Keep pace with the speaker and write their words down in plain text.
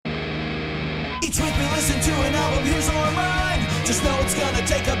Each week we listen to an album, here's our mind. Just know it's gonna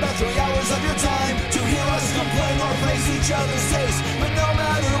take about 3 hours of your time to hear us complain or praise each other's taste. But no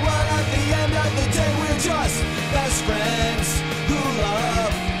matter what, at the end of the day, we're just best friends who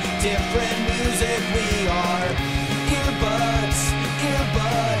love different music. We are earbuds,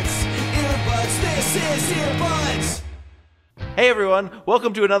 earbuds, earbuds. This is Earbuds. Hey everyone,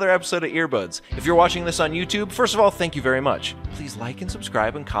 welcome to another episode of Earbuds. If you're watching this on YouTube, first of all, thank you very much. Please like and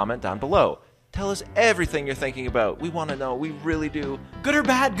subscribe and comment down below. Tell us everything you're thinking about. We want to know. We really do. Good or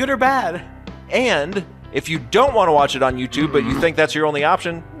bad, good or bad. And if you don't want to watch it on YouTube, but you think that's your only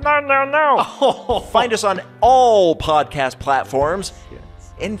option, no. Find us on all podcast platforms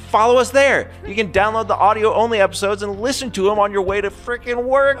and follow us there. You can download the audio-only episodes and listen to them on your way to freaking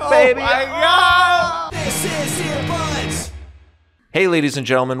work, baby. Oh my God! This is Earbuds. Hey, ladies and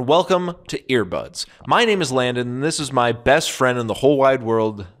gentlemen, welcome to Earbuds. My name is Landon, and this is my best friend in the whole wide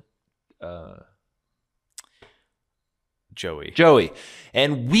world, Joey.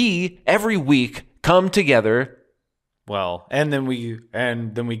 And we, every week, come together. Well, and then we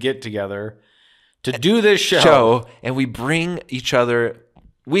get together to do this show. And we bring each other.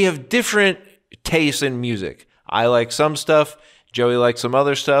 We have different tastes in music. I like some stuff. Joey likes some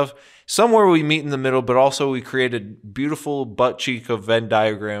other stuff. Somewhere we meet in the middle, but also we create a beautiful butt cheek of Venn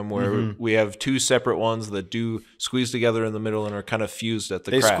diagram where we have two separate ones that do squeeze together in the middle and are kind of fused at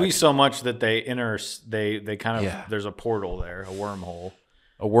the They crack. squeeze so much that they kind of there's a portal there, a wormhole.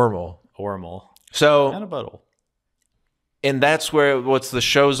 A wormhole. So, And a butthole. and that's what the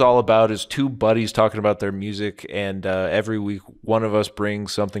show's all about is two buddies talking about their music, and every week one of us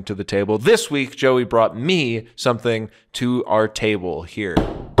brings something to the table. This week, Joey brought me something to our table here.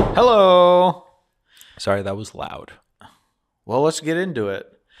 Hello. Sorry, that was loud. Well, let's get into it.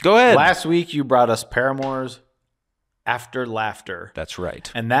 Go ahead. Last week you brought us Paramore's After Laughter. That's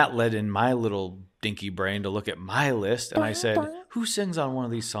right. And that led in my little dinky brain to look at my list, and I said, who sings on one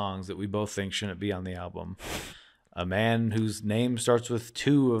of these songs that we both think shouldn't be on the album? A man whose name starts with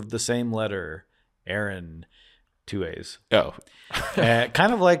two of the same letter, Aaron, 2 A's. Oh.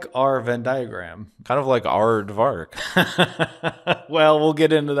 Kind of like our Venn diagram. Kind of like our Dvark. Well, we'll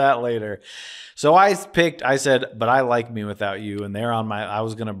get into that later. So I said, but I like Me Without You, and I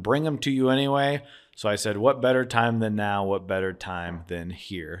was going to bring them to you anyway. So I said, what better time than now? What better time than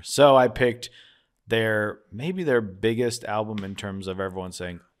here? So I picked maybe their biggest album in terms of everyone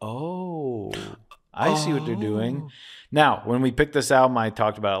saying, oh, I see what they're doing. Now, when we picked this album, I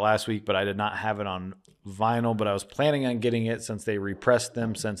talked about it last week, but I did not have it on vinyl, but I was planning on getting it since they repressed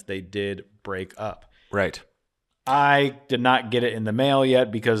them, since they did break up. Right. I did not get it in the mail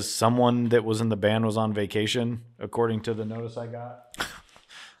yet because someone that was in the band was on vacation, according to the notice I got.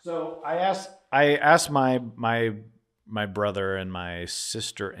 So I asked my brother and my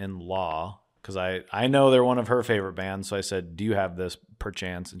sister-in-law, because I know they're one of her favorite bands. So I said, do you have this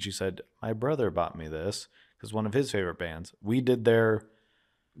perchance? And she said, my brother bought me this because one of his favorite bands. We did their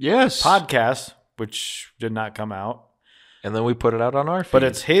podcast, which did not come out. And then we put it out on our feed. But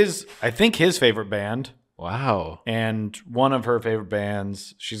it's I think his favorite band. Wow. And one of her favorite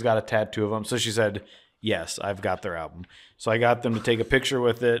bands, she's got a tattoo of them. So she said, yes, I've got their album. So I got them to take a picture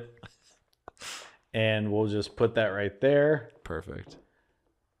with it. And we'll just put that right there. Perfect.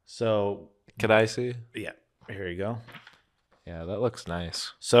 So... Could I see? Yeah. Here you go. Yeah, that looks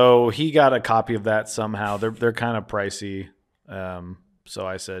nice. So he got a copy of that somehow. They're kind of pricey. So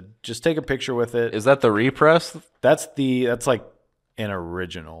I said, just take a picture with it. Is that the repress? That's like an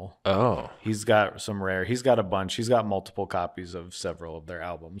original. Oh. He's got some rare. He's got a bunch. He's got multiple copies of several of their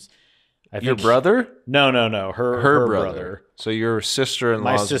albums. Your brother? No. Her brother. So your sister-in-law's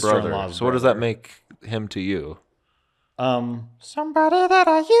My brother. sister-in-law's So what does that make him to you? Somebody that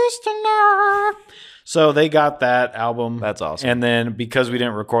I used to know. So they got that album. That's awesome. And then because we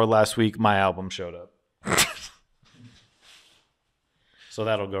didn't record last week, my album showed up. So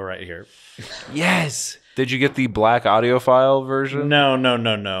that'll go right here. Yes. Did you get the black audiophile version? No.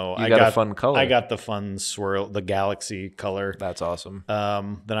 You got a fun color. I got the fun swirl, the galaxy color. That's awesome.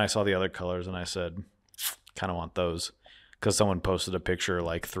 Then I saw the other colors and I said, kind of want those. Because someone posted a picture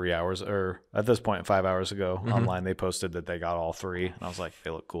like 3 hours, or at this point 5 hours ago online. They posted that they got all three, and I was like,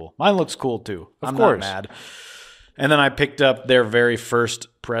 they look cool. Mine looks cool too. I'm not mad. And then I picked up their very first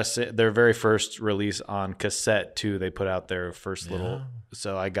release on cassette too. They put out their first little.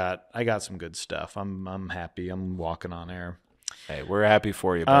 So I got some good stuff. I'm happy. I'm walking on air. Hey, we're happy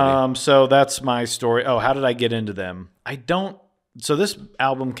for you, buddy. So that's my story. Oh, how did I get into them? So this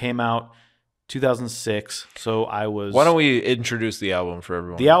album came out 2006. So I was. Why don't we introduce the album for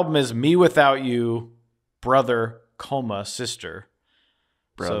everyone? The album is Me Without You, Brother, Sister.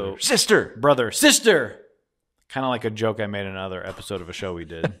 Brother. So, Sister. brother, sister. Kind of like a joke I made in another episode of a show we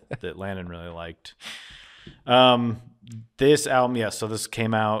did that Landon really liked. This album, so this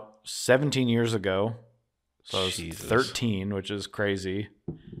came out 17 years ago. So I was 13, which is crazy.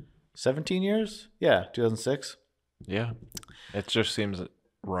 17 years? Yeah, 2006. Yeah. It just seems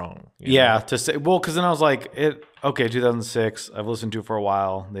wrong. Yeah, to say, well, because then I was like, 2006. I've listened to it for a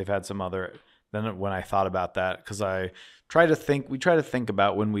while. They've had some other. Then when I thought about that, because we try to think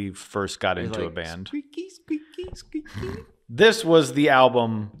about when we first got into a band. Squeaky, squeaky, squeaky. This was the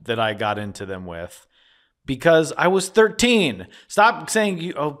album that I got into them with because I was 13. Stop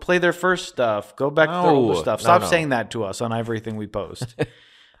saying play their first stuff. Go back to their older stuff. Stop saying that to us on everything we post.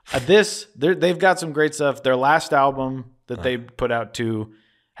 They've got some great stuff. Their last album that they put out too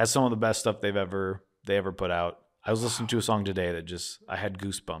has some of the best stuff they ever put out. I was listening to a song today that I had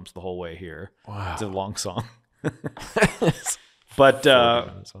goosebumps the whole way here. Wow. It's a long song. But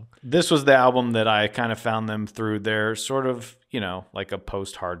this was the album that I kind of found them through. Their sort of, like a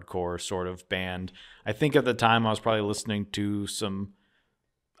post-hardcore sort of band. I think at the time I was probably listening to some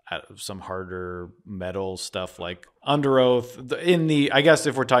harder metal stuff like Under Oath. I guess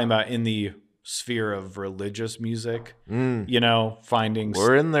if we're talking about in the sphere of religious music, finding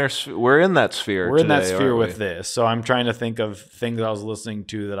we're in that sphere. We're in that sphere with this. So I'm trying to think of things I was listening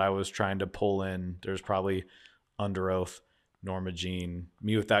to that I was trying to pull in. There's probably Under Oath, Norma Jean,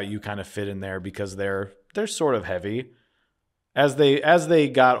 Me Without You kind of fit in there because they're sort of heavy. As they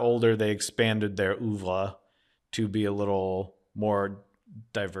got older, they expanded their oeuvre to be a little more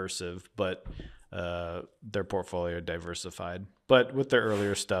diversive, but their portfolio diversified. But with their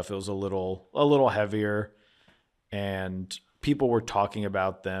earlier stuff, it was a little heavier, and people were talking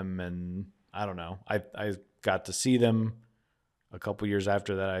about them. And I don't know. I got to see them a couple years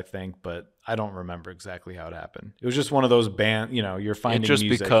after that, I think, but I don't remember exactly how it happened. It was just one of those bands, you're finding music. It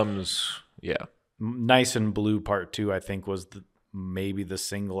just becomes, Nice and Blue Part 2, I think, was maybe the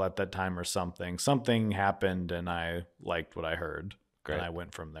single at that time or something. Something happened, and I liked what I heard. Great. And I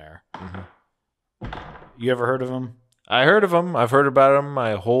went from there. Mm-hmm. You ever heard of them? I heard of them. I've heard about them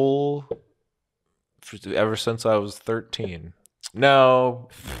ever since I was 13. No,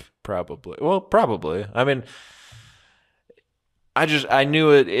 probably. Well, probably. I mean, I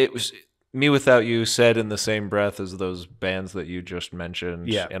knew it was Me Without You said in the same breath as those bands that you just mentioned.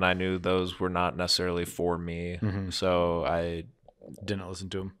 Yeah. And I knew those were not necessarily for me. Mm-hmm. So I didn't listen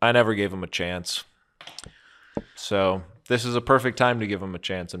to them. I never gave them a chance. So this is a perfect time to give them a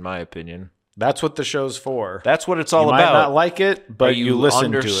chance, in my opinion. That's what the show's for. That's what it's all about. You might not like it, but you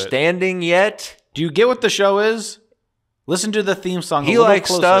listen to it. Understanding yet? Do you get what the show is? Listen to the theme song. He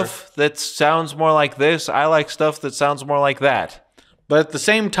likes stuff that sounds more like this. I like stuff that sounds more like that. But at the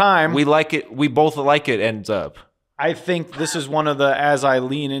same time, we like it. We both like it. Ends up. I think this is one of the as I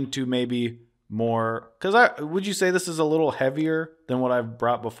lean into maybe more because would you say this is a little heavier than what I've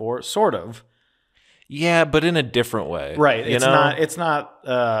brought before? Sort of. Yeah, but in a different way. Right. It's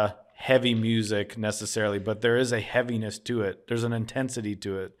not heavy music necessarily, but there is a heaviness to it. There's an intensity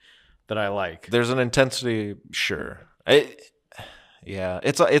to it that I like. There's an intensity, sure.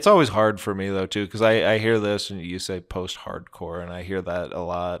 It's always hard for me though too, because I hear this and you say post-hardcore, and I hear that a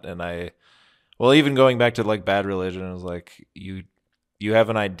lot, and even going back to like Bad Religion, is like you have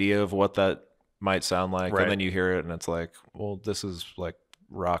an idea of what that might sound like, right. And then you hear it and it's like, well, this is like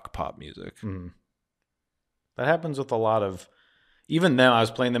rock pop music. Mm-hmm. That happens with a lot of. Even then, I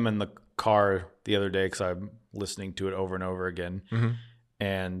was playing them in the car the other day because I'm listening to it over and over again. Mm-hmm.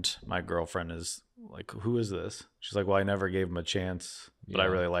 And my girlfriend is like, who is this? She's like, well, I never gave him a chance, but I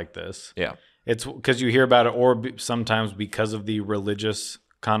really like this. Yeah. It's because you hear about it, or sometimes because of the religious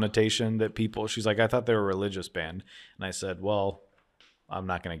connotation that she's like, I thought they were a religious band. And I said, well, I'm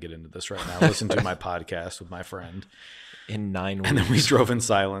not going to get into this right now. Listen to my podcast with my friend. In 9 weeks. And then we drove in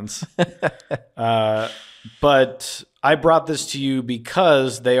silence. But I brought this to you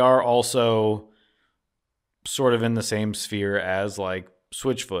because they are also sort of in the same sphere as like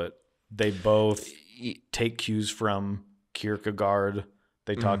Switchfoot. They both take cues from Kierkegaard.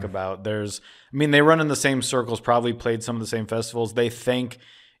 They talk about they run in the same circles, probably played some of the same festivals. They think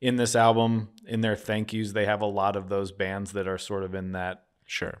in this album, in their thank yous, they have a lot of those bands that are sort of in that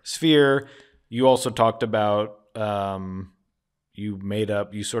sphere. You also talked about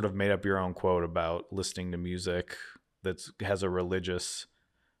you sort of made up your own quote about listening to music that has a religious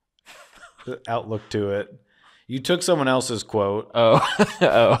outlook to it. You took someone else's quote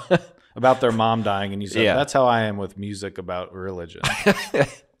about their mom dying, and you said, that's how I am with music about religion.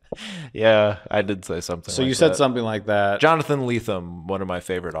 Yeah, I did say something so you said something like that. Jonathan Lethem, one of my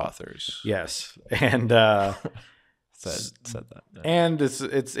favorite authors. Yes. And said that. Yeah. And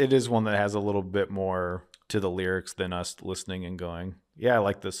it is one that has a little bit more to the lyrics than us listening and going, yeah, I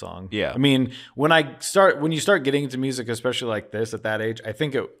like this song. Yeah. I mean, when you start getting into music, especially like this at that age, I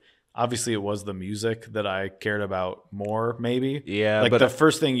think obviously it was the music that I cared about more, maybe. Yeah. Like but the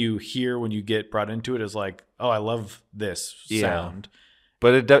first thing you hear when you get brought into it is like, oh, I love this sound.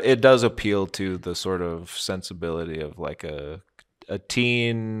 But it does appeal to the sort of sensibility of like a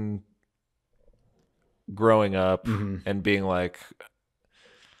teen growing up and being like,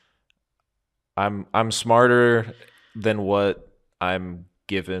 I'm smarter than what I'm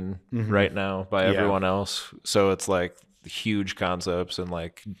given right now by everyone else. So it's like huge concepts and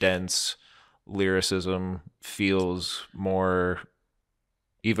like dense lyricism feels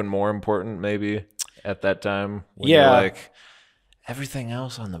even more important maybe at that time. When you're like, everything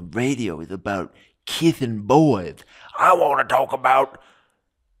else on the radio is about kissing boys. I want to talk about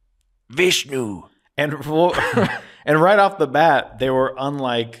Vishnu. And and right off the bat, they were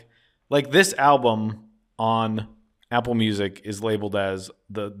unlike, like this album on Apple Music is labeled as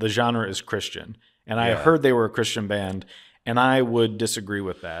the genre is Christian. And I heard they were a Christian band, and I would disagree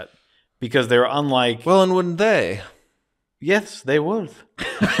with that because they were unlike. Well, and wouldn't they? Yes, they would.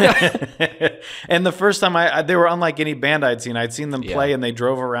 And the first time they were unlike any band I'd seen. I'd seen them play, and they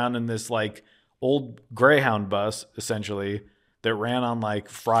drove around in this like old Greyhound bus, essentially, that ran on like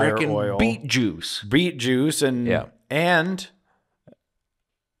fryer oil, beet juice, and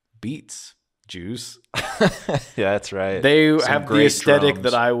beets juice. Yeah, that's right. They have the aesthetic drums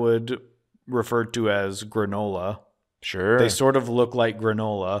that I would refer to as granola. Sure. They sort of look like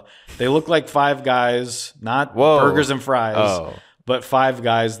granola. They look like five guys, not burgers and fries, but five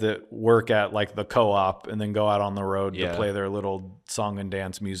guys that work at like the co-op and then go out on the road to play their little song and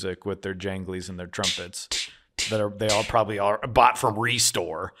dance music with their janglies and their trumpets they all probably are bought from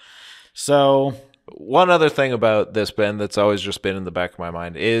Restore. So one other thing about this band that's always just been in the back of my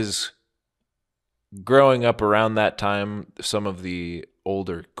mind is growing up around that time, some of the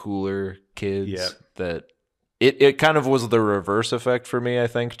older, cooler kids that it kind of was the reverse effect for me, I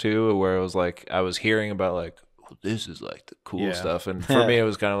think, too, where it was like I was hearing about like, oh, this is like the cool stuff. And for me, it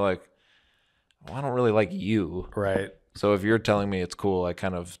was kind of like, well, I don't really like you. Right. So if you're telling me it's cool,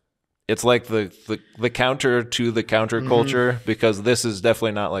 it's like the counter to the counterculture, because this is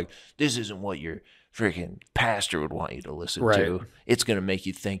definitely not like, this isn't what your freaking pastor would want you to listen to. It's going to make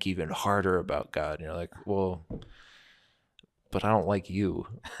you think even harder about God. And you're like, well, but I don't like you.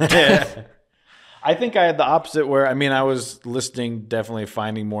 I think I had the opposite where, I mean, I was listening, definitely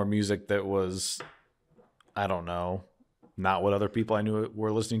finding more music that was, I don't know, not what other people I knew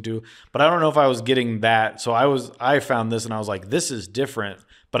were listening to. But I don't know if I was getting that. So I found this and I was like, this is different.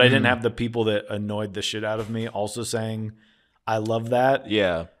 But I didn't have the people that annoyed the shit out of me also saying, I love that.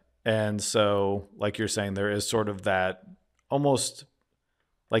 Yeah. And so, like you're saying, there is sort of that almost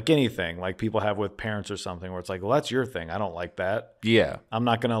like anything like people have with parents or something where it's like, well, that's your thing. I don't like that. Yeah. I'm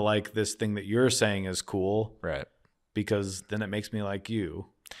not going to like this thing that you're saying is cool. Right. Because then it makes me like you.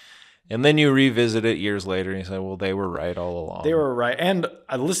 And then you revisit it years later and you say, well, they were right all along. They were right. And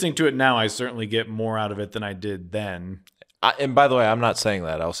listening to it now, I certainly get more out of it than I did then. And by the way, I'm not saying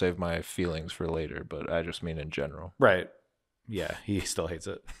that. I'll save my feelings for later, but I just mean in general. Right. Yeah, he still hates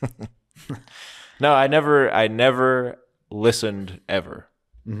it. No, I never listened ever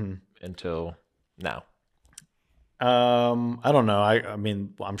until now. I don't know. I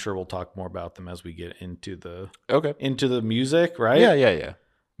mean, I'm sure we'll talk more about them as we get into the music, right? Yeah. I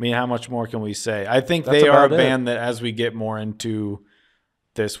mean, how much more can we say? I think they are a band that as we get more into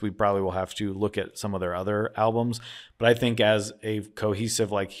this, we probably will have to look at some of their other albums. But I think as a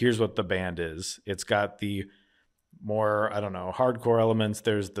cohesive, like, here's what the band is. It's got the more, I don't know, hardcore elements.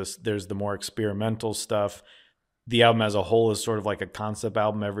 There's the more experimental stuff. The album as a whole is sort of like a concept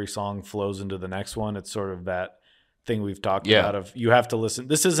album. Every song flows into the next one. It's sort of that thing we've talked about of you have to listen.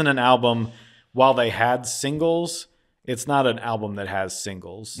 This isn't an album. While they had singles, it's not an album that has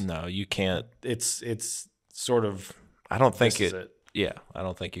singles. No, you can't. It's sort of. I don't think it. Yeah, I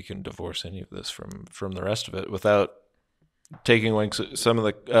don't think you can divorce any of this from the rest of it without taking away some of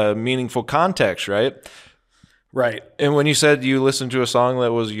the meaningful context, right? Right. And when you said you listened to a song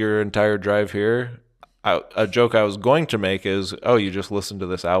that was your entire drive here, a joke I was going to make is, oh, you just listened to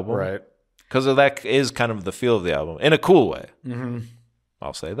this album? Right. Because that is kind of the feel of the album in a cool way. Mm-hmm.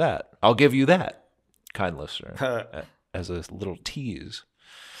 I'll say that. I'll give you that, kind listener, as a little tease.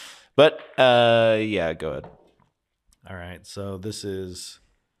 But, yeah, go ahead. All right. So this is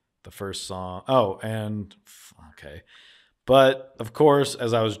the first song. Oh, and okay. But, of course,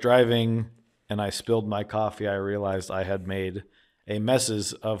 as I was driving and I spilled my coffee, I realized I had made a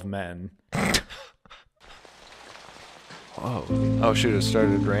messes of men. Oh shoot! It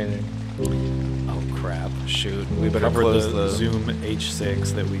started raining. Oh crap! Shoot, we better Cover close the Zoom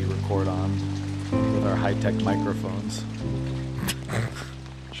H6 that we record on with our high-tech microphones.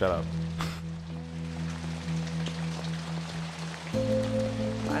 Shut up.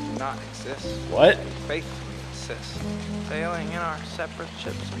 I do not exist. What? Faithfully insist. Sailing in our separate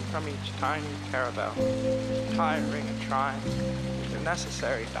ships and from each tiny carabel. Tiring and trying. The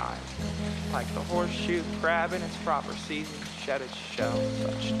necessary time. Like the horseshoe crab in its proper season, shed its shell.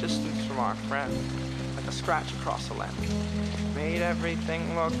 Such distance from our friend. Like a scratch across a lens. Made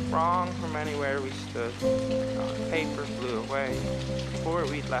everything look wrong from anywhere we stood. Our paper flew away before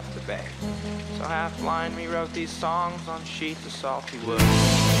we'd left the bay. So half blind we wrote these songs on sheets of salty wood.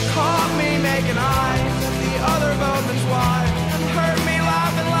 Caught me making eyes at the other boatman's wife, and heard me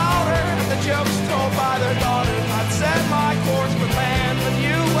laughing louder at the jokes told by their daughters. I'd set my course for land, but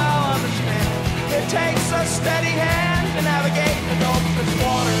you well understand it takes a steady hand to navigate the Gulf's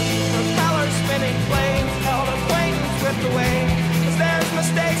waters. Propellers spinning planes held acquaintance with the waves. 'Cause there's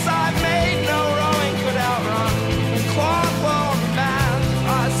mistakes I've made no rowing could outrun. And cloth on the mast,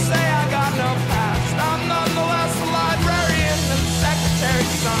 I say I got no past. I'm nonetheless a librarian and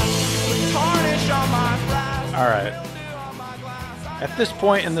secretary's son. With tarnish on my glass. All right. At this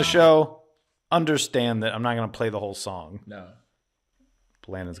point in the show, understand that I'm not going to play the whole song. No.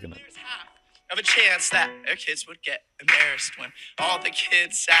 Landon's going to. There's half of a chance that their kids would get embarrassed when all the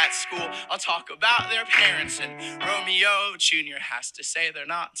kids at school all talk about their parents, and Romeo Jr. has to say they're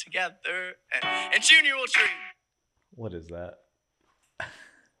not together, and Junior will treat. What is that?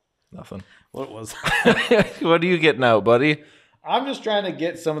 Nothing. What was What are you getting out, buddy? I'm just trying to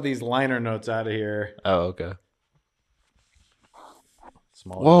get some of these liner notes out of here. Oh, okay.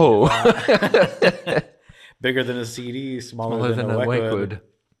 Smaller Whoa. Bigger than a CD, smaller, Smaller than a Wakewood.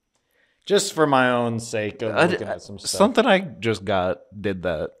 Just for my own sake of looking at some stuff. Something I just got did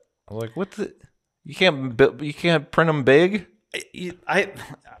that. I'm like, what the? You can't print them big?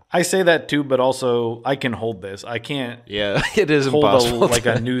 I say that too, but also I can hold this. I can't Yeah, it is hold impossible. like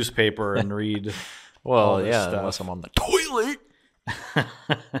a newspaper and read. well, all this yeah, stuff. unless I'm on the toilet.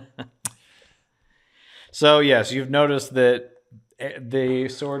 So yes, you've noticed that they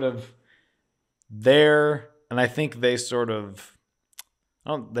sort of and I think they sort of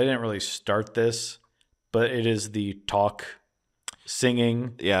they didn't really start this, but it is the talk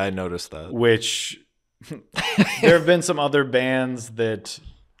singing, Yeah, I noticed that. which there have been some other bands that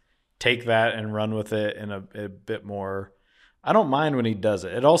take that and run with it in a bit more. I don't mind when he does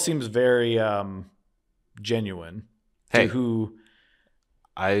it. It all seems very genuine Hey. to who.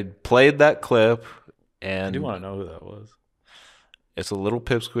 I played that clip, I and do want to know who that was. it's a little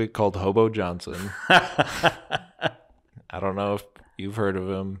pipsqueak called Hobo Johnson. I don't know if you've heard of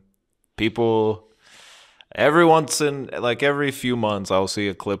him. People, every few months, I'll see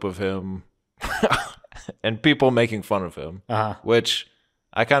a clip of him and people making fun of him, which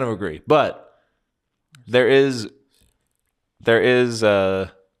I kind of agree. But there is,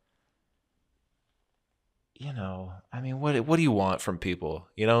 I mean, what do you want from people?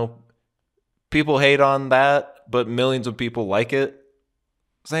 People hate on that, but millions of people like it.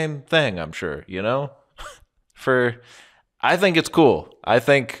 Same thing, I'm sure, I think it's cool. I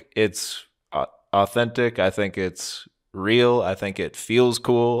think it's authentic. I think it's real. I think it feels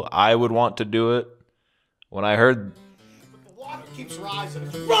cool. I would want to do it. When I heard... The water keeps rising.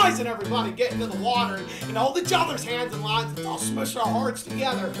 It's rising, everybody. Get into the water and hold each other's hands in lines and all smush our hearts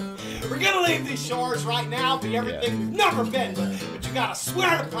together. We're going to leave these shores right now, be everything we've never been. But you got to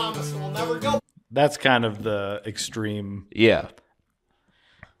swear to promise that we'll never go. That's kind of the extreme. Yeah.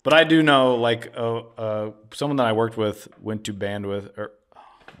 But I do know, like, someone that I worked with went to went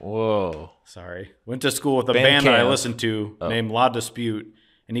to school with a band that I listened to named La Dispute,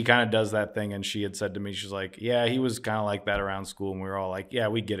 and he kind of does that thing, and she had said to me, she's like, yeah, he was kind of like that around school, and we were all like, yeah,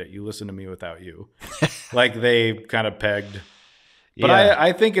 we get it. You listen to Me Without You. Like, they kind of pegged. But Yeah.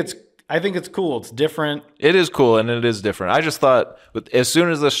 I think it's cool. It's different. It is cool, and it is different. I just thought, as soon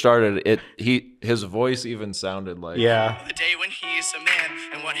as this started, his voice even sounded like... Yeah. The day when he's a man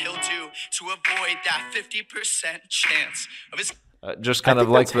and what he'll do to avoid that 50% chance of his. just I kind think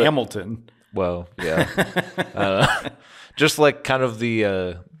of like that's Hamilton. Well, yeah. Just like kind of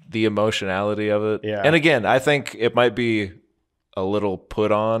the emotionality of it. Yeah. And again, I think it might be a little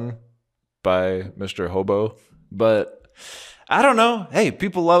put on by Mr. Hobo, but I don't know. Hey,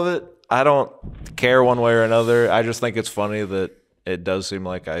 people love it. I don't care one way or another. I just think it's funny that it does seem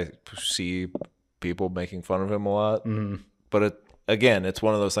like I see people making fun of him a lot. Mm-hmm. But it's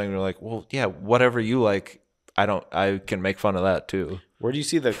one of those things where you're like, well, yeah, whatever you like, I can make fun of that too. Where do you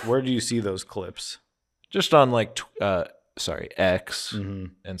see those clips? Just on like X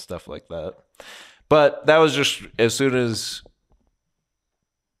and stuff like that. But that was just as soon as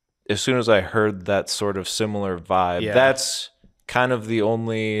I heard that sort of similar vibe. Yeah. That's kind of the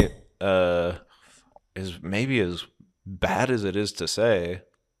only is maybe as bad as it is to say.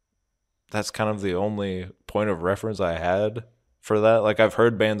 That's kind of the only point of reference I had for that. Like I've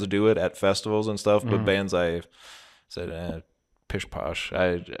heard bands do it at festivals and stuff, but bands I said pish posh.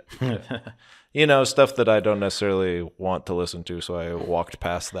 Stuff that I don't necessarily want to listen to, so I walked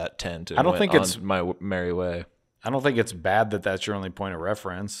past that tent and I don't think on it's my merry way. I don't think it's bad that that's your only point of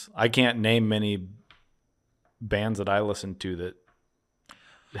reference. I can't name many bands that I listen to that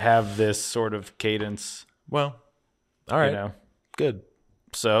have this sort of cadence. Well, all right. Good.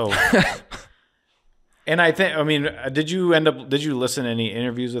 So, and I mean, did you listen to any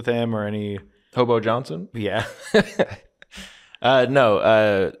interviews with him or any? Hobo Johnson? Yeah.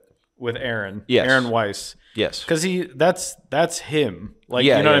 No. With Aaron. Yes. Aaron Weiss. Yes. Because that's him. Like,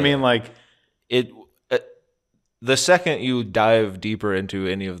 Yeah, you know what I yeah. mean? Like, the second you dive deeper into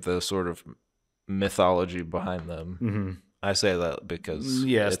any of the sort of mythology behind them, I say that because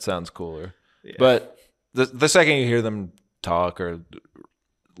it sounds cooler. Yeah. But the second you hear them talk or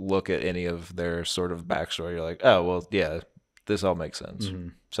look at any of their sort of backstory, you're like, oh, well, yeah, this all makes sense.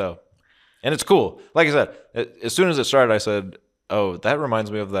 So, and it's cool. Like I said, as soon as it started, I said, oh, that reminds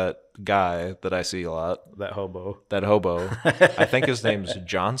me of that guy that I see a lot. That hobo. I think his name's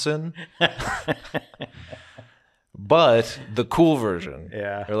Johnson. But the cool version.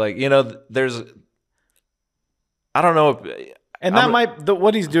 Yeah. Or like, there's, I don't know. And that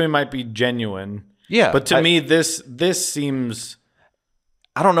what he's doing might be genuine. Yeah. But to me, this seems,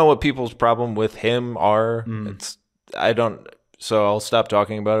 I don't know what people's problem with him are. So I'll stop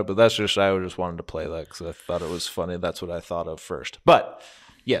talking about it, but I just wanted to play that because I thought it was funny. That's what I thought of first. But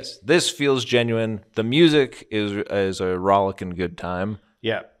yes, this feels genuine. The music is a rollicking good time.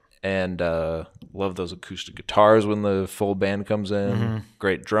 Yeah. And love those acoustic guitars when the full band comes in.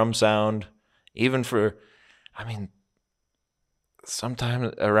 Great drum sound. Even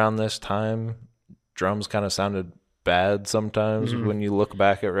sometime around this time, drums kind of sounded bad sometimes when you look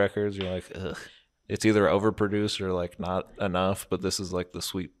back at records. You're like, ugh. It's either overproduced or like not enough, but this is like the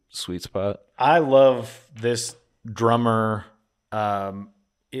sweet spot. I love this drummer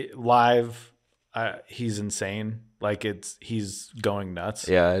live. He's insane. Like he's going nuts.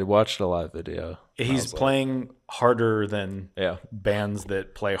 Yeah, I watched a live video. He's playing harder than bands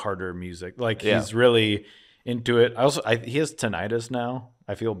that play harder music. Like he's really into it. He has tinnitus now.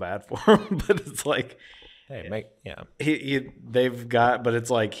 I feel bad for him, but it's like, hey, but it's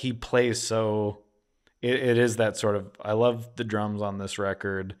like he plays so. It is that sort of. I love the drums on this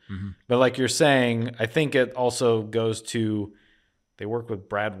record, but like you're saying, I think it also goes to. They work with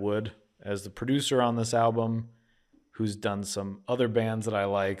Brad Wood as the producer on this album, who's done some other bands that I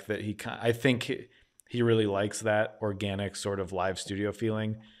like. I think he really likes that organic sort of live studio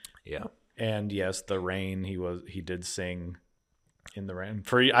feeling. Yeah, and yes, the rain. He did sing in the rain.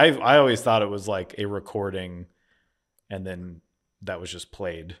 I always thought it was like a recording, and then that was just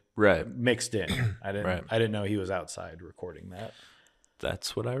played, mixed in. I didn't know he was outside recording that.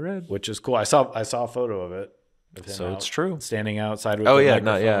 That's what I read, which is cool. I saw a photo of it. So it's true. Standing outside with microphone.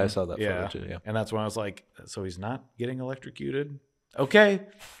 I saw that photo too. Yeah, and that's when I was like, so he's not getting electrocuted. Okay,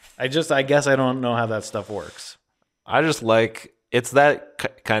 I guess I don't know how that stuff works. I just like it's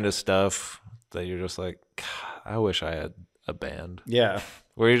that kind of stuff that you're just like, God, I wish I had a band. Yeah,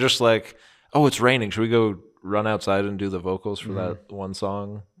 where you're just like, oh, it's raining. Should we go run outside and do the vocals for that one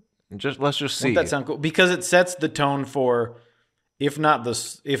song? And let's just see. Won't that sound cool? Because it sets the tone for, if not the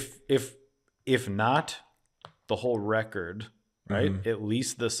whole record, right? At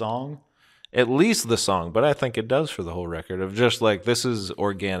least the song. But I think it does for the whole record of just like, this is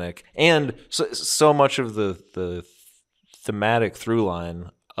organic. And so much of the thematic through line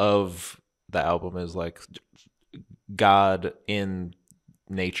of the album is like God in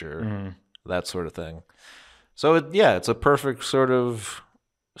nature, that sort of thing. So it's a perfect sort of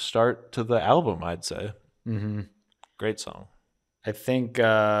start to the album, I'd say. Great song. I think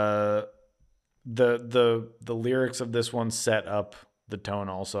the lyrics of this one set up the tone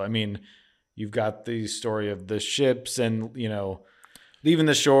also. I mean, you've got the story of the ships and, leaving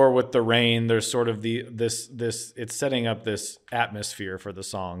the shore with the rain. There's sort of this it's setting up this atmosphere for the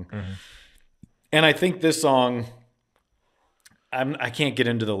song. And I think this song, I can't get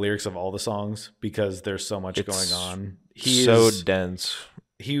into the lyrics of all the songs because there's so much going on. He's so dense.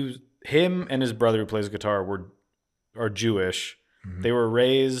 Him and his brother who plays guitar are Jewish. They were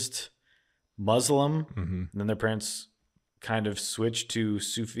raised Muslim, and then their parents kind of switched to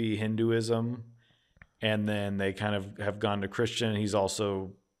Sufi Hinduism, and then they kind of have gone to Christian. He's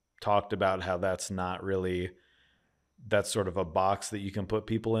also talked about how that's sort of a box that you can put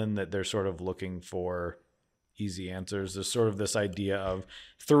people in, that they're sort of looking for easy answers. There's sort of this idea of,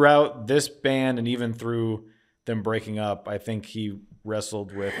 throughout this band and even through them breaking up, I think he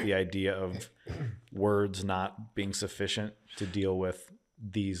wrestled with the idea of words not being sufficient to deal with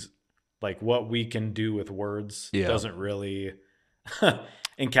these, like what we can do with words doesn't really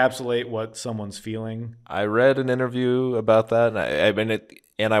encapsulate what someone's feeling. I read an interview about that,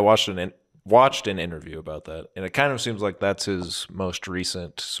 and I watched an interview about that, and it kind of seems like that's his most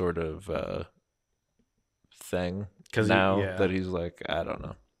recent sort of thing. Because that he's like, I don't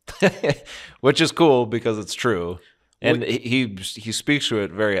know, which is cool because it's true, and he speaks to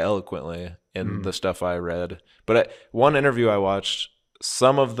it very eloquently in the stuff I read. But one interview I watched,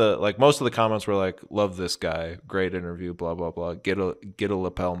 most of the comments were like, "Love this guy, great interview, blah blah blah. Get a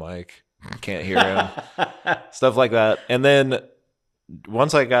lapel mic, can't hear him," stuff like that. And then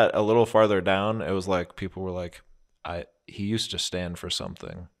once I got a little farther down, it was like people were like, he used to stand for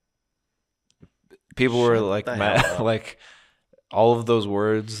something. People were like mad, like all of those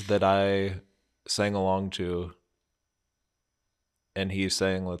words that I sang along to, and he's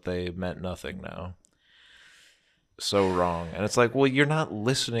saying that they meant nothing now. So wrong. And it's like, well, you're not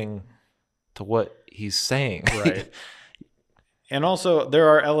listening to what he's saying. Right. And also there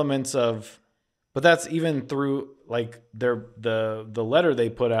are elements of, but that's even through like the letter they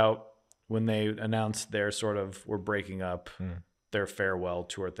put out when they announced their sort of, we're breaking up, their farewell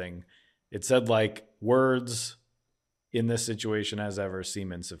tour thing. It said like, words in this situation as ever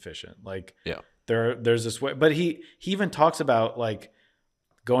seem insufficient. Like there's this way, but he even talks about like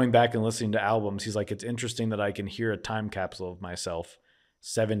going back and listening to albums. He's like, it's interesting that I can hear a time capsule of myself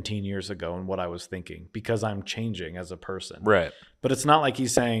 17 years ago and what I was thinking, because I'm changing as a person. Right. But it's not like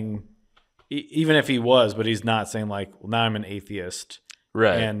he's saying, even if he was, but he's not saying like, well, now I'm an atheist.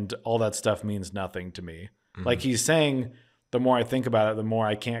 Right. And all that stuff means nothing to me. Mm-hmm. Like he's saying, the more I think about it, the more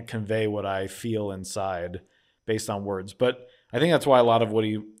I can't convey what I feel inside based on words. But I think that's why a lot of what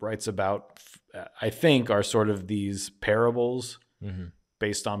he writes about, I think, are sort of these parables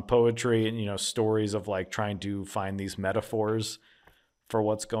based on poetry and, stories of like trying to find these metaphors for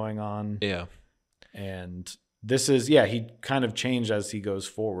what's going on. Yeah. And this is, he kind of changed as he goes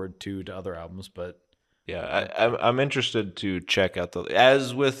forward to other albums, but I'm interested to check out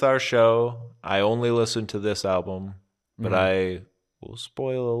as with our show, I only listen to this album, but I will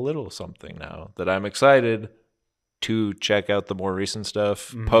spoil a little something now that I'm excited to check out the more recent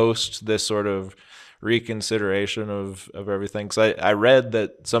stuff post this sort of reconsideration of everything. Because I read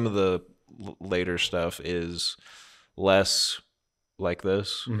that some of the later stuff is less like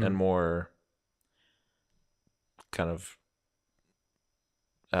this and more kind of,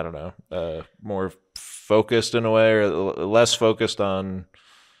 I don't know, more focused in a way, or less focused on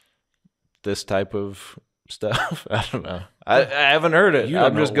this type of stuff. I don't know. I haven't heard it.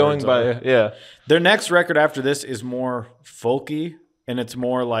 I'm just going by Their next record after this is more folky, and it's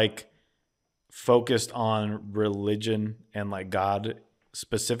more like focused on religion and like God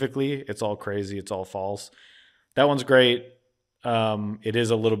specifically. It's all crazy. It's all false. That one's great. It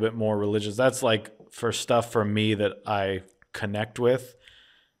is a little bit more religious. That's like for stuff for me that I connect with.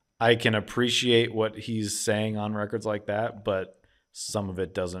 I can appreciate what he's saying on records like that, but some of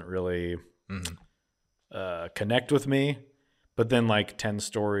it doesn't really connect with me. But then like 10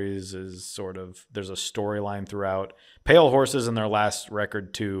 Stories is sort of, there's a storyline throughout. Pale Horses in their last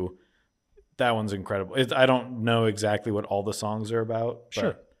record too, that one's incredible. I don't know exactly what all the songs are about.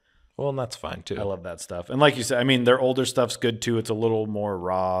 Sure. Well, and that's fine too. I love that stuff. And like you said, I mean, their older stuff's good too. It's a little more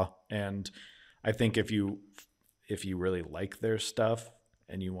raw. And I think if you really like their stuff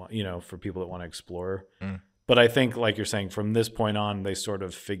and you want, for people that want to explore. But I think, like you're saying, from this point on, they sort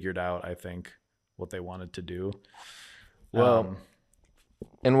of figured out, I think, what they wanted to do. Well,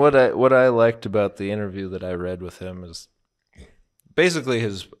 and what I liked about the interview that I read with him is basically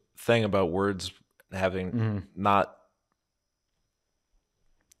his thing about words having not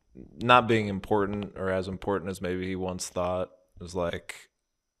being important, or as important as maybe he once thought. Is like,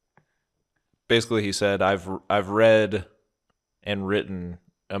 basically he said, I've read and written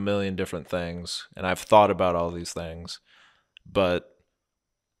a million different things, and I've thought about all these things, but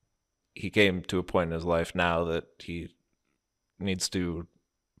he came to a point in his life now that he needs to,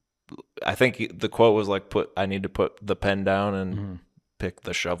 I think the quote was like, I need to put the pen down and pick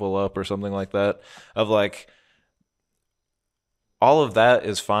the shovel up, or something like that, of like, all of that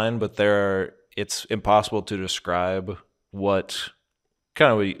is fine, but it's impossible to describe what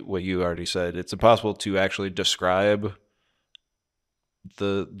you already said. It's impossible to actually describe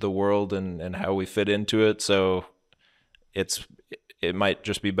the world and how we fit into it. So it might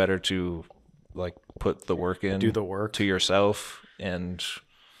just be better to like put the work in, Do the work to yourself. And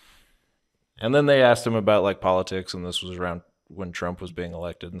then they asked him about like politics, and this was around when Trump was being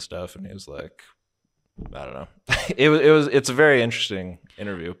elected and stuff, and he was like, I don't know. It's a very interesting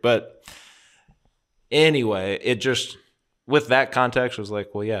interview. But anyway, it just, with that context, was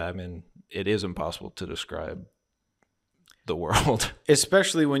like, well, yeah, I mean, it is impossible to describe the world.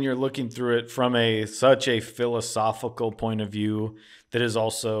 Especially when you're looking through it from such a philosophical point of view that is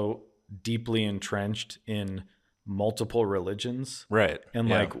also deeply entrenched in multiple religions. Right. And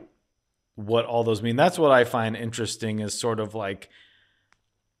yeah. like what all those mean. That's what I find interesting, is sort of like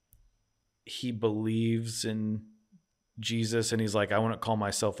he believes in Jesus and he's like, I wouldn't call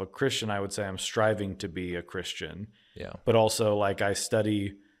myself a Christian. I would say I'm striving to be a Christian. Yeah. But also like I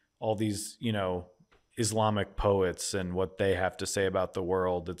study all these, Islamic poets and what they have to say about the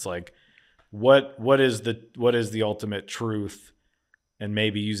world. It's like, what is the ultimate truth? And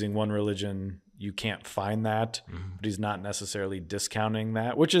maybe using one religion, you can't find that, but he's not necessarily discounting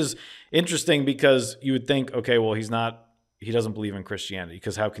that, which is interesting because you would think, okay, well, he doesn't believe in Christianity,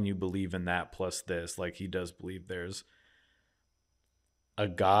 because how can you believe in that plus this? Like, he does believe there's a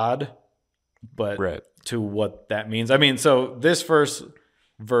God, but right. to what that means. I mean, so this first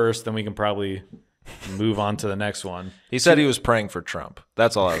verse, then we can probably move on to the next one. He said he was praying for Trump.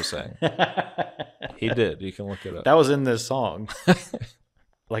 That's all I was saying. He did. You can look it up. That was in this song.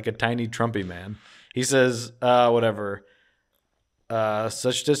 Like a tiny Trumpy man. He says, whatever.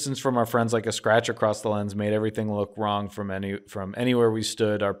 Such distance from our friends, like a scratch across the lens, made everything look wrong from anywhere we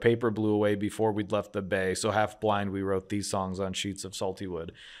stood. Our paper blew away before we'd left the bay. So half blind, we wrote these songs on sheets of salty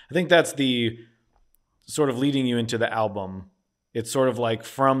wood. I think that's the sort of leading you into the album. It's sort of like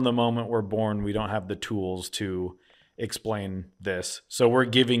from the moment we're born, we don't have the tools to explain this. So we're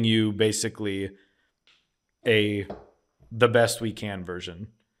giving you basically the best we can version.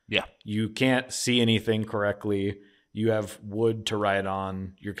 Yeah. You can't see anything correctly. You have wood to write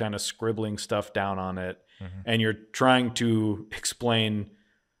on. You're kind of scribbling stuff down on it. And you're trying to explain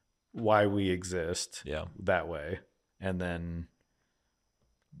why we exist that way. And then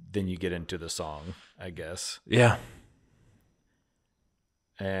you get into the song, I guess. Yeah.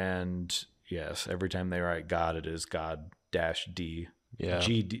 And yes, every time they write God, it is God-D. Yeah.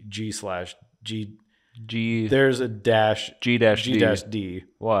 G. There's a dash. G-D.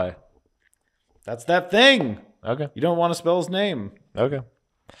 Why? That's that thing. Okay. You don't want to spell his name. Okay.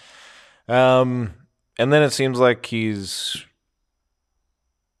 And then it seems like he's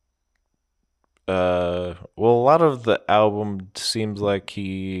a lot of the album seems like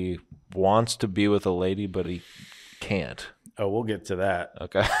he wants to be with a lady, but he can't. Oh, we'll get to that.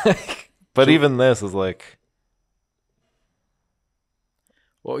 Okay. But even this is like,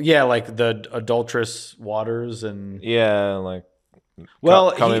 well, yeah, like the adulterous waters and yeah, like,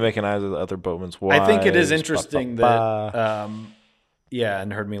 well, call me making eyes with other boatmen's wives. I think it is interesting that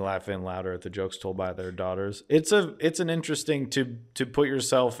and heard me laughing louder at the jokes told by their daughters. It's an interesting to put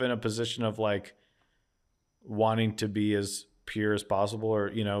yourself in a position of like wanting to be as pure as possible, or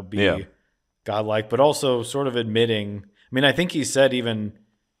be godlike, but also sort of admitting. I mean, I think he said even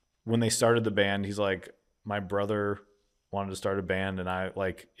when they started the band, he's like, my brother wanted to start a band, and I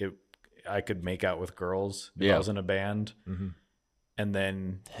could make out with girls if I was in a band. Mm-hmm. And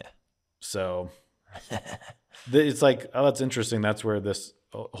then, so it's like, oh, that's interesting. That's where this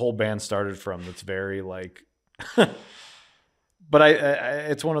whole band started from. That's very like, but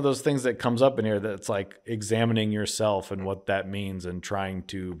it's one of those things that comes up in here that's like examining yourself and what that means and trying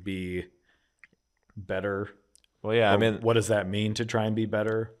to be better. Well, yeah, I mean, what does that mean to try and be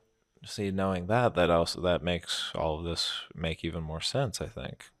better? See, knowing that makes all of this make even more sense, I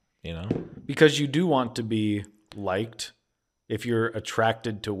think, because you do want to be liked. If you're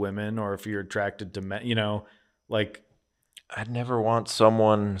attracted to women, or if you're attracted to men, like, I'd never want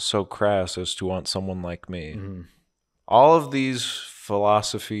someone so crass as to want someone like me. Mm-hmm. All of these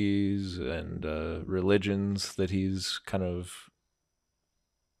philosophies and religions that he's kind of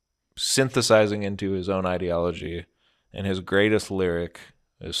synthesizing into his own ideology, and his greatest lyric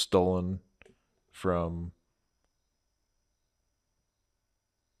is stolen from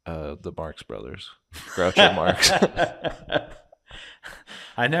the Marx Brothers, Groucho Marx.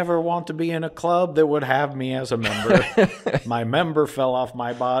 I never want to be in a club that would have me as a member. My member fell off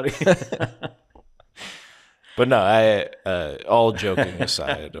my body. But no, I all joking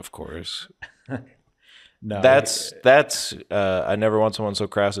aside, of course. No, that's I never want someone so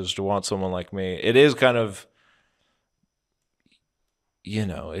crass as to want someone like me. It is kind of,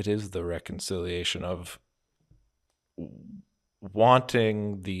 it is the reconciliation of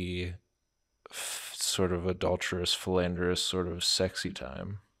wanting the sort of adulterous, philanderous, sort of sexy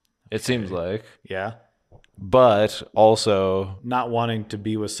time. It seems like. Yeah. But also Not wanting to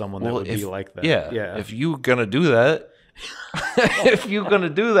be with someone that would be like that. Yeah. If you're gonna do that, and if you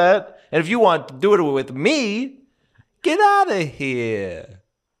want to do it with me, get out of here.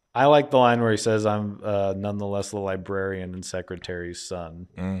 I like the line where he says, "I'm nonetheless the librarian and secretary's son."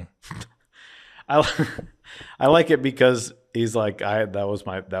 I like it because he's like, that was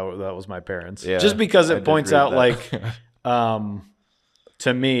my parents. Yeah, just because I it did points read out that. like,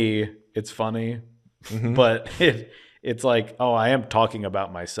 to me, it's funny, Mm-hmm. but it's like, oh, I am talking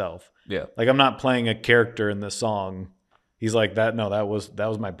about myself. Yeah. Like I'm not playing a character in this song. He's like that. No, that was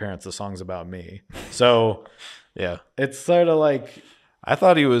my parents. The song's about me. So Yeah. it's sort of like, I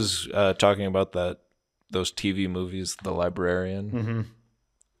thought he was talking about those TV movies, The Librarian.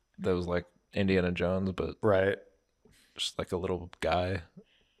 That was like Indiana Jones, but right. just like a little guy.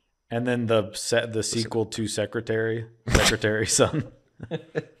 And then the sequel to Secretary's son.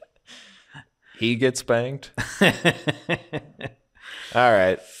 He gets spanked. All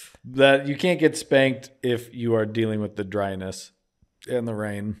right. That you can't get spanked if you are dealing with the dryness and the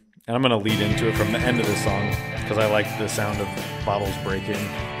rain. And I'm going to lead into it from the end of the song because I like the sound of bottles breaking.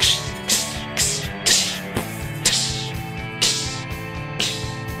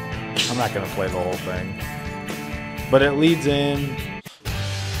 I'm not going to play the whole thing. But it leads in.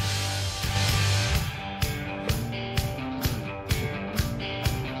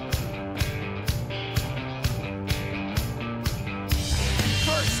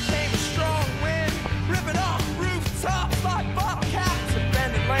 First came a strong wind, ripping off rooftops like bottle caps and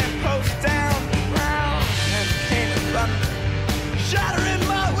bending lampposts down the ground. And came a thunder, shattering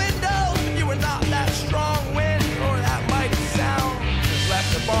my window. You were not that strong wind or that mighty sound. Just left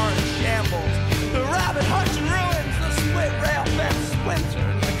the barn in shambles, the rabbit hutch in ruins, the split rail fence splintered,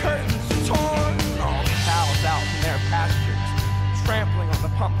 and the curtains torn. And all the cows out in their pastures, trampling on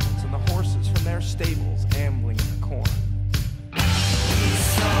the pumpkins, and the horses from their stables ambling in the corn.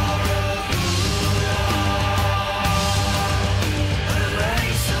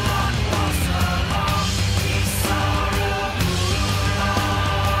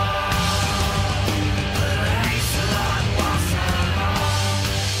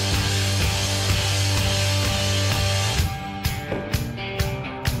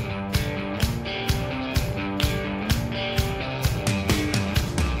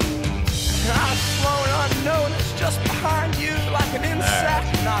 I was slow and unnoticed just behind you like an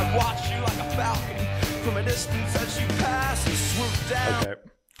insect, and I'd watch you like a falcon from a distance as you pass and swoop down.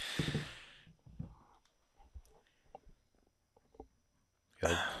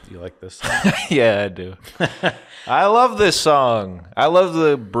 Okay. You like this? Yeah, I do. I love this song. I love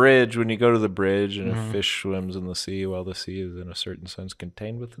the bridge when you go to the bridge and a fish swims in the sea while the sea is in a certain sense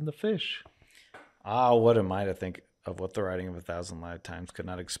contained within the fish. What am I to think of what the writing of 1,000 lifetimes could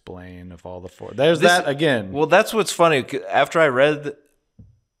not explain of all the four? There's that again. Well, that's what's funny. After I read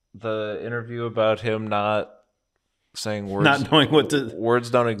the interview about him not saying words, Not knowing what to. words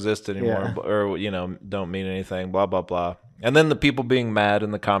don't exist anymore, Yeah. or don't mean anything, blah blah blah. And then the people being mad in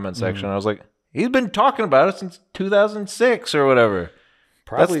the comment section, I was like, he's been talking about it since 2006 or whatever.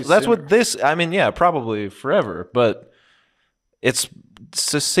 Probably that's sooner. what this. I mean, yeah, probably forever, but it's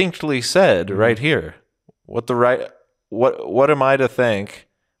succinctly said right here. What am I to think?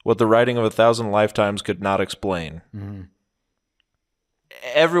 What the writing of 1,000 lifetimes could not explain.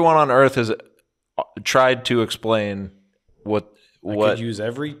 Everyone on Earth has tried to explain what I could use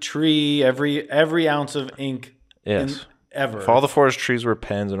every tree, every ounce of ink. Yes. Ever. If all the forest trees were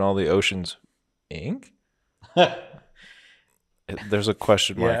pens and all the oceans ink. There's a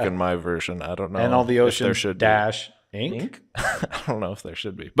question mark Yeah. in my version. I don't know. And all the if oceans there should dash be. ink. I don't know if there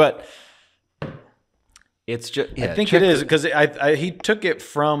should be, but it's just. Yeah, I think check it is the- because he took it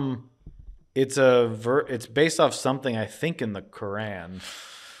from. It's it's based off something I think in the Quran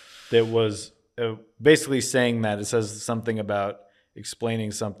that was basically saying that it says something about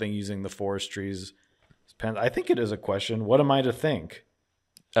explaining something using the forest trees. I think it is a question. What am I to think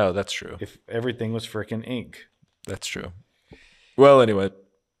Oh, that's true. if everything was freaking ink? That's true. Well, anyway,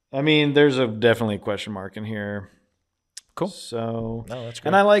 I mean, there's definitely a question mark in here. cool. So, No, that's great.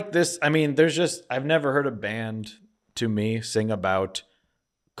 and I like this. I mean, I've never heard a band to me sing about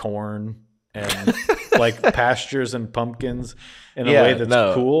corn and like pastures and pumpkins in a way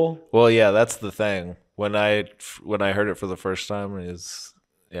that's cool. Well, yeah, that's the thing. When I heard it for the first time,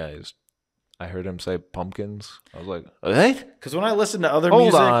 I heard him say pumpkins. I was like, what? Because when I listen to other Hold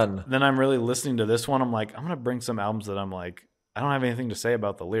music, on. then I'm really listening to this one. I'm like, I'm gonna bring some albums that I'm like, I don't have anything to say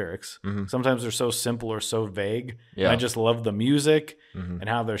about the lyrics. Sometimes they're so simple or so vague. Yeah. And I just love the music and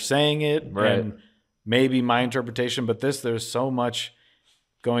how they're saying it Right. and maybe my interpretation. But there's so much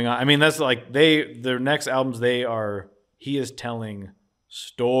going on. I mean, that's like their next albums, he is telling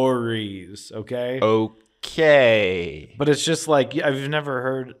stories, okay? Okay. But it's just like, I've never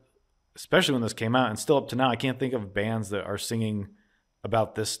heard, especially when this came out, and still up to now, I can't think of bands that are singing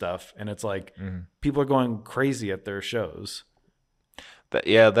about this stuff. And it's like, people are going crazy at their shows.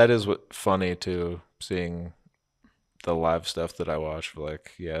 That is funny too, seeing the live stuff that I watch.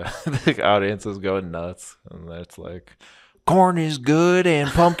 Like, yeah, the audience is going nuts. And it's like, corn is good and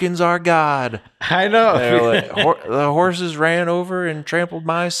pumpkins are God. I know. They're like, the horses ran over and trampled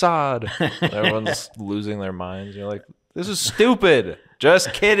my sod. Everyone's losing their minds. You're like, this is stupid.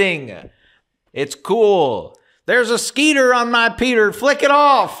 Just kidding. It's cool. There's a skeeter on my Peter. Flick it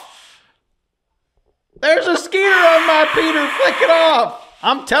off. There's a skeeter on my Peter. Flick it off.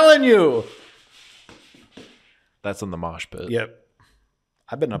 I'm telling you. That's in the mosh pit. Yep.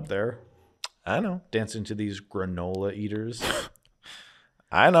 I've been up there I know. dancing to these granola eaters.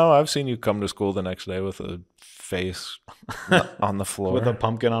 I know. I've seen you come to school the next day with a face on the floor. With a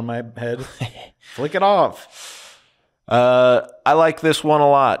pumpkin on my head. Flick it off. I like this one a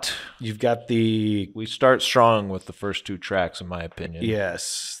lot. You've got the... We start strong with the first two tracks, in my opinion.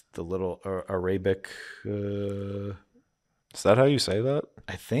 Yes. The little Arabic... Is that how you say that?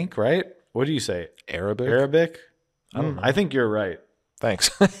 I think, right? What do you say? Arabic? Arabic? I think you're right. Thanks.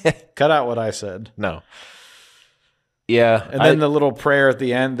 Cut out what I said. No. Yeah. And then the little prayer at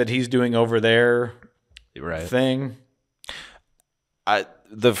the end that he's doing over there right. thing.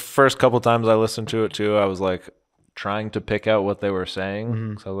 The first couple times I listened to it too, I was like trying to pick out what they were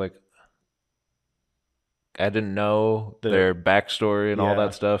saying. So I was like, I didn't know their backstory and all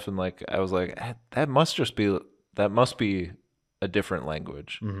that stuff. And like, I was like, that must be a different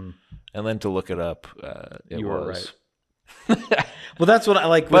language. And then to look it up, You was. were right. Well, that's what I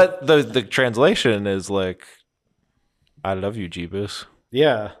like. But the translation is like, I love you, Jeebus.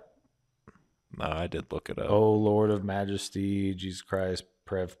 Yeah. No, I did look it up. Oh, Lord of Majesty, Jesus Christ,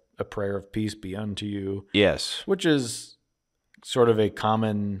 a prayer of peace be unto you. Yes. Which is sort of a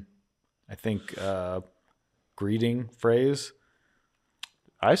common, I think, greeting phrase.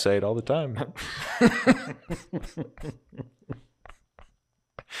 I say it all the time.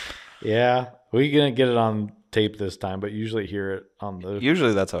 Yeah. We're going to get it on tape this time, but usually hear it on the...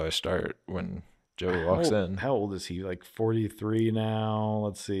 Usually that's how I start when Joey walks in. How old is he? Like 43 now?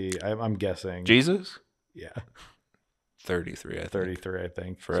 Let's see. I'm guessing. Jesus? Yeah. 33, I think. 33, I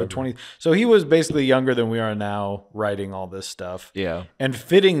think. Forever. So 20. So he was basically younger than we are now, writing all this stuff. Yeah. And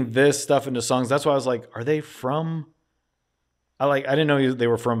fitting this stuff into songs. That's why I was like, are they from... I didn't know they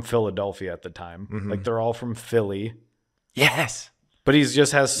were from Philadelphia at the time. Like they're all from Philly. Yes. But he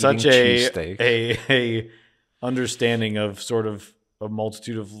just has such Eating a understanding of sort of a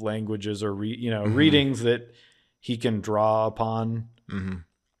multitude of languages or readings that he can draw upon.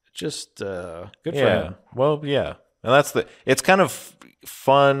 Just good for him. Well, yeah. And it's kind of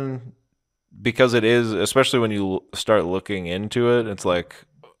fun because it is, especially when you start looking into it, it's like,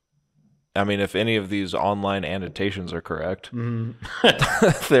 I mean, if any of these online annotations are correct,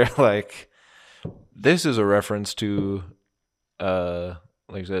 they're like, this is a reference to, like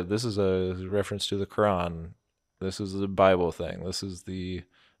I said, this is a reference to the Quran. This is the Bible thing. This is the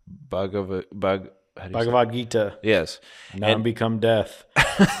Bhagavad Gita. Yes. Now become death.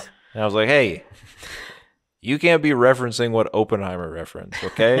 And I was like, hey, you can't be referencing what Oppenheimer referenced,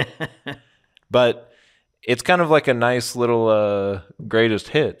 okay? But it's kind of like a nice little greatest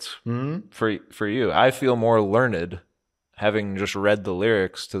hits for you. I feel more learned having just read the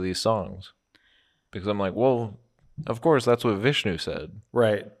lyrics to these songs because I'm like, well, of course that's what Vishnu said.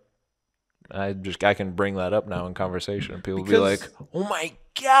 Right. I can bring that up now in conversation. People will be like, oh my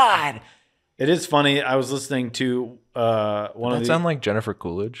God. It is funny. I was listening to one of the... sound like Jennifer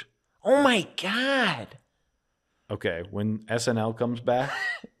Coolidge? Oh my God. Okay, when SNL comes back,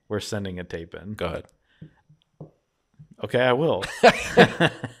 we're sending a tape in. Go ahead. Okay, I will.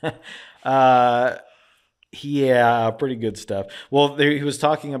 Yeah, pretty good stuff. Well, he was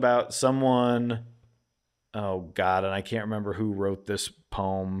talking about someone, oh God, and I can't remember who wrote this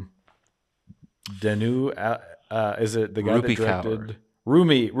poem. Danu, is it the guy Rupi that directed?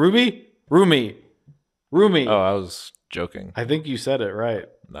 Kaur. Rumi. Oh, I was joking. I think you said it right.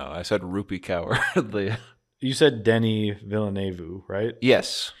 No, I said Rupi Kaur. You said Denny Villeneuve, right?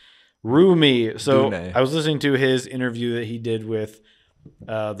 Yes. Rumi. So Dune. I was listening to his interview that he did with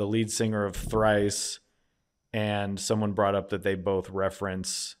the lead singer of Thrice, and someone brought up that they both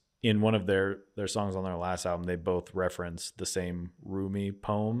reference in one of their songs on their last album, they both reference the same Rumi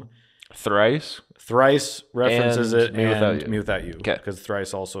poem. Thrice references and it, Me Without and You. Me Without You. Okay. Because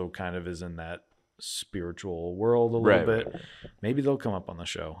Thrice also kind of is in that spiritual world a little bit. Right. Maybe they'll come up on the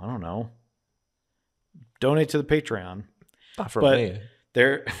show. I don't know. Donate to the Patreon. Not from But me.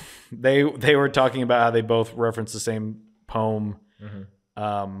 they were talking about how they both reference the same poem.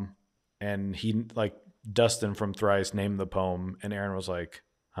 Mm-hmm. And he, like, Dustin from Thrice named the poem, and Aaron was like,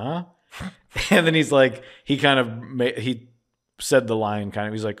 huh? And then he's like, he said the line kind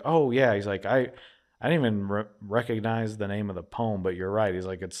of, he's like, oh yeah, he's like, I didn't even recognize the name of the poem, but you're right. He's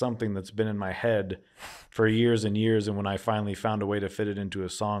like, it's something that's been in my head for years and years, and when I finally found a way to fit it into a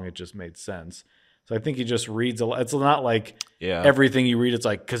song, it just made sense. So I think he just reads a lot. It's not like everything you read, it's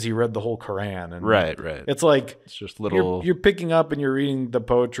like because he read the whole Quran. And Right. It's like It's just little. you're picking up and you're reading the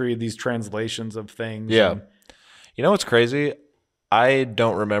poetry, these translations of things. Yeah. And You know what's crazy? I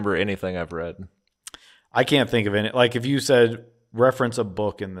don't remember anything I've read. I can't think of any. Like if you said reference a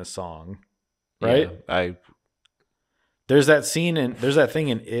book in this song, right? Yeah, There's that scene and there's that thing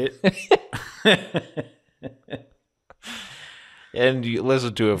in it. And you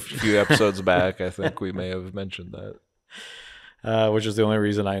listen to a few episodes back, I think we may have mentioned that. Which is the only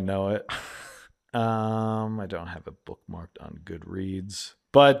reason I know it. I don't have it bookmarked on Goodreads,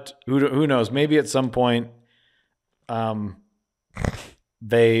 but who knows? Maybe at some point,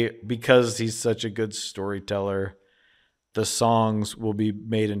 because he's such a good storyteller, the songs will be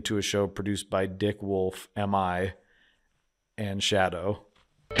made into a show produced by Dick Wolf, M.I., and Shadow.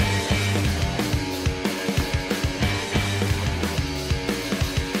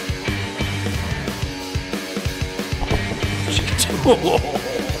 Smell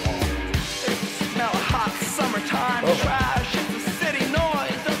of hot summertime trash. It's the city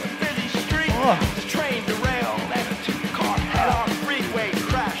noise of a busy street. The train derailed and a two-car head-on freeway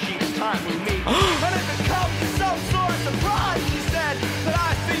crash each time we meet. And if it comes to some sort of surprise, she said that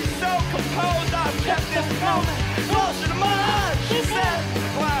I seem so composed. I've kept this moment closer to my eyes. She said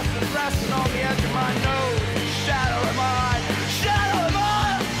the glass is resting on the edge of my nose. Shadow am I? Shadow am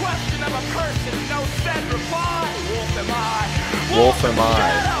I? Question of a person, no said reply. Wolf am I? Wolf am I?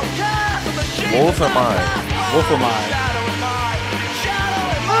 Wolf am I? Wolf am I?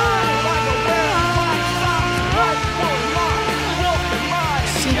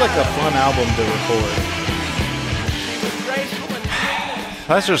 Seems like a fun album to record.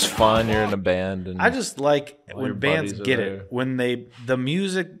 That's just fun. You're in a band, and I just like all your when bands buddies are get there. it. When the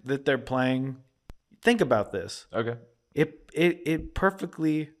music that they're playing, think about this. Okay. It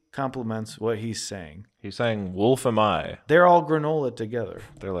perfectly complements what he's saying. He's saying, "Wolf am I?" They're all granola together.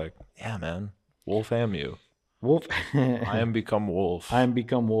 They're like, "Yeah, man, Wolf am you? Wolf. I am become Wolf. I am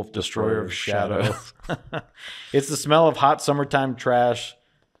become Wolf, destroyer of shadows. It's the smell of hot summertime trash,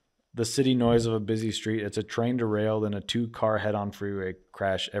 the city noise of a busy street. It's a train derailed and a two-car head-on freeway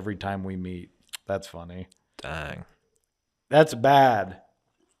crash every time we meet." That's funny. Dang. That's bad.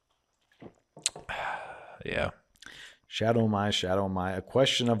 Yeah. Shadow am I? A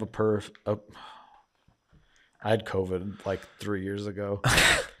question of I had COVID like 3 years ago.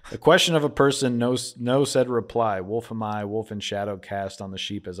 A question of a person, no said reply. Wolf am I? Wolf and shadow cast on the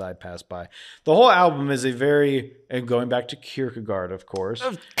sheep as I pass by. The whole album is and going back to Kierkegaard, of course.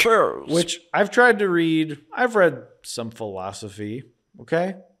 Of course. Which I've tried to read. I've read some philosophy.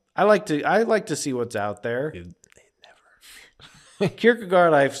 Okay. I like to see what's out there.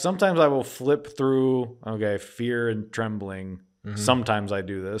 Kierkegaard, sometimes I will flip through, Fear and Trembling. Mm-hmm. Sometimes I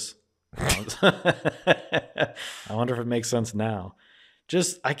do this. I wonder if it makes sense now.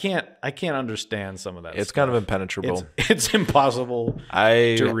 Just I can't understand some of that. It's stuff. kind of impenetrable. It's impossible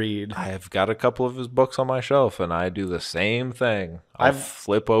to read. I've got a couple of his books on my shelf, and I do the same thing. I'll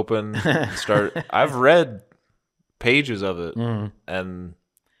flip open and start. I've read pages of it, and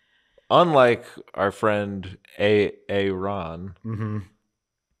unlike our friend A. Ron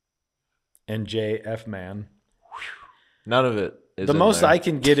and J.F. Man, none of it is the most there. I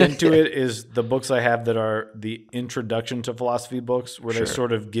can get into it is the books I have that are the introduction to philosophy books, where they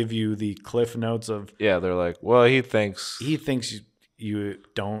sort of give you the cliff notes of they're like, well, he thinks you think you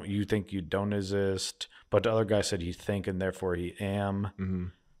don't exist, but the other guy said he think and therefore he am. Mm-hmm.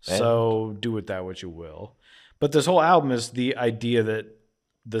 So do with that what you will. But this whole album is the idea that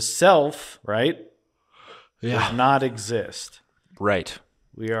the self, right, does not exist. Right.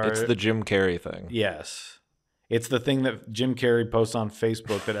 It's the Jim Carrey thing. Yes. It's the thing that Jim Carrey posts on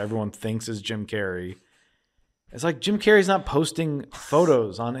Facebook that everyone thinks is Jim Carrey. It's like Jim Carrey's not posting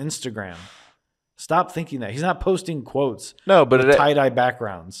photos on Instagram. Stop thinking that. He's not posting quotes. No, but with tie-dye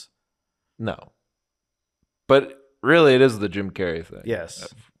backgrounds. No. But really, it is the Jim Carrey thing.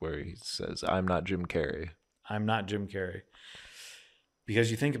 Yes. Where he says, I'm not Jim Carrey. I'm not Jim Carrey.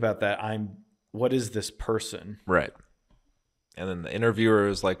 Because you think about that, what is this person? Right. And then the interviewer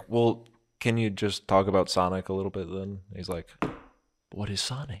is like, well, can you just talk about Sonic a little bit then? He's like, what is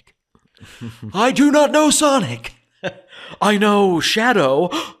Sonic? I do not know Sonic. I know Shadow.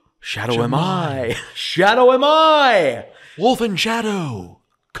 Shadow am I. Shadow am I. Wolf and Shadow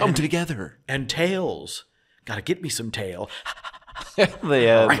come together. And Tails. Gotta get me some tail. He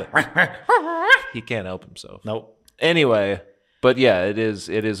can't help himself. Nope. Anyway, but yeah, it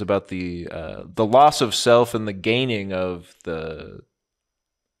is about the loss of self and the gaining of the.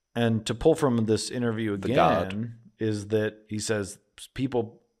 And to pull from this interview again is that he says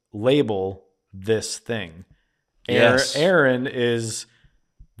people label this thing. Yes. Aaron is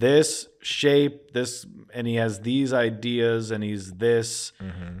this shape, this, and he has these ideas, and he's this,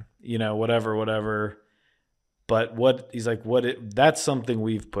 whatever. But that's something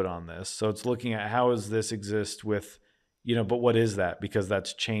we've put on this. So it's looking at how does this exist with, but what is that? Because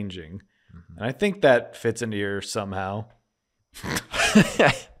that's changing. Mm-hmm. And I think that fits into here somehow.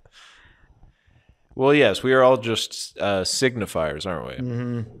 Well, yes, we are all just signifiers, aren't we?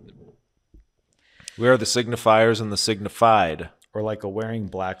 Mm-hmm. We are the signifiers and the signified. Or like a wearing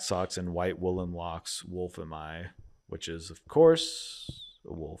black socks and white woolen locks, wolf am I, which is, of course,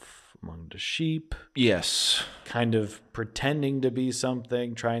 a wolf among the sheep. Yes. Kind of pretending to be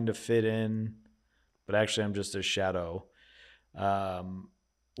something, trying to fit in, but actually I'm just a shadow.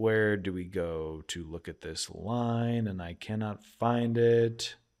 Where do we go to look at this line? And I cannot find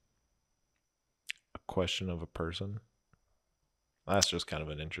it. A question of a person. That's just kind of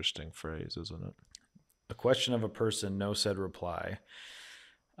an interesting phrase, isn't it? A question of a person, no said reply.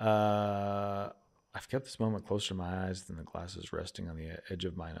 I've kept this moment closer to my eyes than the glasses resting on the edge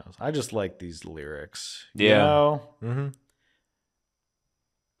of my nose. I just like these lyrics. Yeah. Mm-hmm.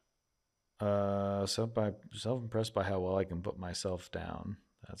 Self-impressed by how well I can put myself down.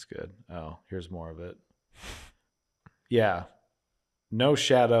 That's good. Oh, here's more of it. Yeah. No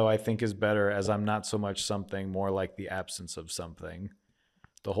shadow, I think, is better, as I'm not so much something, more like the absence of something.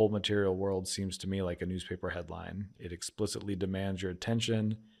 The whole material world seems to me like a newspaper headline. It explicitly demands your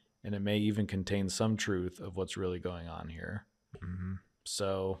attention, and it may even contain some truth of what's really going on here. Mm-hmm.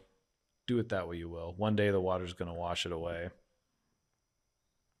 So do it that way you will. One day the water's going to wash it away.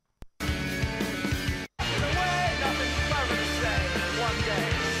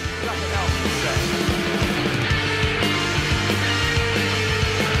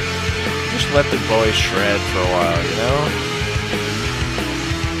 Just let the boys shred for a while,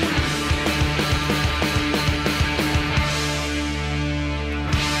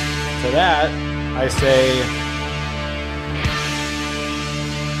 To that, I say,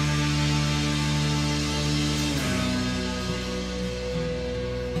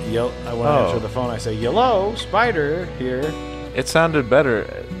 I want to answer the phone. I say, "Yellow spider here." It sounded better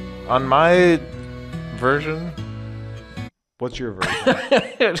on my version. What's your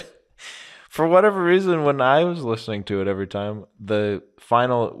version? For whatever reason, when I was listening to it every time, the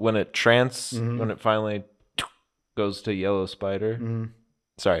final when it finally goes to yellow spider. Mm-hmm.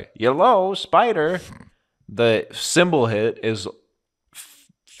 Sorry, yellow spider. The cymbal hit is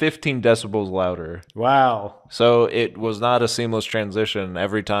 15 decibels louder. Wow. So it was not a seamless transition.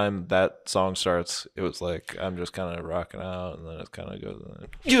 Every time that song starts, it was like I'm just kind of rocking out, and then it kind of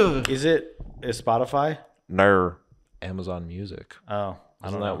goes. Is Spotify? No, Amazon Music. Oh,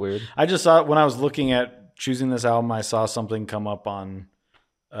 isn't that weird? I just saw when I was looking at choosing this album, I saw something come up on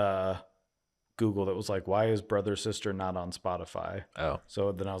Google that was like, why is Brother Sister not on Spotify? Oh.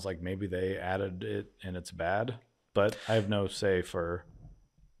 So then I was like, maybe they added it and it's bad. But I have no say for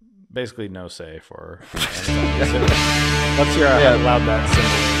Let's hear how loud that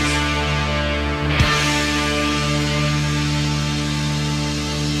cymbal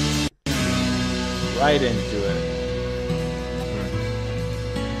is. Right into it.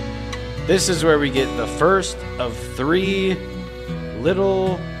 This is where we get the first of 3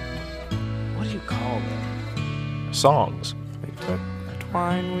 little, what do you call them? Songs. We took the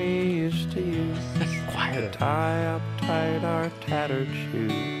twine we used to use to tie up tight our tattered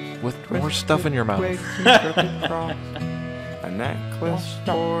shoes. With more stuff in your mouth. A necklace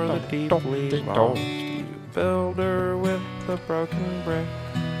for the deeply lost. You builder with the broken brick.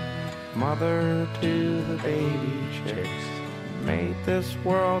 Mother to the baby chicks. Made this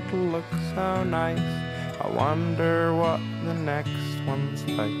world look so nice. I wonder what the next one's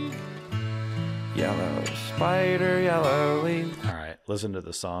like. Yellow spider, yellow leaf. All right, listen to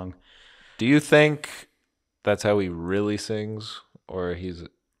the song. Do you think that's how he really sings, or is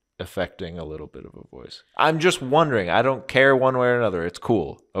affecting a little bit of a voice. I'm just wondering. I don't care one way or another. It's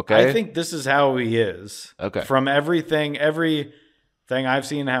cool. Okay. I think this is how he is. Okay. From everything I've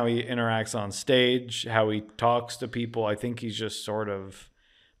seen, how he interacts on stage, how he talks to people, I think he's just sort of.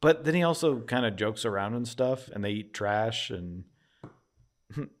 But then he also kind of jokes around and stuff, and they eat trash, and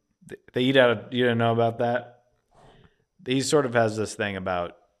they eat out of. You didn't know about that? He sort of has this thing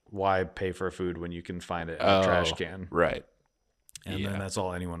about why pay for food when you can find it in a trash can. Right. And then that's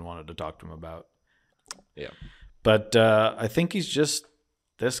all anyone wanted to talk to him about. Yeah. But I think he's just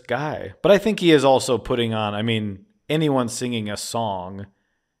this guy. But I think he is also putting on, I mean, anyone singing a song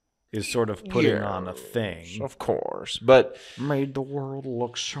is sort of putting on a thing. Of course. But made the world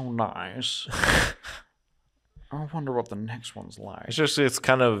look so nice. I wonder what the next one's like. it's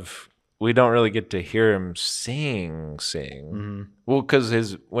kind of, we don't really get to hear him sing. Mm-hmm. Well,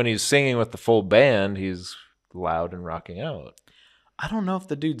 because when he's singing with the full band, he's loud and rocking out. I don't know if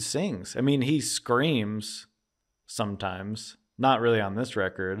the dude sings. I mean, he screams sometimes. Not really on this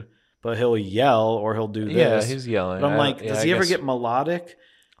record, but he'll yell or he'll do this. Yeah, he's yelling. But I'm like, does he ever get melodic?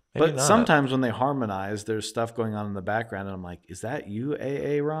 Maybe But not. sometimes when they harmonize, there's stuff going on in the background, and I'm like, is that you,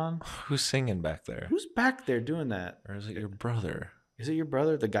 A.A. Ron? Who's singing back there? Who's back there doing that? Or is it your brother? Is it your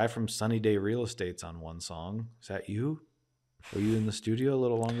brother? The guy from Sunny Day Real Estate's on one song. Is that you? Were you in the studio a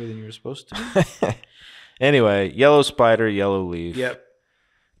little longer than you were supposed to? Anyway, Yellow Spider, Yellow Leaf. Yep.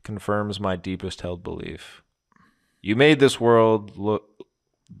 Confirms my deepest held belief. You made this world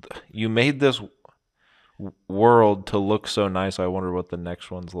to look so nice. I wonder what the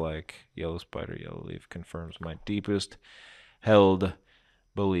next one's like. Yellow Spider, Yellow Leaf confirms my deepest held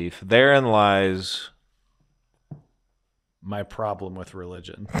belief. Therein lies my problem with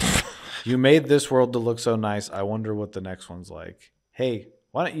religion. You made this world to look so nice. I wonder what the next one's like. Hey,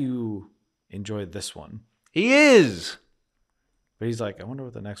 why don't you enjoy this one? He is. But he's like, I wonder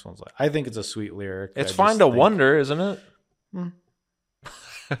what the next one's like. I think it's a sweet lyric. It's fine to wonder, isn't it?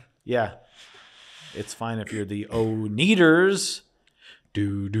 Yeah. It's fine if you're the needers.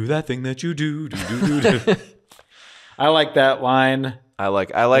 Do that thing that you do. Do. I like that line. I like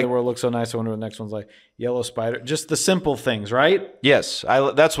The world looks so nice. I wonder what the next one's like. Yellow Spider. Just the simple things, right? Yes,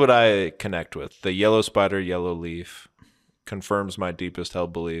 that's what I connect with. The Yellow Spider, Yellow Leaf confirms my deepest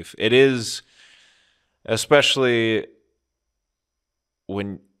held belief. It is, especially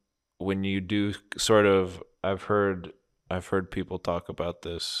when you do sort of, I've heard people talk about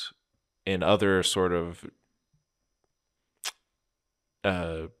this in other sort of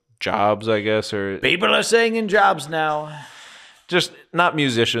jobs, I guess, or People are saying in jobs now. just not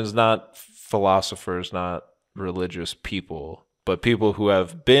musicians, not philosophers, not religious people, but people who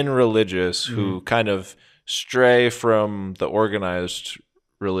have been religious, who kind of stray from the organized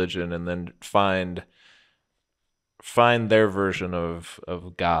religion and then find their version of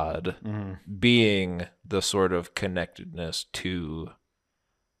God being the sort of connectedness to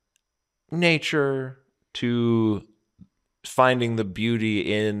nature, to finding the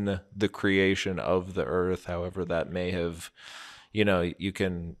beauty in the creation of the earth, however that may have, you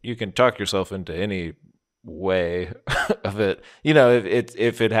can talk yourself into any way of it.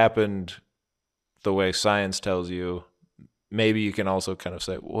 If it happened the way science tells you, maybe you can also kind of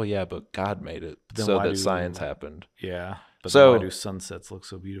say, well, yeah, but God made it so that science happened. Yeah. But So- why do sunsets look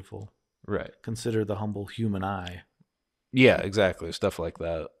so beautiful? Right. Consider the humble human eye. Yeah, exactly. Stuff like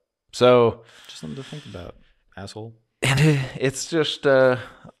that. So, Just something to think about, asshole. and it's just, I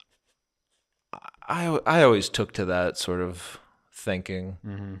always took to that sort of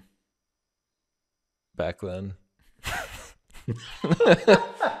thinking back then.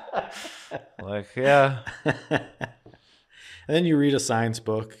 Like, yeah. And then you read a science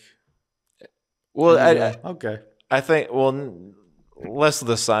book. Well, Okay. I think, less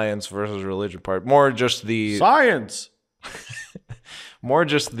the science versus religion part, more just the Science.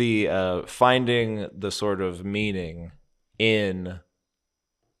 finding the sort of meaning in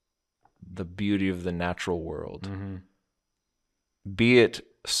the beauty of the natural world. Be it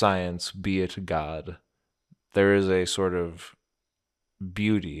science, be it God, there is a sort of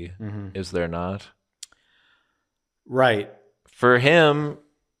beauty, is there not? Right. For him,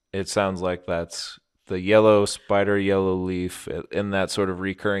 it sounds like that's the yellow spider, yellow leaf, in that sort of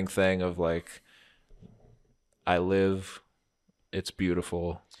recurring thing of like, I live, it's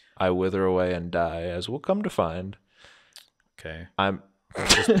beautiful, I wither away and die, as we'll come to find. Okay. I'm,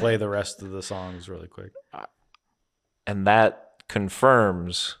 Just play the rest of the songs really quick. and that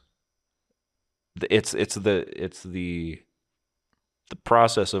confirms it's the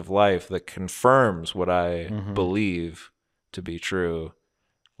process of life that confirms what I believe to be true,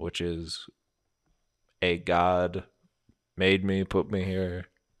 which is a God made me, put me here,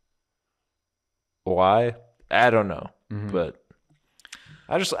 Why? I don't know, but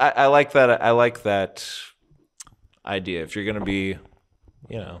I like that. I like that idea. If you're gonna be,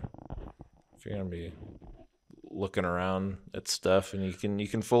 if you're gonna be looking around at stuff, and you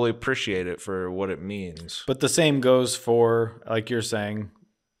can fully appreciate it for what it means. But the same goes for, like you're saying,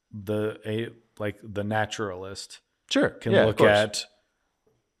 the naturalist. Sure, Can look at,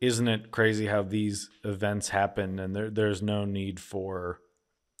 isn't it crazy how these events happen, and there's no need for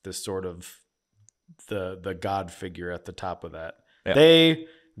this sort of the God figure at the top of that. Yeah.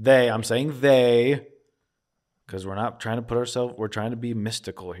 I'm saying they, because we're not trying to put ourselves, we're trying to be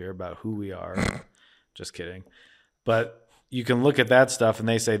mystical here about who we are. Just kidding. But you can look at that stuff and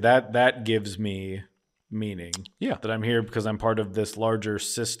they say that gives me meaning. Yeah. That I'm here because I'm part of this larger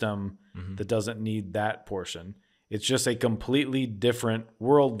system that doesn't need that portion. It's just a completely different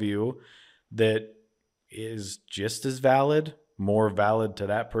worldview that is just as valid, more valid to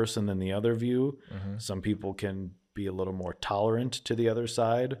that person than the other view. Some people can be a little more tolerant to the other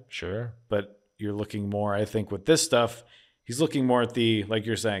side. Sure. But you're looking more, I think, with this stuff, he's looking more at the, like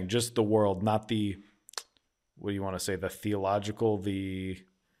you're saying, just the world, not the, what do you want to say, the theological, the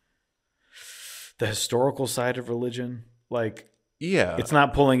historical side of religion. Like, yeah, it's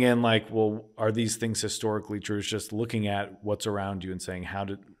not pulling in like, well, are these things historically true? It's just looking at what's around you and saying,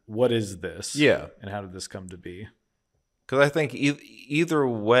 what is this? Yeah. And how did this come to be? Because I think either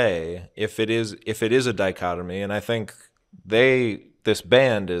way, if it is a dichotomy, and I think this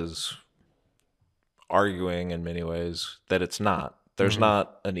band is arguing in many ways that it's not. There's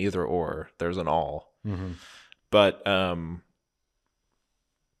not an either or. There's an all. But I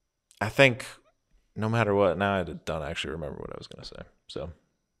think no matter what, now I don't actually remember what I was going to say. So,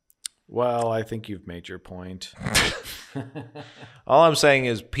 well, I think you've made your point. All I'm saying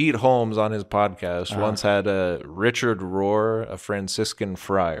is Pete Holmes on his podcast once had a Richard Rohr, a Franciscan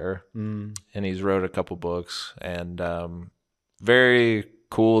friar, and he's wrote a couple books, and very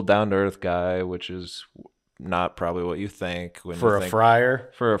cool, down-to-earth guy, which is not probably what you think. For a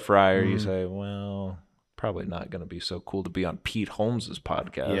friar? For a friar, you say, well, probably not going to be so cool to be on Pete Holmes'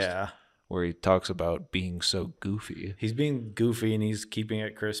 podcast. Yeah. Where he talks about being so goofy. He's being goofy and he's keeping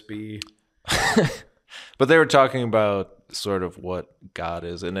it crispy. But they were talking about sort of what God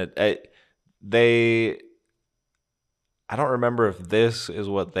is, and I don't remember if this is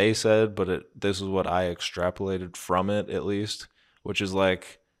what they said, but this is what I extrapolated from it, at least, which is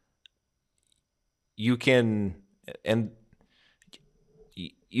like you can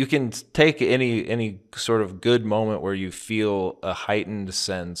take any sort of good moment where you feel a heightened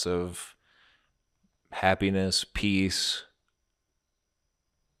sense of happiness, peace,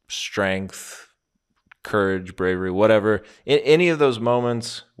 strength, courage, bravery, whatever. In any of those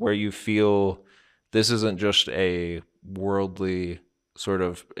moments where you feel this isn't just a worldly sort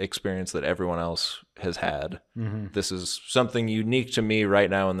of experience that everyone else has had. This is something unique to me right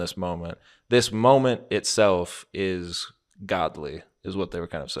now in this moment. This moment itself is godly, is what they were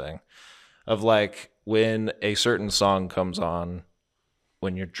kind of saying. Of like when a certain song comes on,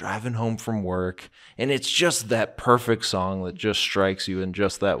 when you're driving home from work, and it's just that perfect song that just strikes you in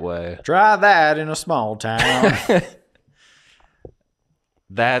just that way. Try that in a small town.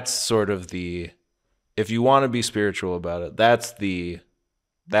 That's sort of if you want to be spiritual about it,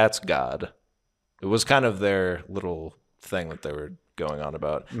 that's God. It was kind of their little thing that they were going on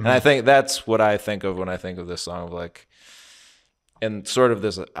about. And I think that's what I think of when I think of this song, of like, and sort of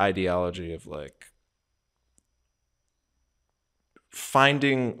this ideology of like,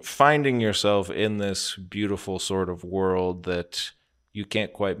 finding yourself in this beautiful sort of world that you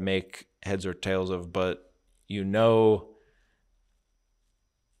can't quite make heads or tails of, but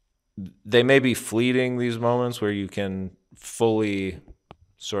they may be fleeting, these moments where you can fully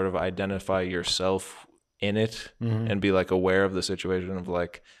sort of identify yourself in it and be like aware of the situation of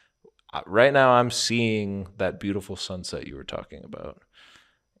like, right now I'm seeing that beautiful sunset you were talking about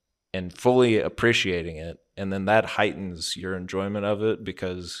and fully appreciating it. And then that heightens your enjoyment of it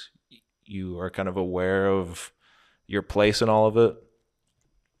because you are kind of aware of your place in all of it.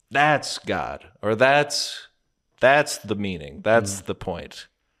 That's God, or that's the meaning. That's the point.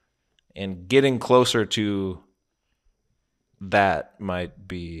 And getting closer to that might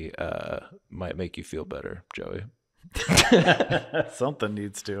make you feel better, Joey. Something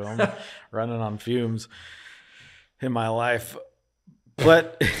needs to. I'm running on fumes in my life.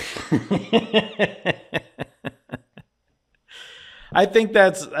 But I think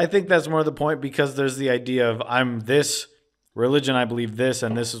that's more the point, because there's the idea of I'm this religion, I believe this,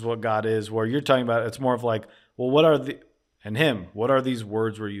 and this is what God is. Where you're talking about, it's more of like, well, what are these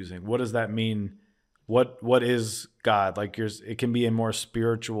words we're using? What does that mean? what is God? Like it can be a more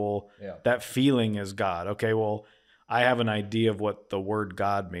spiritual, that feeling is God. Okay, well, I have an idea of what the word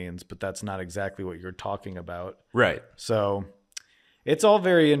God means, but that's not exactly what you're talking about. Right. So it's all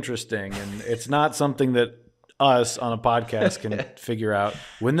very interesting, and it's not something that us on a podcast can figure out.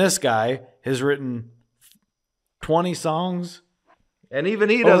 When this guy has written 20 songs, and even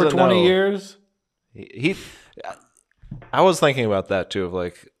he doesn't over 20 know. years. I was thinking about that too. Of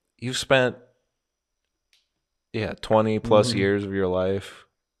like, you've spent 20 plus years of your life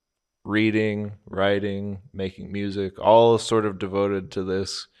reading, writing, making music, all sort of devoted to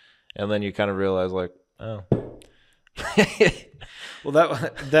this, and then you kind of realize like, oh. Well,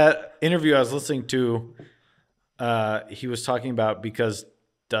 that interview I was listening to, he was talking about, because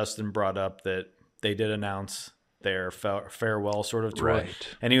Dustin brought up that they did announce their farewell sort of tour. Right.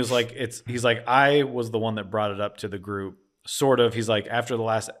 And he was like, he's like, I was the one that brought it up to the group, sort of. He's like, after the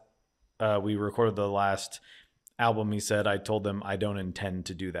last, we recorded the last album, he said, I told them I don't intend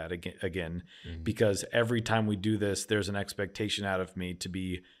to do that again, because every time we do this, there's an expectation out of me to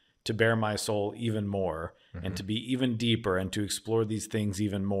bare my soul even more, and to be even deeper, and to explore these things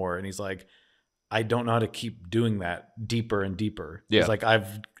even more. And he's like, I don't know how to keep doing that deeper and deeper. Yeah. It's like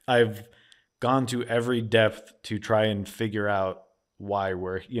I've gone to every depth to try and figure out why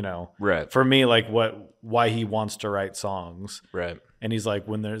we're, right. For me, like why he wants to write songs. Right. And he's like,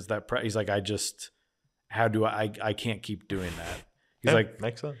 when there's that, he's like, I can't keep doing that. He's like,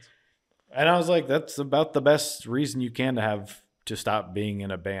 makes sense. And I was like, that's about the best reason you can to stop being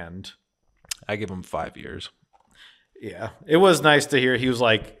in a band. I give him 5 years. Yeah, it was nice to hear. He was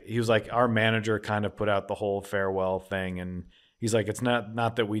like, our manager kind of put out the whole farewell thing, and he's like, it's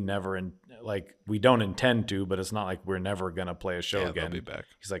not that we never we don't intend to, but it's not like we're never gonna play a show again. They'll be back.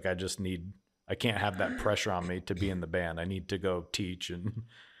 He's like, I can't have that pressure on me to be in the band. I need to go teach, and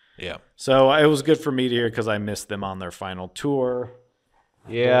so it was good for me to hear, because I missed them on their final tour.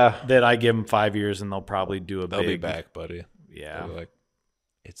 Yeah, that I give them 5 years, and they'll probably do They'll be back, buddy. Yeah, like,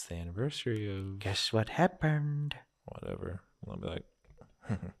 it's the anniversary of. Guess what happened? Whatever. I'll be like,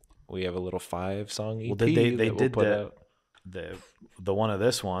 we have a little 5-song EP. Well, they did put out. the one of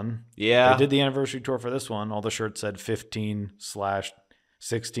this one. Yeah, they did the anniversary tour for this one. All the shirts said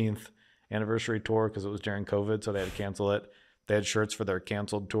 15/16th anniversary tour, because it was during COVID, so they had to cancel it. They had shirts for their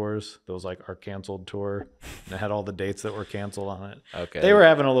canceled tours. Those like our canceled tour, and it had all the dates that were canceled on it. Okay, they were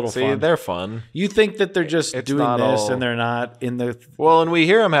having a little fun. They're fun. You think that they're just doing this, and they're not in the. Well, and we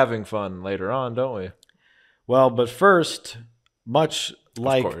hear them having fun later on, don't we? Well, but first, much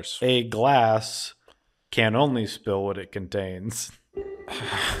like a glass can only spill what it contains. I'm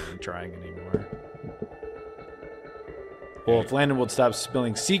not trying anymore. Well, if Landon would stop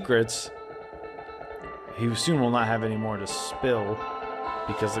spilling secrets, he soon will not have any more to spill,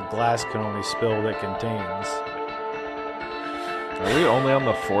 because the glass can only spill what it contains. Are we only on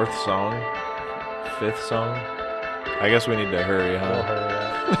the 4th song? 5th song? I guess we need to hurry, huh? We'll hurry up.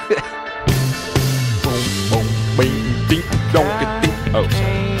 Oh,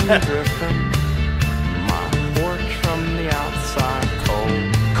 sorry. My porch from the outside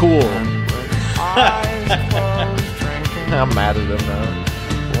cold. Cool. Eyes closed, drinking I'm mad at him now.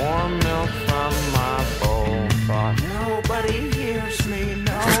 warm milk from my bowl. Thought nobody hears me,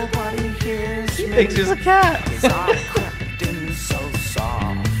 nobody hears me. Thinks he's a cat. 'Cause I crept in so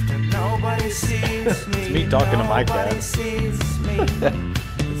soft, and nobody sees me. It's me talking to my cat. Nobody sees me.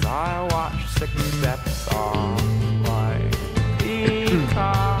 'Cause I watch 6 steps off like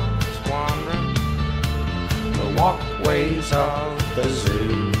peacocks wandering the walkways of the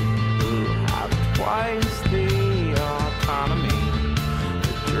zoo, who have twice the autonomy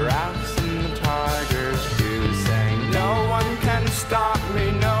the giraffes and the tigers do, saying no one can stop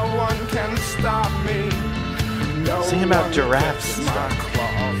me, no one can stop me. No Sing about one giraffes gets and my stuff.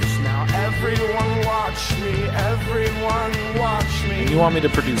 claws. Now everyone watch me, everyone watch me. And you want me to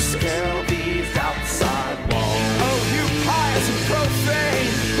produce this? Scale these outside walls. Oh, you pious and profane,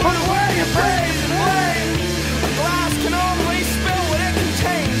 put away your praise and blame. A glass can only spill what it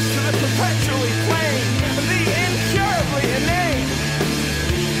contains, to the perpetually plain and the incurably inane.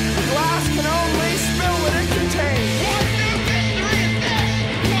 A glass can only spill what it contains. What new mystery is this?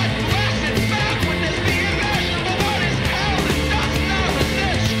 What blasted backwardness, the immeasurable, what is held and does not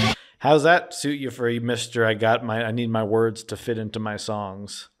resist? How's that suit you for you, Mister? I need my words to fit into my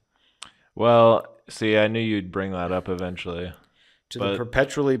songs. Well, see, I knew you'd bring that up eventually. To the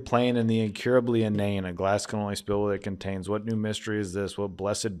perpetually plain and the incurably inane, a glass can only spill what it contains. What new mystery is this? What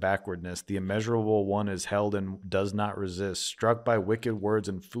blessed backwardness? The immeasurable one is held and does not resist. Struck by wicked words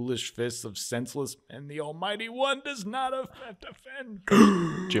and foolish fists of senseless men, the almighty one does not offend.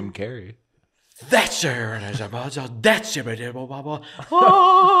 Jim Carrey. That's it. That's it.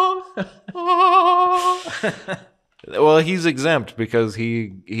 Well, he's exempt because he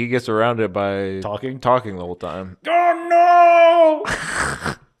gets around it by Talking the whole time. Oh no!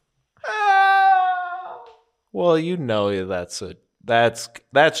 Well, you know that's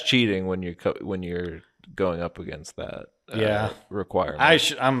cheating when you're going up against that requirement. I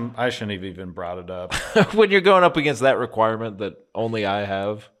shouldn't have even brought it up. When you're going up against that requirement that only I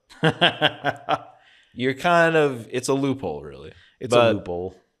have, you're it's a loophole, really. It's a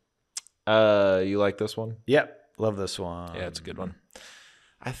loophole. You like this one? Yep, love this one. Yeah, it's a good one.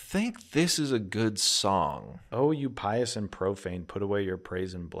 I think this is a good song. Oh, you pious and profane, put away your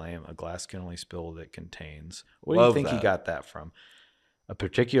praise and blame. A glass can only spill what it contains. What do you think he got that from? A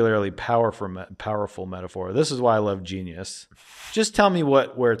particularly powerful metaphor. This is why I love Genius. Just tell me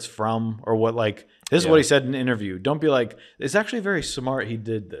where it's from, or what, like, this is what he said in an interview. Don't be like, it's actually very smart he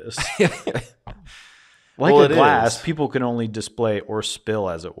did this. Like a glass, people can only display or spill,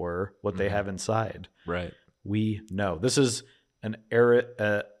 as it were, what they have inside. Right. We know. This is an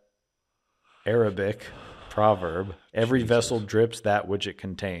Arabic proverb. Every vessel drips that which it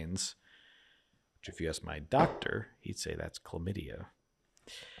contains. Which, if you ask my doctor, he'd say that's chlamydia.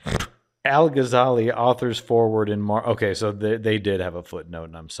 Al-Ghazali authors forward in Okay, so they did have a footnote,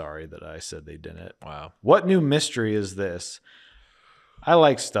 and I'm sorry that I said they didn't. Wow. What new mystery is this? I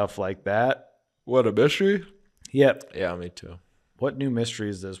like stuff like that. What, a mystery? Yep. Yeah, me too. What new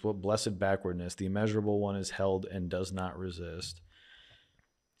mystery is this? What blessed backwardness? The immeasurable one is held and does not resist.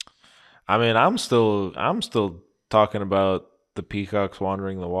 I mean, I'm still talking about the peacocks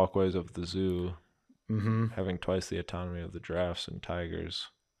wandering the walkways of the zoo, having twice the autonomy of the giraffes and tigers.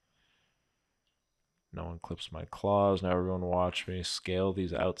 No one clips my claws. Now everyone watch me scale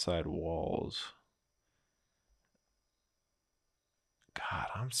these outside walls. God,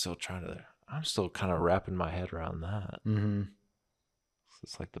 I'm still kind of wrapping my head around that. Mm-hmm.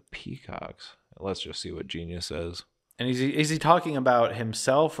 It's like the peacocks. Let's just see what Genius says. And is he talking about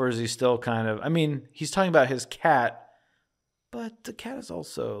himself, or is he still kind of... I mean, he's talking about his cat, but the cat is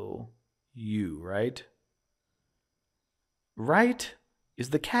also you, right? Right?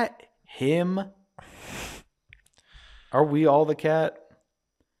 Is the cat him? Are we all the cat?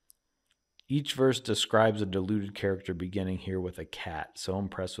 Each verse describes a deluded character beginning here with a cat, so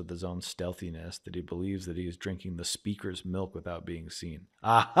impressed with his own stealthiness that he believes that he is drinking the speaker's milk without being seen.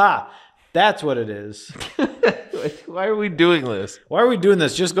 Aha! That's what it is. Why are we doing this? Why are we doing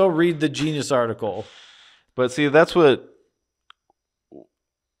this? Just go read the Genius article. But see, that's what...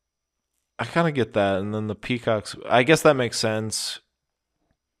 I kind of get that. And then the peacocks... I guess that makes sense.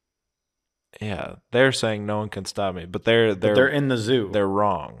 Yeah, they're saying no one can stop me. But they're in the zoo. They're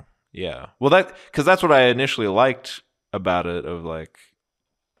wrong. Yeah. Well, because that's what I initially liked about it, of like...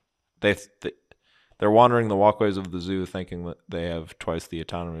 They're wandering the walkways of the zoo thinking that they have twice the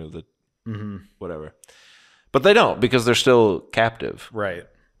autonomy of the... whatever. But they don't, because they're still captive. Right.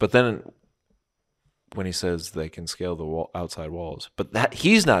 But then when he says they can scale the outside walls, but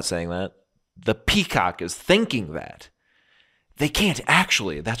he's not saying that. The peacock is thinking that. They can't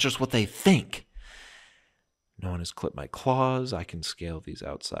actually. That's just what they think. No one has clipped my claws. I can scale these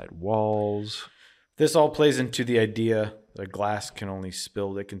outside walls. This all plays into the idea that glass can only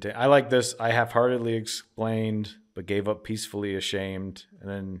spill that contain. I like this. I half-heartedly explained, but gave up peacefully ashamed. And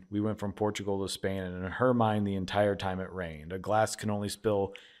then we went from Portugal to Spain, and in her mind, the entire time it rained. A glass can only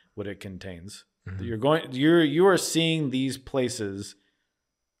spill what it contains. Mm-hmm. You are seeing these places,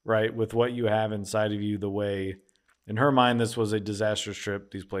 right, with what you have inside of you. The way, in her mind, this was a disastrous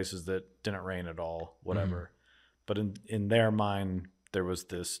trip. These places that didn't rain at all, whatever. But in their mind, there was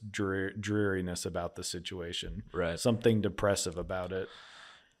this dreariness about the situation, right? Something depressive about it.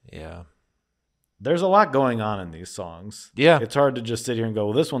 Yeah. There's a lot going on in these songs. Yeah. It's hard to just sit here and go,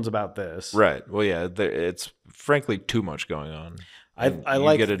 well, this one's about this. Right. Well, yeah, it's frankly too much going on. I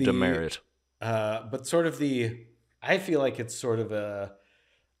like get a demerit. But sort of I feel like it's sort of a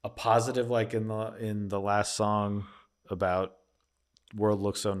positive, like in the last song about world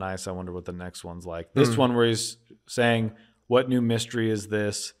looks so nice, I wonder what the next one's like. This one where he's saying, what new mystery is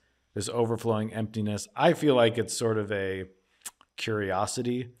this? This overflowing emptiness. I feel like it's sort of a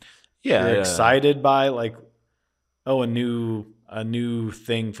curiosity. Yeah, you're excited by, like, oh, a new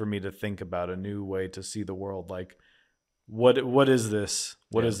thing for me to think about, a new way to see the world. Like, what is this?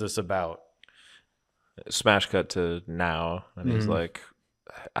 What is this about? Smash cut to now, and he's like,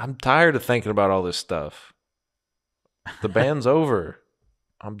 I'm tired of thinking about all this stuff. The band's over.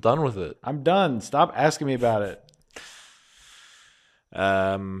 I'm done with it. I'm done. Stop asking me about it.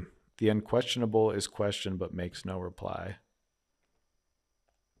 The unquestionable is questioned but makes no reply.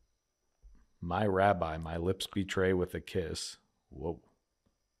 My rabbi, my lips betray with a kiss. Whoa.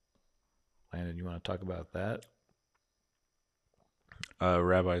 Landon, you want to talk about that?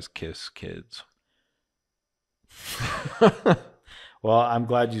 Rabbis kiss kids. Well, I'm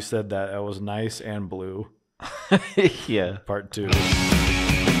glad you said that. That was nice and blue. Yeah. Part 2.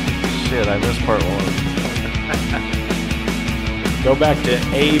 Shit, I missed part 1. Go back to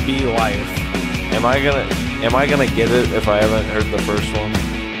AB Life. Am I gonna get it if I haven't heard the first one?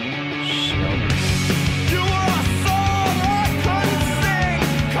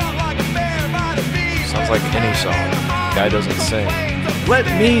 Sounds like any song. Guy doesn't sing. Let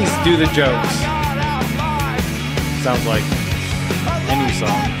me do the jokes. Sounds like any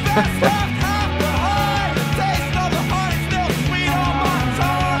song.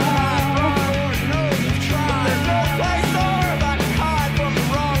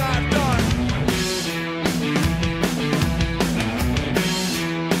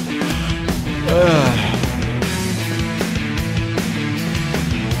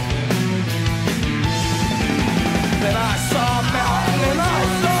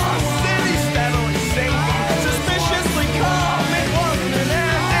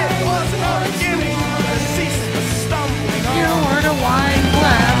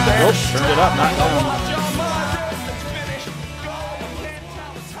 Nope, turned it up, not down.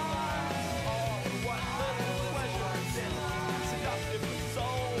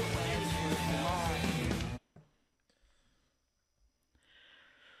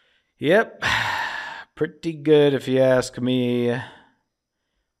 Yep, pretty good if you ask me.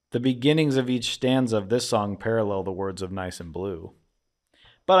 The beginnings of each stanza of this song parallel the words of Nice and Blue.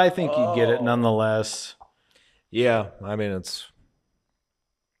 But I think you get it nonetheless. Yeah, I mean, it's...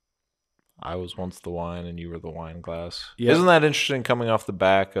 I was once the wine and you were the wine glass. Yep. Isn't that interesting coming off the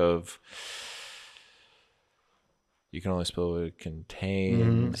back of you can only spill what it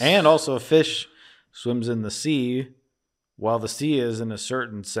contains? Mm-hmm. And also a fish swims in the sea while the sea is, in a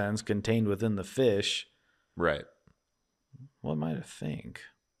certain sense, contained within the fish. Right. What might I think?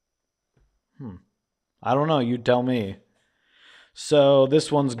 I don't know. You tell me. So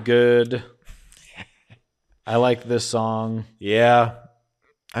this one's good. I like this song. Yeah.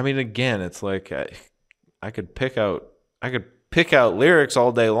 I mean, again, it's like I could pick out lyrics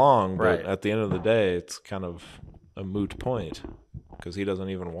all day long, but right. At the end of the day, it's kind of a moot point because he doesn't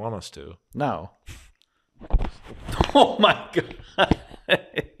even want us to. No. Oh my God!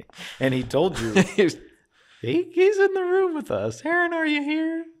 And he told you he's in the room with us. Aaron, are you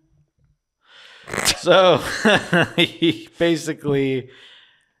here? So he basically,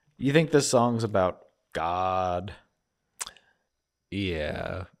 you think this song's about God?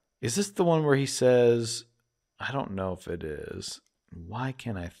 Yeah. Is this the one where he says, I don't know if it is. Why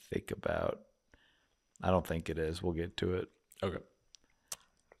can't I think about? I don't think it is. We'll get to it. Okay.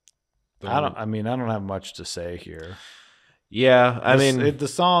 I don't have much to say here. Yeah. The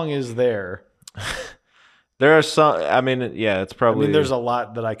song is there. There are some, it's probably. There's a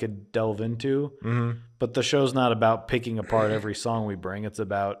lot that I could delve into, but the show's not about picking apart every song we bring. It's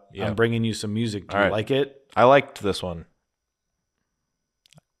about, I'm bringing you some music. Do you like it? I liked this one.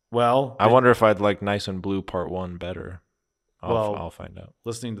 Well, I wonder if I'd like Nice and Blue Part 1 better. I'll find out.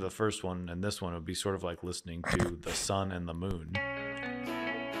 Listening to the first one and this one would be sort of like listening to the sun and the moon.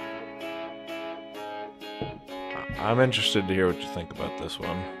 I'm interested to hear what you think about this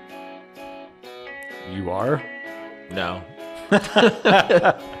one. You are? No.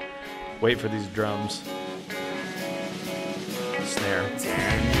 Wait for these drums. Snare.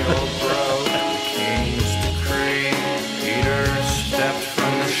 Daniel broke the king's decree. Peter stepped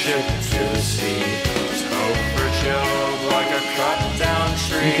from the ship to the sea. There's hope for Job like a cut down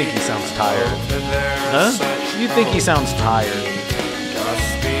tree. You think he sounds tired? Huh? You think he sounds tired?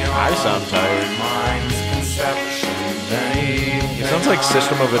 I sound tired. He sounds like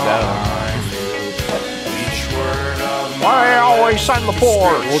System of a Down. Why always send the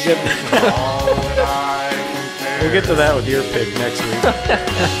poor? We'll get to that with your pick next week.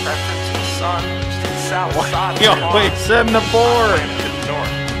 You always send the poor.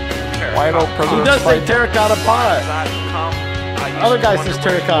 White oak He does say terracotta pot. Other guy says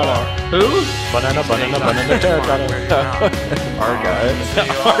terracotta. Who? Banana, terracotta. Our guy.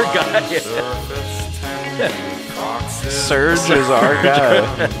 Our guy. Surge is our guy.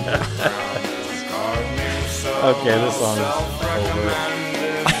 Okay, this song is over.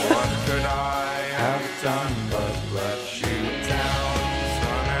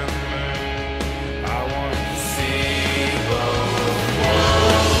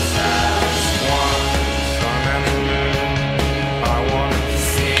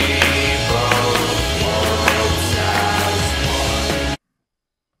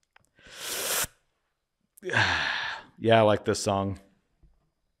 Yeah, I like this song.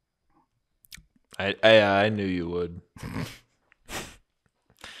 I knew you would.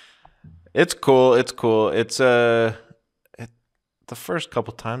 It's cool. It's cool. The first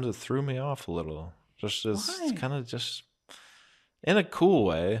couple times it threw me off a little. Just it's kind of just in a cool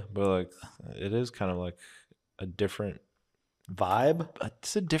way, but like it is kind of like a different Vibe?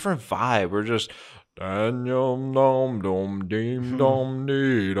 It's a different vibe. We're just dom dom dom dim dom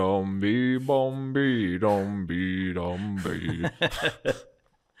dee dom bee bom bee dom bee dom bee.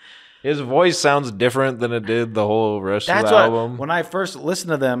 His voice sounds different than it did the whole rest of the album. When I first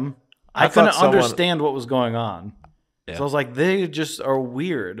listened to them, I couldn't understand what was going on. Yeah. So I was like, they just are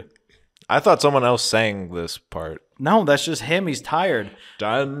weird. I thought someone else sang this part. No, that's just him. He's tired.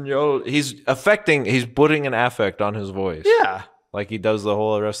 Daniel, he's putting an affect on his voice. Yeah. Like he does the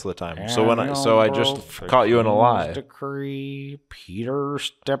whole rest of the time. So I just caught you in a lie. Decree, Peter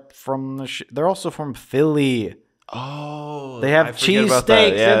stepped from the ship. They're also from Philly. Oh. They have cheese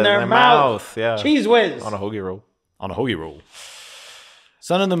steaks in their mouth. Yeah. Cheese whiz. On a hoagie roll.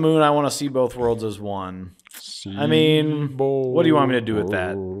 Sun and the moon, I want to see both worlds as one. I mean, what do you want me to do with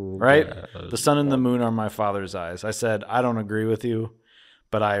that? Right? The sun and the moon are my father's eyes. I said, I don't agree with you,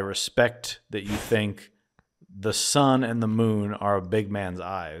 but I respect that you think the sun and the moon are a big man's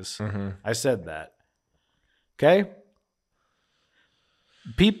eyes. Mm-hmm. I said that. Okay?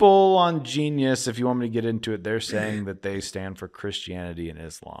 People on Genius, if you want me to get into it, they're saying that they stand for Christianity and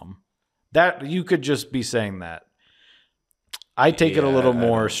Islam. That you could just be saying that. I take it a little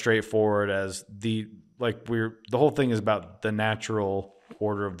more straightforward as the whole thing is about the natural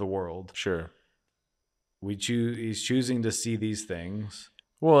order of the world. Sure. He's choosing to see these things.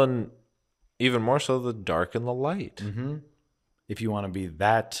 Well, and even more so the dark and the light. Mm-hmm. If you want to be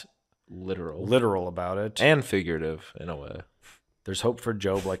that literal about it. And figurative in a way. There's hope for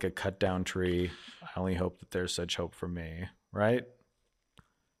Job like a cut down tree. I only hope that there's such hope for me. Right?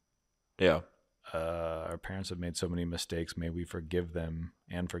 Yeah. Our parents have made so many mistakes. May we forgive them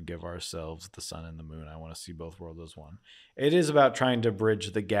and forgive ourselves, the sun and the moon. I want to see both worlds as one. It is about trying to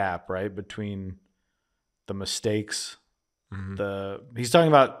bridge the gap, right, between the mistakes. Mm-hmm. He's talking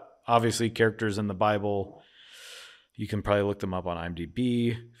about, obviously, characters in the Bible. You can probably look them up on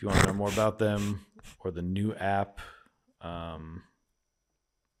IMDb if you want to know more about them, or the new app.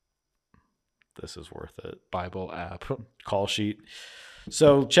 This is worth it. Bible app. Call sheet.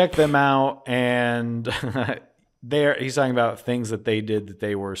 So check them out, and he's talking about things that they did that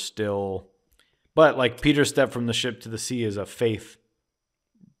they were still, but like Peter stepped from the ship to the sea is a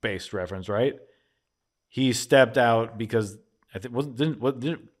faith-based reference, right? He stepped out because I think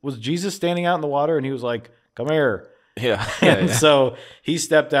was Jesus standing out in the water, and he was like, "Come here." Yeah. So he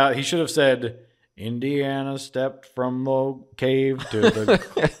stepped out. He should have said, "Indiana stepped from the cave to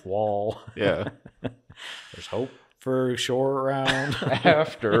the wall." Yeah. There's hope for shore around.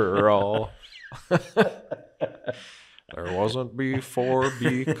 After all. There wasn't before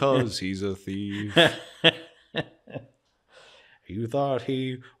because he's a thief. You thought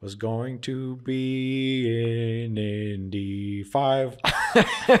he was going to be in Indy 5.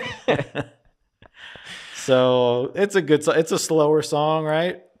 So it's a good song. It's a slower song,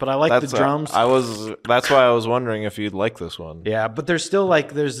 right? But I like the drums. That's why I was wondering if you'd like this one. Yeah, but there's still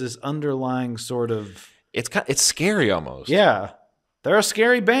there's this underlying sort of. It's scary almost. Yeah, they're a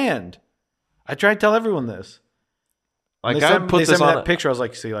scary band. I try to tell everyone this. Like they sent me that picture. I was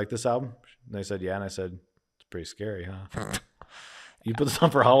like, "So you like this album?" And they said, "Yeah." And I said, "It's pretty scary, huh?" You put this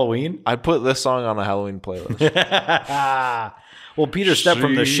on for Halloween? I'd put this song on a Halloween playlist. Well, Peter stepped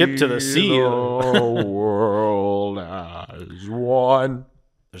from the ship to the sea. The world as one.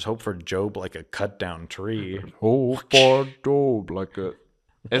 There's hope for Job like a cut down tree. Hope for Job like a.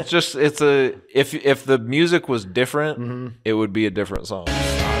 If the music was different, mm-hmm. It would be a different song.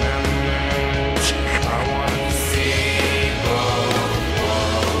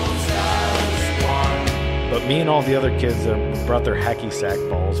 But me and all the other kids that brought their hacky sack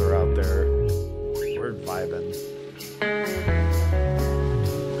balls are out there. We're vibing.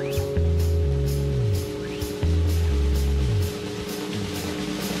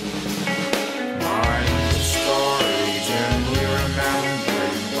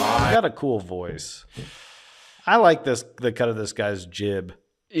 He got a cool voice. I like the cut of this guy's jib.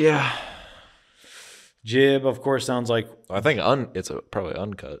 Yeah. Jib, of course, sounds like... I think it's probably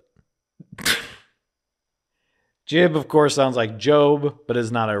uncut. Jib, of course, sounds like Job, but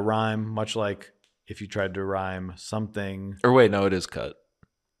is not a rhyme, much like if you tried to rhyme something... Or wait, no, it is cut.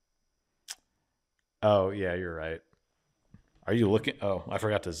 Oh, yeah, you're right. Are you looking... Oh, I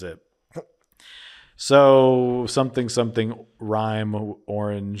forgot to zip. So, something, rhyme,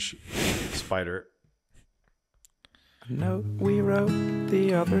 orange, spider. note we wrote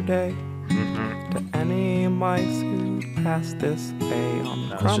the other day to any mice who pass this way on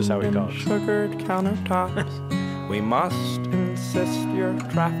the That's just how he crumbed and talks. sugared countertops. We must insist your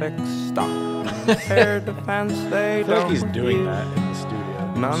traffic stop. Fair defense, they I feel don't like he's doing refuse. that in the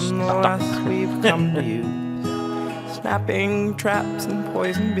studio. Nonetheless, we've come to use snapping traps and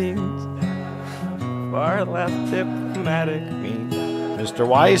poison beans. Far less diplomatic means. Mr.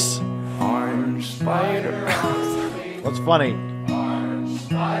 Weiss, Orange spider. what's funny? Orange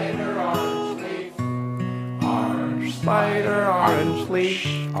spider, orange leaf.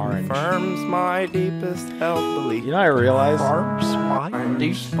 Orange. Confirms my deepest held belief. You know, I realized Orange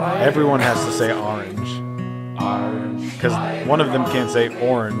spider. everyone has to say orange. Because one of them can't say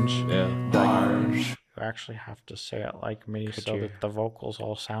orange. Yeah. Orange. You actually have to say it like me so you- that the vocals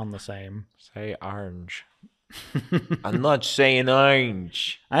all sound the same. Say orange. I'm not saying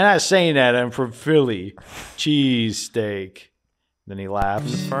orange. I'm not saying that. I'm from Philly. Cheese steak. Then he laughs.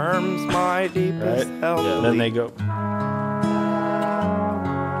 Confirms my deepest Right? held Yeah. belief. Then they go.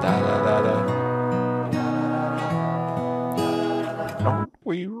 Da da da da.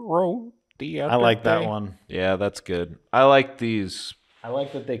 We wrote the other I like that day. one. Yeah, that's good. I like these. I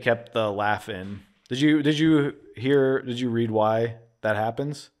like that they kept the laugh in. Did you read why that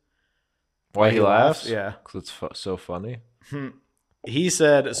happens? Why he laughs? Yeah. Because it's so funny. He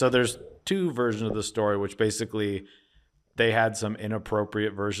said, so there's two versions of the story, which basically they had some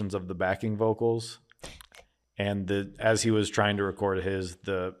inappropriate versions of the backing vocals. And as he was trying to record his,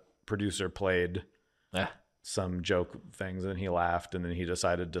 the producer played some joke things and he laughed, and then he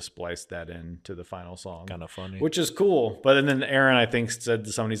decided to splice that in to the final song. Kind of funny. Which is cool. But and then Aaron, I think, said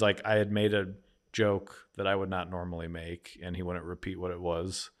to someone, he's like, I had made a joke that I would not normally make, and he wouldn't repeat what it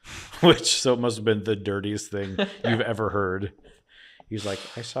was. So it must have been the dirtiest thing you've ever heard. He's like,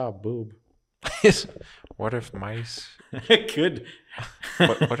 I saw a boob. What if mice? Good.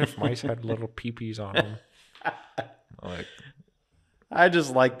 What if mice had little peepees on them? Like, I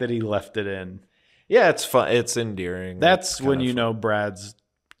just like that he left it in. yeah, it's fun. It's endearing. That's It's when kind you of- know Brad's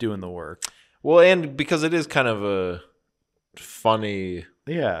doing the work. Well, and because it is kind of a funny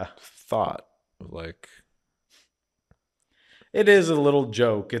Yeah. thought, like, It is a little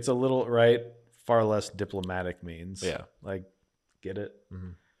joke. It's a little, right? Far less diplomatic means. yeah. Like, get it?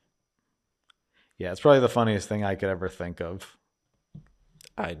 Mhm. Yeah, it's probably the funniest thing I could ever think of.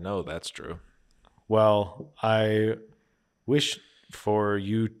 I know that's true. Well, I wish for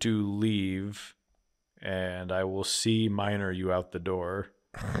you to leave, and I will see minor you out the door.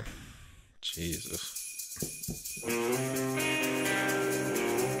 Jesus.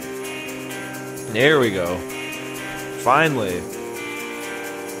 There we go. Finally.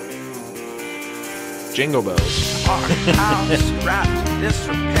 Jingle bells. Our house wrapped in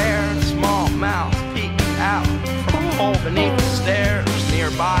disrepair, and a small mouse peeked out from a hole beneath the stairs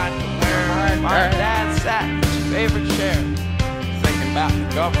nearby to where my dad sat in his favorite chair, thinking about the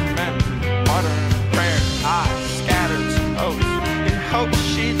government, muttering a prayer. I scattered some oats in hopes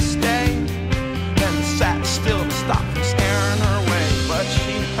she'd stay, then sat still to stop from scaring her away, but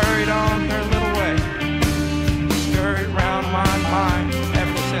she hurried on her little way, scurried round my mind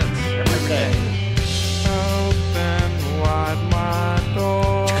ever since, every day. Open wide my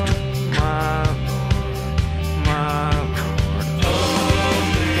door, my Lord.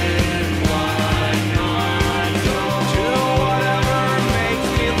 Open wide my door to whatever makes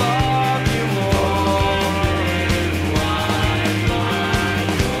me love you more. Open wide my door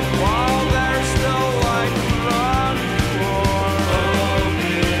while there's still light to run for.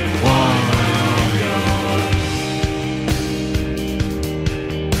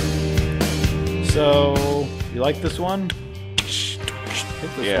 Open So, you like this one? I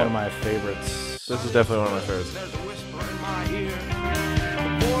think this is Yeah. one of my favorites. This is definitely one of my favorites. There's a whisper in my ear,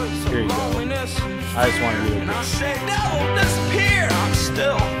 the voice Here you of go. loneliness. I just wanted you And to I say, no, disappear. I'm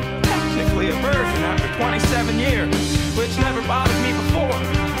still technically a virgin after 27 years, which never bothered me before.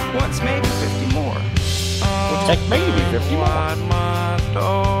 Once, maybe 50 more. maybe 50 more. Wide my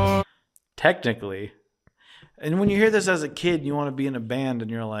door. Technically. And when you hear this as a kid, you want to be in a band,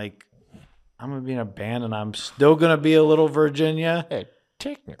 and you're like, I'm going to be in a band, and I'm still going to be a little Virginia. Hey,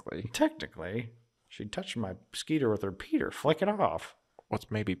 technically. Technically, she touched my skeeter with her Peter. Flick it off.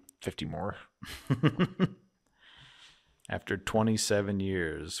 What's maybe 50 more? After 27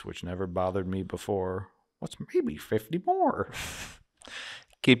 years, which never bothered me before, what's maybe 50 more?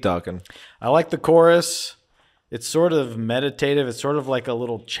 Keep talking. I like the chorus. It's sort of meditative. It's sort of like a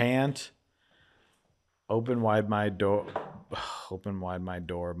little chant. Open wide my door. Open wide my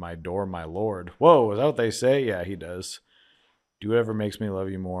door, my Lord. Whoa, is that what they say? Yeah, he does. Do whatever makes me love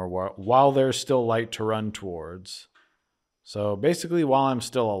you more while there's still light to run towards. So basically, while I'm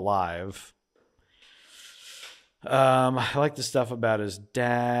still alive, I like the stuff about his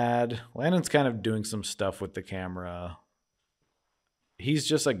dad. Landon's kind of doing some stuff with the camera. He's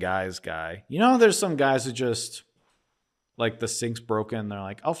just a guy's guy. You know, there's some guys who just, like, the sink's broken. They're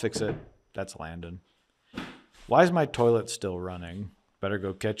like, I'll fix it. That's Landon. Why is my toilet still running? Better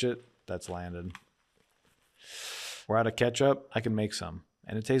go catch it. That's Landon. We're out of ketchup. I can make some.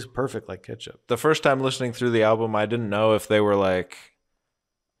 And it tastes perfect like ketchup. The first time listening through the album, I didn't know if they were like,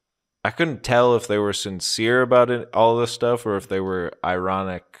 I couldn't tell if they were sincere about it, all this stuff, or if they were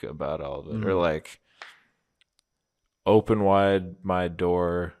ironic about all of it, or like, open wide my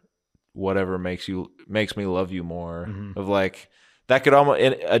door, whatever makes me love you more. Of like, that could almost,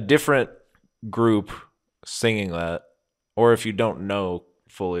 in a different group singing that, or if you don't know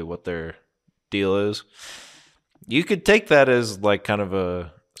fully what their deal is, you could take that as like kind of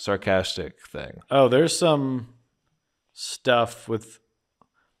a sarcastic thing. Oh, there's some stuff with,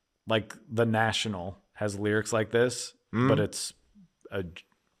 like, The National has lyrics like this, but it's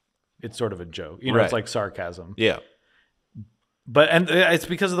sort of a joke. You know, Right. It's like sarcasm. Yeah. And it's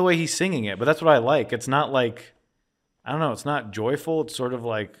because of the way he's singing it. But that's what I like. It's not like, I don't know, it's not joyful. It's sort of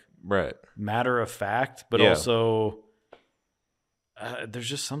like Right. matter of fact, but Yeah. also there's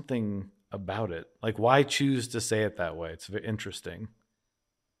just something about it. Like, why choose to say it that way? It's very interesting.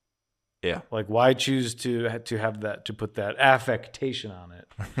 Yeah. Like, why choose to have that, to put that affectation on it,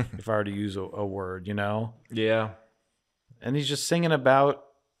 if I were to use a word, you know? Yeah. And he's just singing about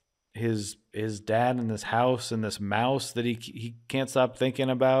his dad and this house and this mouse that he can't stop thinking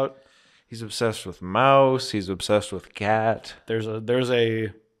about. He's obsessed with mouse. He's obsessed with cat. There's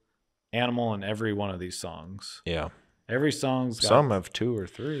a animal in every one of these songs. Yeah. Every song's got, Some have 2 or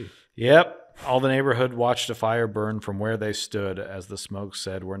 3. Yep. All the neighborhood watched a fire burn from where they stood as the smoke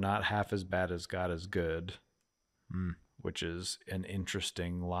said, we're not half as bad as God is good. Which is an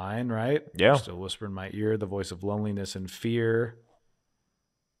interesting line, right? Yeah. Still whisper in my ear, the voice of loneliness and fear.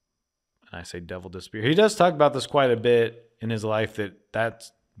 And I say devil disappear. He does talk about this quite a bit in his life,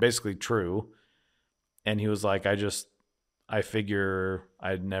 that's basically true. And he was like, I figure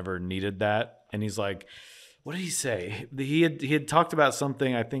I'd never needed that. And he's like, what did he say? He had talked about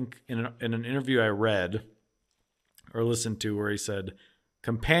something, I think, in an interview I read or listened to, where he said,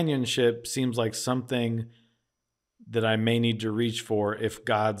 companionship seems like something that I may need to reach for if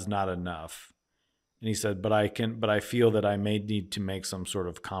God's not enough. And he said, but I feel that I may need to make some sort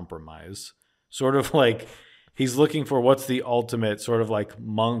of compromise. Sort of like he's looking for what's the ultimate sort of like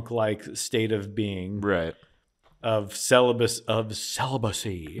monk-like state of being. Right. Of celibacy.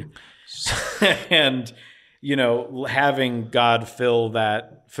 And, you know, having God fill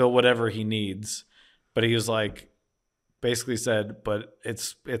whatever he needs. But he was like, basically said, but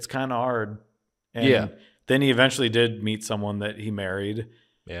it's kind of hard. And Yeah. Then he eventually did meet someone that he married.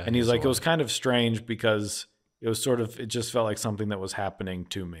 Yeah. And he's like, it was kind of strange because it just felt like something that was happening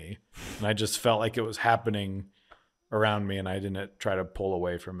to me. And I just felt like it was happening around me and I didn't try to pull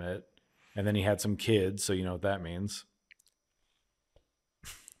away from it. And then he had some kids, so you know what that means.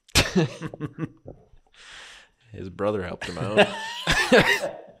 His brother helped him out.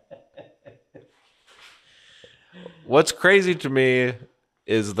 What's crazy to me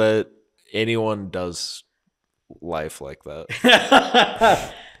is that anyone does life like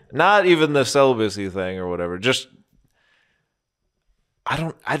that. Not even the celibacy thing or whatever. Just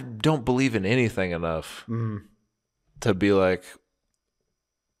I don't believe in anything enough to be like,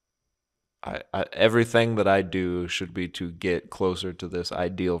 I everything that I do should be to get closer to this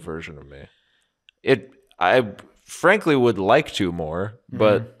ideal version of me. I frankly would like to more,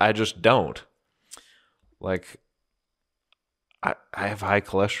 but I just don't. Like, I have high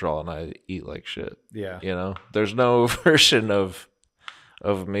cholesterol and I eat like shit. Yeah. You know, there's no version of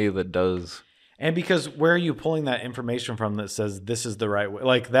me that does. And because where are you pulling that information from that says this is the right way?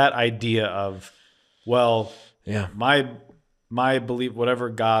 Like that idea of, well, Yeah. my belief, whatever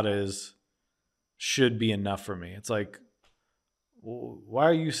God is, should be enough for me. It's like, why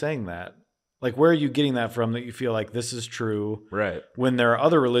are you saying that? Like, where are you getting that from that you feel like this is true? Right. When there are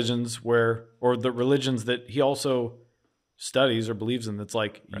other religions or the religions that he also studies or believes in, that's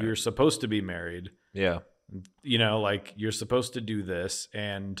like, you're supposed to be married. Yeah. You know, like you're supposed to do this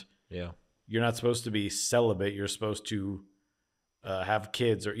and Yeah. you're not supposed to be celibate. You're supposed to have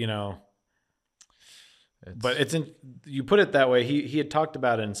kids or, you know. But you put it that way. He had talked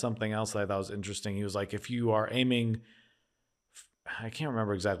about it in something else that I thought was interesting. He was like, if you are aiming, I can't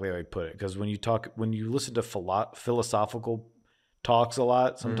remember exactly how he put it, because when you listen to philosophical talks a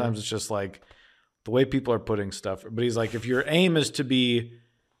lot, sometimes it's just like the way people are putting stuff. But he's like, if your aim is to be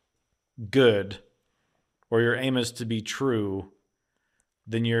good, or your aim is to be true,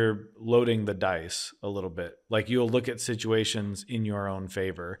 then you're loading the dice a little bit. Like you'll look at situations in your own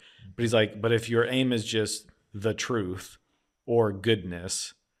favor. But he's like, but if your aim is just the truth or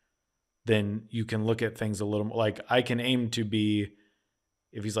goodness, then you can look at things a little more. Like I can aim to be,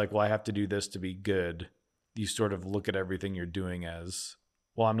 if he's like, well, I have to do this to be good. You sort of look at everything you're doing as,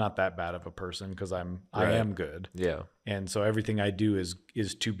 well, I'm not that bad of a person because I am good. Yeah. And so everything I do is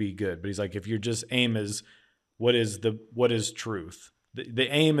to be good. But he's like, if your just aim is what is truth? The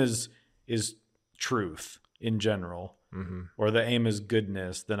aim is truth in general, or the aim is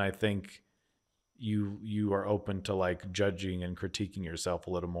goodness, then I think you are open to like judging and critiquing yourself a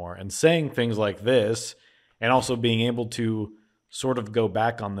little more and saying things like this, and also being able to sort of go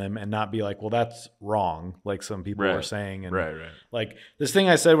back on them and not be like, well, that's wrong, like some people are saying. And right. like this thing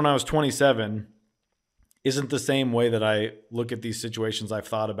I said when I was 27 isn't the same way that I look at these situations I've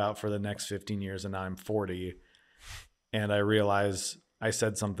thought about for the next 15 years, and now I'm 40. And I realize I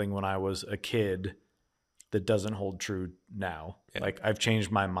said something when I was a kid that doesn't hold true now. Yeah. Like I've changed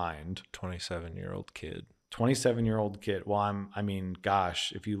my mind. 27-year-old kid. 27-year-old kid. Well,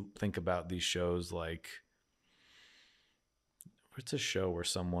 gosh, if you think about these shows, like what's a show where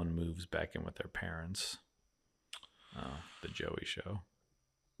someone moves back in with their parents? Oh, the Joey Show.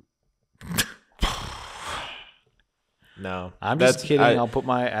 No, I'm just kidding. I'll put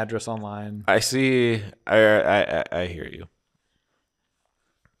my address online. I see. I hear you,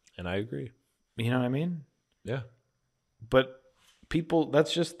 and I agree. You know what I mean? Yeah. But people,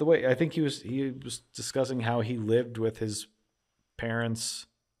 that's just the way. I think he was discussing how he lived with his parents,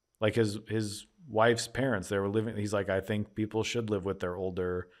 like his wife's parents. They were living. He's like, I think people should live with their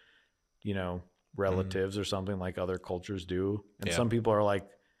older, relatives or something like other cultures do. And some people are like,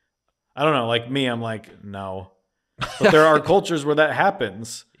 I don't know, like me, I'm like, no. But there are cultures where that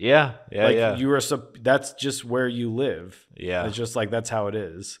happens. Yeah. That's just where you live. Yeah. It's just like, that's how it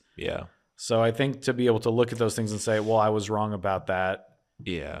is. Yeah. So I think to be able to look at those things and say, well, I was wrong about that.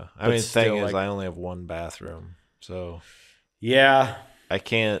 Yeah. I mean, the thing is, I only have one bathroom. So. Yeah. I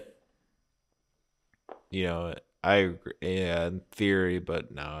can't, I agree, in theory,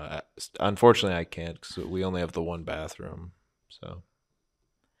 but no, unfortunately I can't because we only have the one bathroom. So.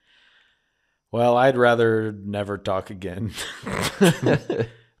 Well, I'd rather never talk again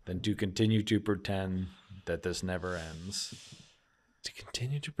than to continue to pretend that this never ends. To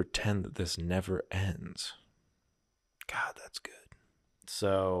continue to pretend that this never ends. God, that's good.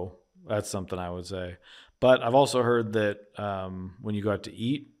 So that's something I would say. But I've also heard that when you go out to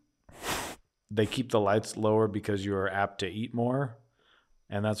eat, they keep the lights lower because you are apt to eat more.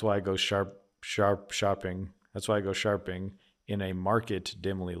 And that's why I go sharp shopping. That's why I go sharping in a market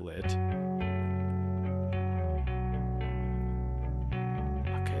dimly lit.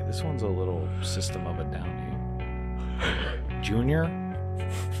 Okay, this one's a little System of a Down. Junior?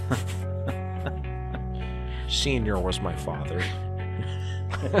 Senior was my father.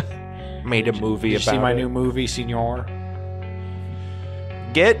 Made a movie about it. See my new movie, Senor?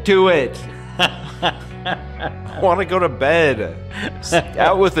 Get to it. I want to go to bed.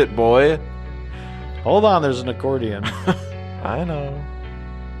 Out with it, boy. Hold on, there's an accordion. I know.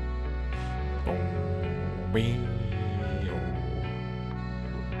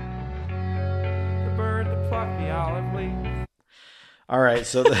 The bird that plucked the olive leaf. All right,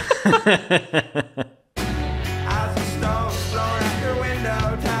 so As the stones thrown out your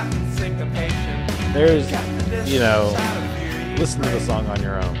window, tapping syncopation. there's, listen to the song on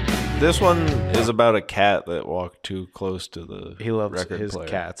your own. This one is about a cat that walked too close to the He loves record his player.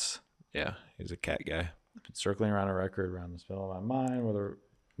 cats. Yeah, he's a cat guy. Circling around a record around the spell of my mind, where the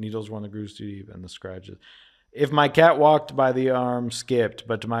needles run the grooves too deep and the scratches. If my cat walked by, the arm skipped,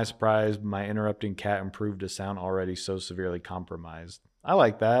 but to my surprise, my interrupting cat improved a sound already so severely compromised. I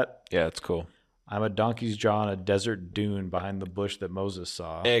like that. Yeah, it's cool. I'm a donkey's jaw on a desert dune behind the bush that Moses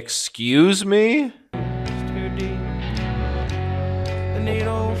saw. Excuse me? It's too deep. The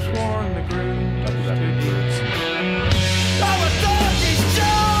needles worn the grooves too deep. I'm a donkey's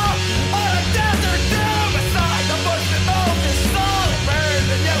jaw on a desert dune beside the bush that Moses saw. It burned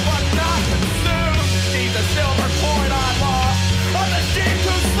and yet was not consumed. See the silver coin I lost. On the sheep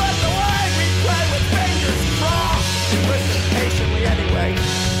who slept away, we play with fingers crossed. Listen patiently anyway.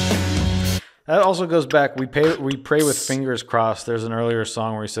 That also goes back. We pray with fingers crossed. There's an earlier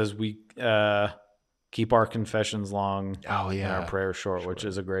song where he says we keep our confessions long and our prayers short, which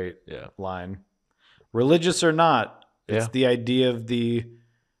is a great line. Religious or not, it's the idea of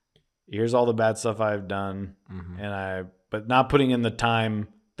here's all the bad stuff I've done, but not putting in the time,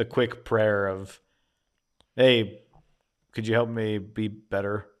 the quick prayer of, hey, could you help me be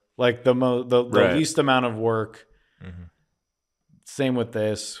better? Like the Right. least amount of work. Mm-hmm. Same with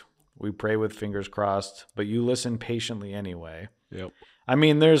this. We pray with fingers crossed, but you listen patiently anyway. Yep. I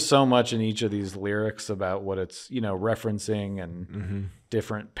mean, there's so much in each of these lyrics about what it's, referencing and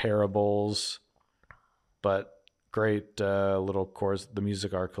different parables, but great little chorus, the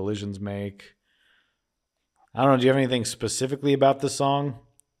music our collisions make. I don't know. Do you have anything specifically about the song?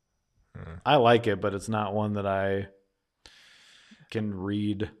 I like it, but it's not one that I can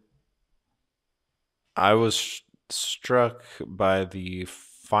read. I was struck by the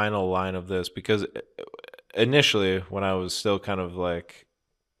final line of this because initially when I was still kind of like,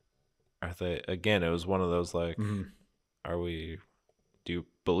 it was one of those like, do you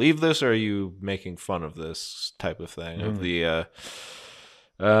believe this or are you making fun of this type of thing? Of the,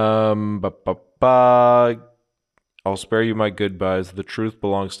 I'll spare you my goodbyes. The truth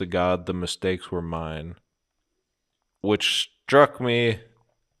belongs to God. The mistakes were mine. Which struck me.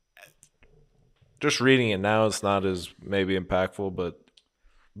 Just reading it now, it's not as maybe impactful, but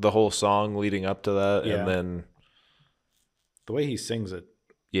the whole song leading up to that, and then the way he sings it.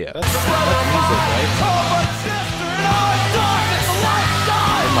 Yeah. That's music, right?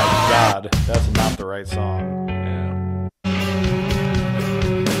 Oh my God, that's not the right song.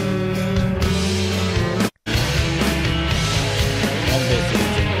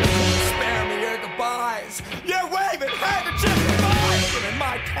 Spare me your goodbyes. You're waving handkerchiefs goodbye. Giving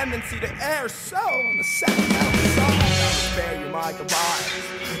my tendency to err so on the sentimental side. I'll spare you my goodbyes.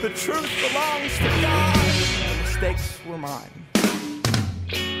 The truth belongs to God. The mistakes were mine.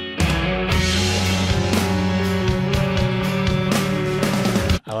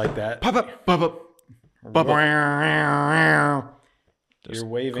 I like that. You're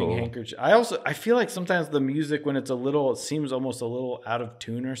waving cool. handkerchief. I feel like sometimes the music when it seems almost a little out of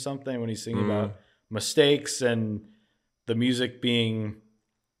tune or something when he's singing about mistakes and the music being,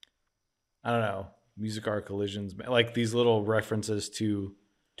 I don't know, music are collisions, like these little references to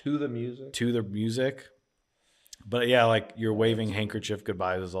To the music. But yeah, like your waving handkerchief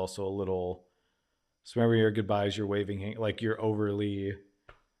goodbyes is also a little. So remember your goodbyes, you're waving like you're overly.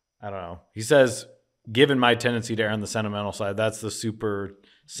 I don't know. He says, given my tendency to err on the sentimental side, that's the super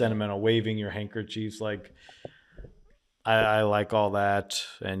sentimental waving your handkerchiefs. Like, I like all that,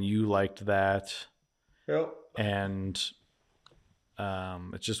 and you liked that. Yep. And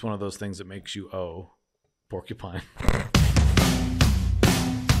it's just one of those things that makes you, porcupine.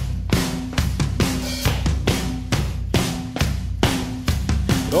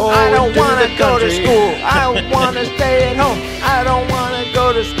 I don't want to go to school. I want to stay at home. I don't want to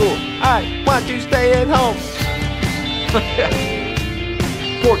go to school. I want to stay at home.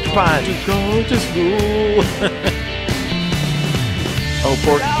 Porcupine. To go to school. Oh,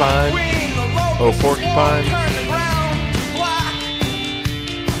 porcupine. Oh, porcupine.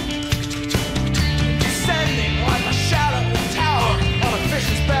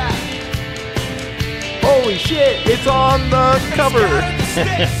 Holy shit, it's on the cover.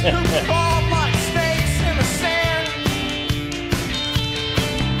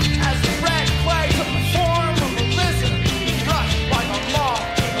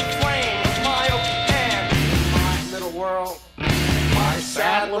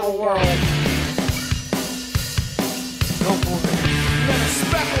 Sad little world. Go for it. Then a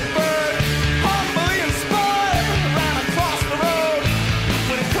speckled bird, humbly inspired, ran across the road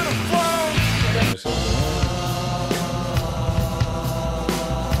when it could have flown.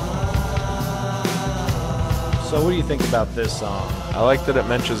 So what do you think about this song? I like that it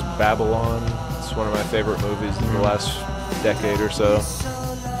mentions Babylon. It's one of my favorite movies in the last decade or so.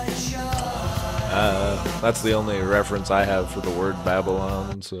 That's the only reference I have for the word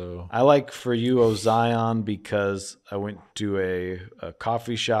Babylon. So I like For You, O Zion, because I went to a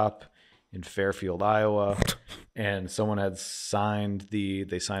coffee shop in Fairfield, Iowa, and someone had signed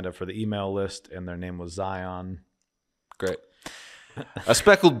up for the email list, and their name was Zion. great. A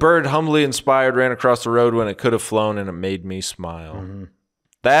speckled bird, humbly inspired, ran across the road when it could have flown, and it made me smile. Mm-hmm.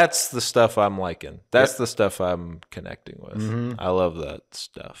 That's the stuff I'm liking. That's the stuff I'm connecting with. Mm-hmm. I love that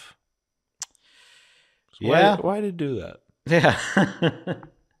stuff. So Yeah. Why did it do that? Yeah.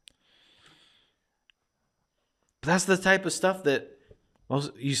 But that's the type of stuff that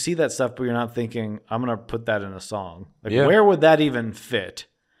you see that stuff, but you're not thinking, I'm going to put that in a song. Like, Yeah. where would that even fit?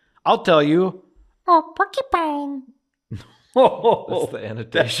 I'll tell you. Oh, porcupine. That's the annotation.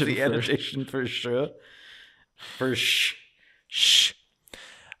 That's the for- annotation for sure. For Shh.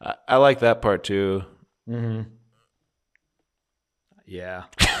 I like that part too. Mm-hmm. Yeah.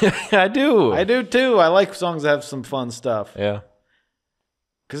 I do. I do too. I like songs that have some fun stuff. Yeah.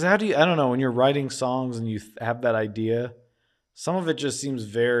 Because I don't know, when you're writing songs and you have that idea, some of it just seems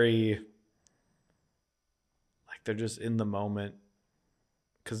very like they're just in the moment.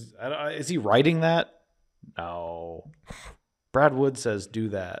 Because is he writing that? No. Brad Wood says do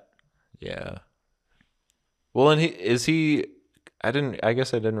that. Yeah. Well, and I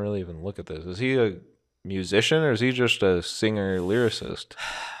guess I didn't really even look at this. Is he a musician or is he just a singer lyricist?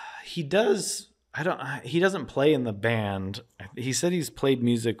 He doesn't play in the band. He said he's played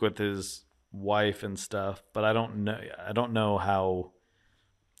music with his wife and stuff, but I don't know how,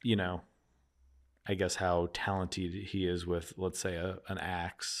 I guess how talented he is with, let's say, an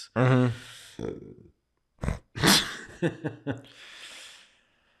axe. Mm-hmm.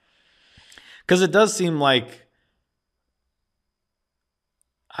 Because it does seem like,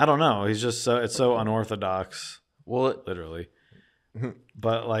 I don't know, he's just it's so unorthodox. Well, literally.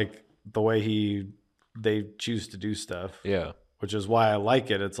 But like the way they choose to do stuff. Yeah. Which is why I like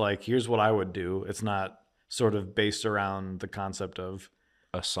it. It's like, here's what I would do. It's not sort of based around the concept of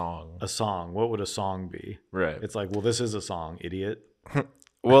a song. What would a song be? Right. It's like, well, this is a song, idiot.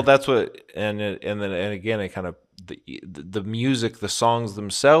 Well, that's what, and again, it kind of the music, the songs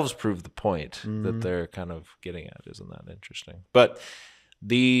themselves prove the point that they're kind of getting at. Isn't that interesting? But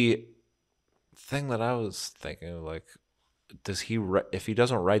the thing that I was thinking, like, if he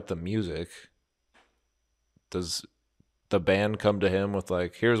doesn't write the music, does the band come to him with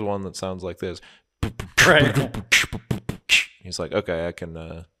like, here's one that sounds like this? Right. He's like, okay, I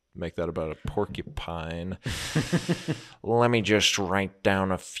can make that about a porcupine. Let me just write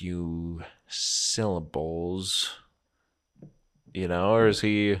down a few syllables, or is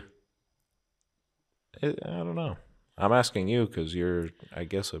he? I don't know. I'm asking you because you're, I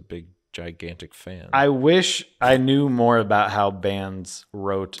guess, a big, gigantic fan. I wish I knew more about how bands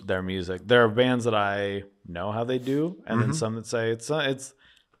wrote their music. There are bands that I know how they do, and then some that say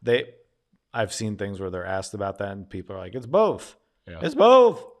I've seen things where they're asked about that, and people are like, "It's both. Yeah. It's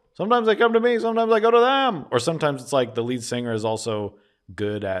both." Sometimes they come to me, sometimes I go to them, or sometimes it's like the lead singer is also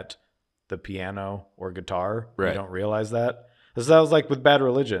good at the piano or guitar. Right. You don't realize that. This was like with Bad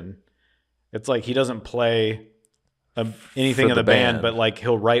Religion. It's like he doesn't play anything in the band, but like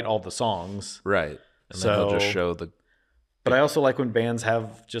he'll write all the songs. Right. And then he'll just show the. But I also like when bands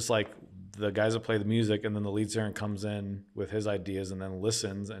have just like the guys that play the music, and then the lead singer comes in with his ideas and then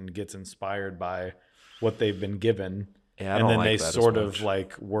listens and gets inspired by what they've been given. Yeah, and then they sort of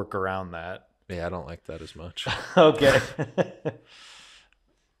like work around that. Yeah, I don't like that as much. Okay.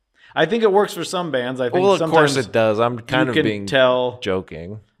 I think it works for some bands. I think of course it does. I'm kind of being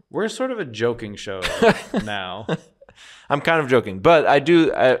joking. We're sort of a joking show now. I'm kind of joking, but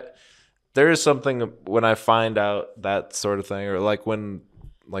there is something when I find out that sort of thing, or like when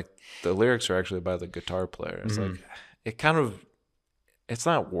like the lyrics are actually by the guitar player. It's like it's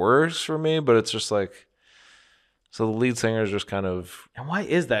not worse for me, but it's just like, so the lead singer is just kind of. And why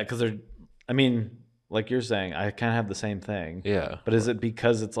is that? Because like you're saying, I kind of have the same thing. Yeah. But is it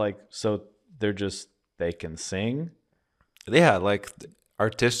because it's like, so they can sing? Yeah, like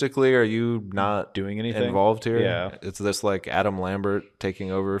artistically, are you not doing anything involved here? Yeah. It's this like Adam Lambert taking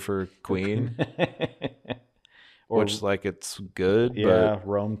over for Queen. Which like it's good. Yeah, but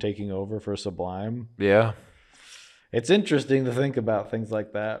Rome taking over for Sublime. Yeah. It's interesting to think about things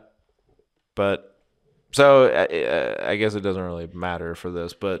like that. But so I guess it doesn't really matter for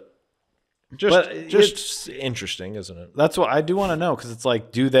this, but just interesting, isn't it? That's what I do want to know, because it's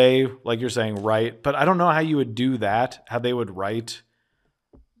like, do they, like you're saying, write? But I don't know how you would do that, how they would write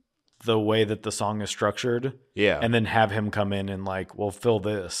the way that the song is structured. Yeah. And then have him come in and like, well, fill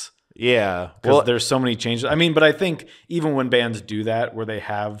this. Yeah. Because there's so many changes. But I think even when bands do that, where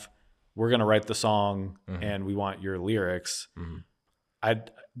we're going to write the song and we want your lyrics,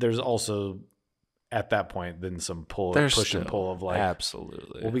 there's also at that point then some push and pull of like,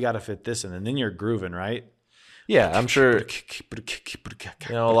 absolutely, well, we got to fit this in, and then you're grooving, right? Yeah, I'm sure.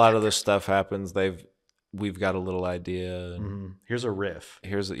 A lot of this stuff happens. We've got a little idea. And here's a riff.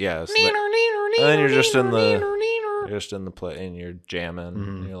 And then you're just in the play and you're jamming.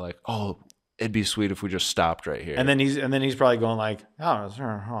 And you're like, oh, it'd be sweet if we just stopped right here. And then he's probably going like,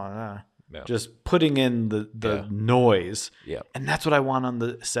 just putting in the noise. Yeah. And that's what I want on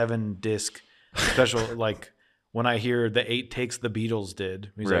the 7-disc special. Like when I hear the 8 takes the Beatles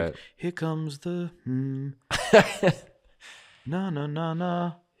did. He's like, here comes the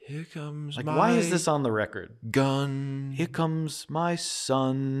na. Here comes like, why is this on the record? Gun. Here comes my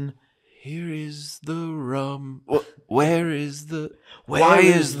son. Here is the rum. Why is the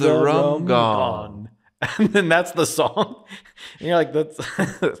rum gone? And then that's the song. And you're like, that's.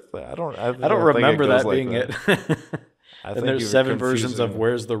 I don't remember that being it. And there's 7 versions of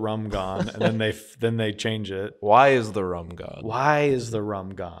 "Where's the rum gone?" and then they change it. Why is the rum gone? Why is the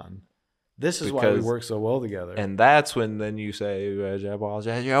rum gone? This is why we work so well together. And that's when then you say,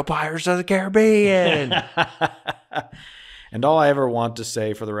 Pirates of the Caribbean. And all I ever want to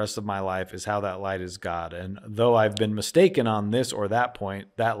say for the rest of my life is how that light is God. And though I've been mistaken on this or that point,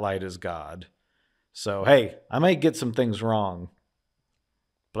 that light is God. So, hey, I might get some things wrong,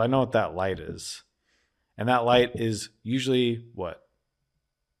 but I know what that light is. And that light is usually what?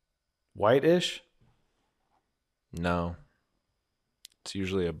 Whitish? No. It's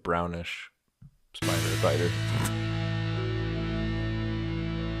usually a brownish spider biter.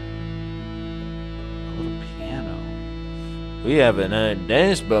 A little piano. We haven't heard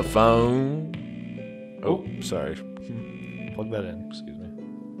this before. Oh, sorry. Plug that in. Excuse me.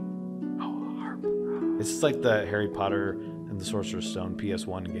 Oh, harp. It's just like the Harry Potter and the Sorcerer's Stone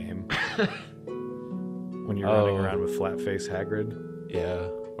PS1 game. When you're running around with flat-faced Hagrid. Yeah.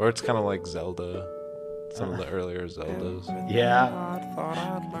 Or it's kind of like Zelda. Some of the earlier Zeldas. Yeah. I thought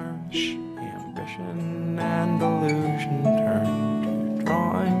I'd learn. Ambition and illusion turned to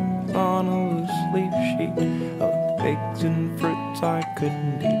drawings on a loose leaf sheet of figs and fruits I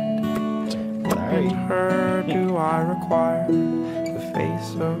couldn't eat. What in her do I require? The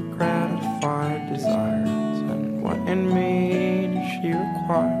face of gratified desires. And what in me does she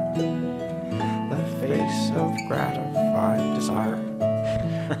require? The face of gratified desire.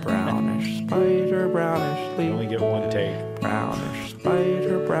 Brownish spider, brownish leaf. You only get one take. Brownish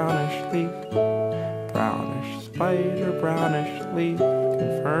spider, brownish leaf. Brownish spider, brownish leaf.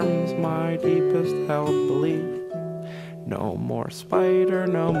 Confirms my deepest held belief. No more spider,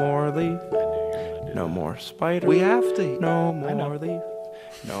 no more leaf. No more spider. We have to. No more leaf.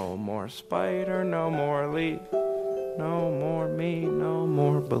 No more spider, no more leaf. No more me, no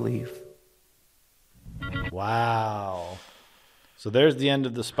more belief. Wow. So there's the end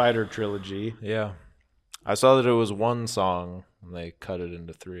of the Spider trilogy. Yeah. I saw that it was one song and they cut it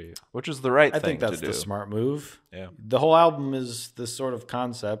into 3, which is the right thing to do. I think that's the smart move. Yeah. The whole album is this sort of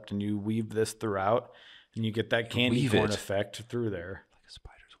concept, and you weave this throughout, and you get that candy corn effect through there. Like a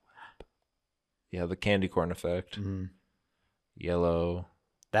spider's web. Yeah, the candy corn effect. Mm-hmm. Yellow.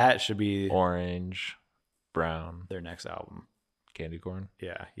 That should be orange, brown. Their next album. Candy corn?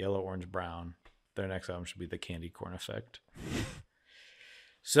 Yeah, yellow, orange, brown. Their next album should be the candy corn effect.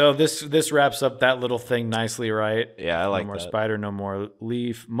 So this wraps up that little thing nicely, right? Yeah, I like that. No more spider, no more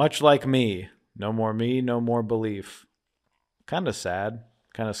leaf. Much like me. No more me, no more belief. Kind of sad.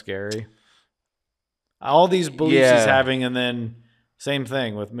 Kind of scary. All these beliefs he's having, and then same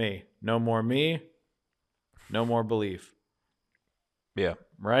thing with me. No more me, no more belief. Yeah.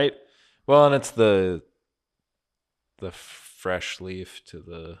 Right? Well, and it's the fresh leaf to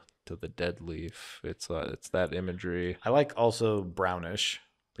the dead leaf. It's that imagery. I like also brownish.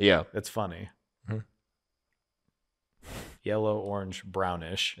 Yeah. It's funny. Mm-hmm. Yellow, orange,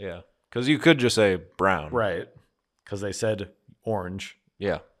 brownish. Yeah. Because you could just say brown. Right. Because they said orange.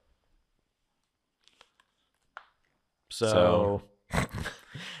 Yeah. So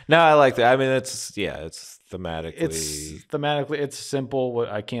no, I like that. I mean, it's thematically. It's simple.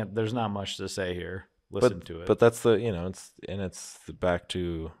 There's not much to say here. Listen to it. But that's it's back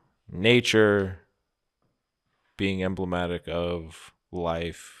to nature being emblematic of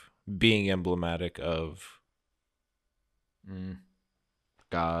life, being emblematic of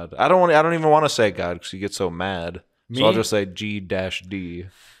God. I don't even want to say God because you get so mad. So I'll just say G-D.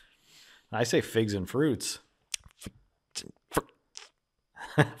 I say figs and fruits.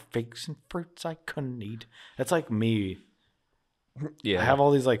 Figs and fruits I couldn't eat. That's like me. Yeah. I have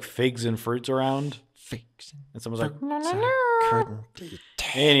all these like figs and fruits around. Figs and someone's like, no.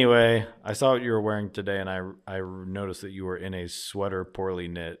 Anyway, I saw what you were wearing today, and I noticed that you were in a sweater poorly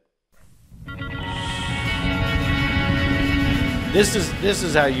knit. This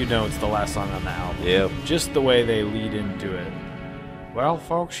is how you know it's the last song on the album. Yep. Just the way they lead into it. Well,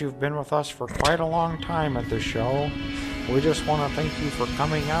 folks, you've been with us for quite a long time at this show. We just want to thank you for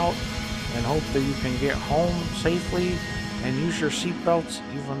coming out and hope that you can get home safely and use your seatbelts,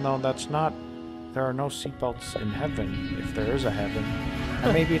 even though there are no seatbelts in heaven, if there is a heaven.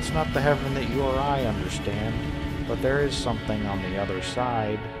 And maybe it's not the heaven that you or I understand, but there is something on the other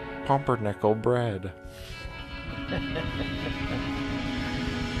side. Pumpernickel bread.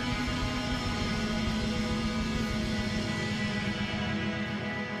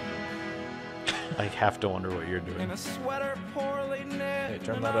 I have to wonder what you're doing. In a sweater poorly knit, hey,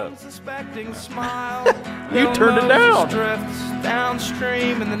 turn that up. Unsuspecting smile. You turned it down. Drifts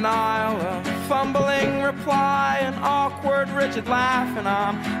downstream in the Nile. A fumbling reply, an awkward, rigid laugh, and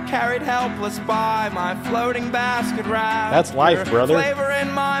I'm carried helpless by my floating basket raft. That's life, Your brother. Flavor in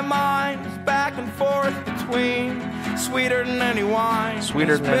my mind is back and forth between sweeter than any wine,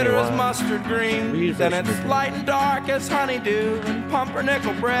 Sweeter as than any bitter as wine. mustard green, then it's light and dark as honeydew and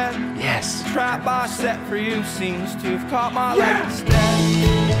pumpernickel bread. Yes. The trap I set for you seems to have caught my leg instead.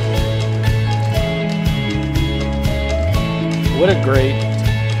 What a great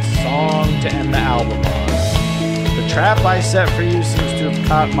song to end the album on. The trap I set for you seems to have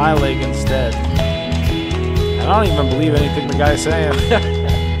caught my leg instead. I don't even believe anything the guy's saying.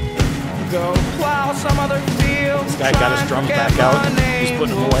 Go plow some other field. This guy got his drums back out. He's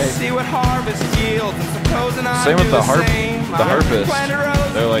putting them away. See what harvest yields. And supposing I Same do with the harp- same. the harpist. Planted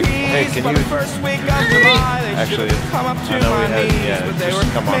roses They're like, and hey, peas, can but you- the first week of July, they Actually, should have come up to I know my we had- knees, yeah, but they just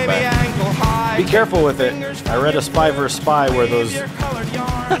were come on maybe back. ankle high. Be careful with it. I read a spy versus spy where those Easier colored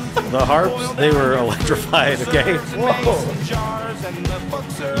yarn. the harps, they were electrified, okay?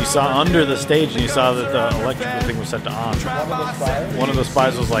 You saw under the stage and you saw that the electrical thing was set to on. One of the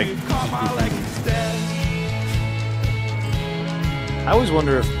spies was like, I always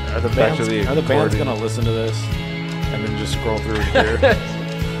wonder if are the bands recording. gonna listen to this and then just scroll through here.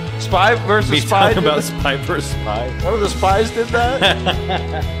 Spy versus Me spy. talking about spy versus spy. One of the spies did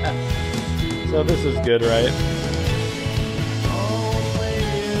that? So this is good, right?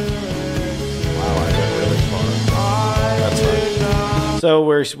 Wow, I went really far. That's fine.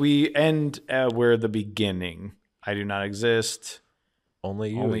 So we end where the beginning. I do not exist.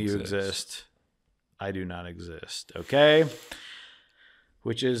 Only you Only you exist. I do not exist. Okay.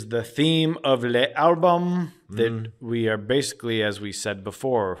 Which is the theme of the album that we are basically, as we said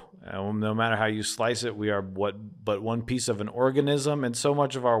before, no matter how you slice it, we are but one piece of an organism, and so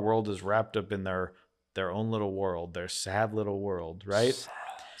much of our world is wrapped up in their own little world, their sad little world, right?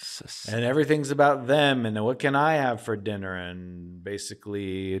 And everything's about them, and what can I have for dinner? And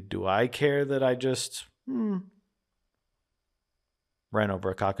basically, do I care that I just ran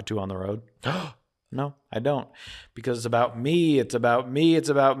over a cockatoo on the road? No, I don't. Because it's about me. It's about me. It's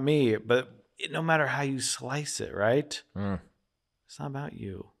about me. But no matter how you slice it, right? It's not about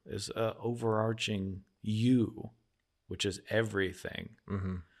you. It's overarching you, which is everything.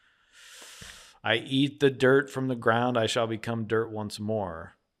 Mm-hmm. I eat the dirt from the ground. I shall become dirt once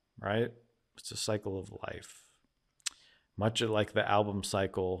more, right? It's a cycle of life. Much like the album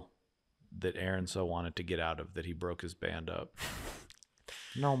cycle that Aaron so wanted to get out of, that he broke his band up.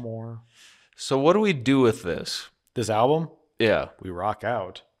 No more. So what do we do with this? This album? Yeah. We rock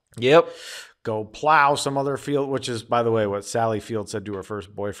out. Yep. Go plow some other field, which is, by the way, what Sally Field said to her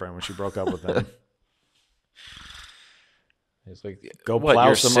first boyfriend when she broke up with him. He's like, Go what, plow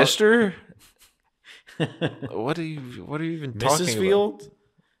your some sister? What are you even talking Mrs. about? Field?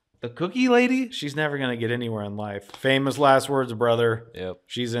 The cookie lady? She's never going to get anywhere in life. Famous last words, brother. Yep.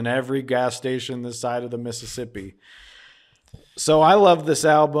 She's in every gas station this side of the Mississippi. So I love this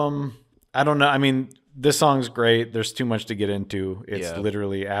album. I don't know. I mean, this song's great. There's too much to get into. It's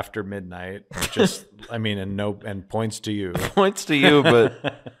literally after midnight. Just, I mean, and points to you. Points to you,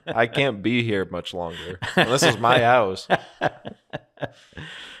 but I can't be here much longer. This is my house.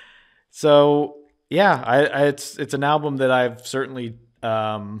 So yeah, it's an album that I've certainly,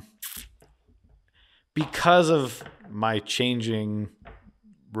 because of my changing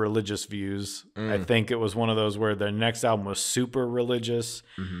religious views, I think it was one of those where the next album was super religious,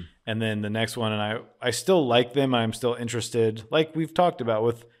 and then the next one, and I still like them. I'm still interested, like we've talked about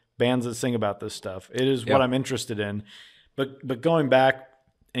with bands that sing about this stuff. It is what I'm interested in, but going back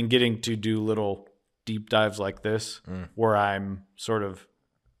and getting to do little deep dives like this, where I'm sort of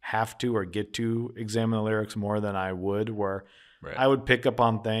have to or get to examine the lyrics more than I would, where I would pick up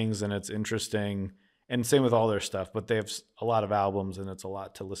on things and it's interesting. And same with all their stuff, but they have a lot of albums and it's a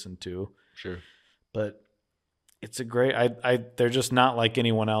lot to listen to. Sure. But it's a great, they're just not like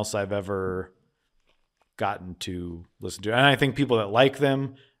anyone else I've ever gotten to listen to. And I think people that like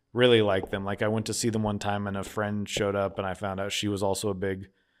them really like them. Like I went to see them one time and a friend showed up and I found out she was also a big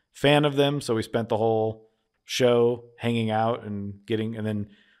fan of them. So we spent the whole show hanging out and then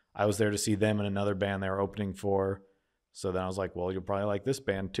I was there to see them and another band they were opening for. So then I was like, well, you'll probably like this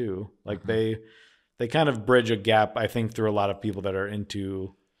band too. Like they kind of bridge a gap, I think, through a lot of people that are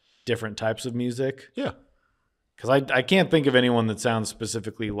into different types of music. Yeah. Because I can't think of anyone that sounds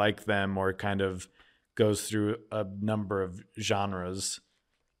specifically like them or kind of goes through a number of genres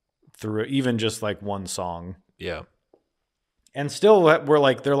through even just like one song. Yeah. And still, we're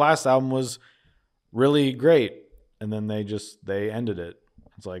like, their last album was really great. And then they ended it.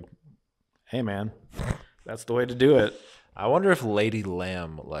 It's like, hey, man, that's the way to do it. I wonder if Lady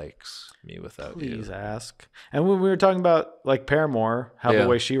Lamb likes Me Without You. Please ask. And when we were talking about like Paramore, how the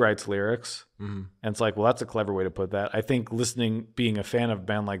way she writes lyrics, and it's like, well, that's a clever way to put that. I think being a fan of a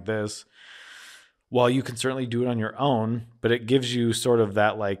band like this, while you can certainly do it on your own, but it gives you sort of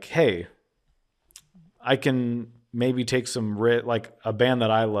that like, hey, I can maybe take some like a band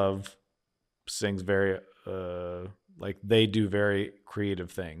that I love sings very like they do very creative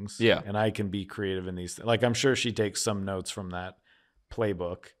things. Yeah. And I can be creative in these. Like I'm sure she takes some notes from that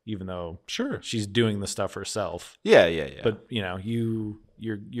playbook, even though she's doing the stuff herself. Yeah. But you know, you're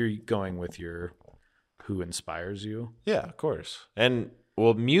going with your who inspires you. Yeah, of course. And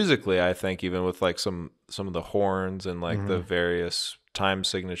well, musically, I think even with like some of the horns and like the various time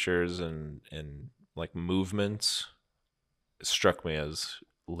signatures and like movements, it struck me as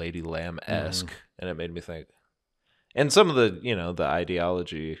Lady Lamb-esque, and it made me think. And some of the, you know, the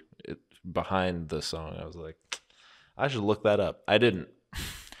ideology behind the song, I was like, I should look that up. I didn't.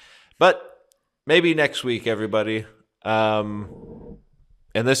 But maybe next week, everybody. And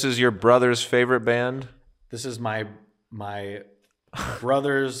this is your brother's favorite band? This is my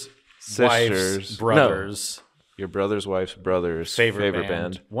brother's wife's brothers. No. Your brother's wife's brother's favorite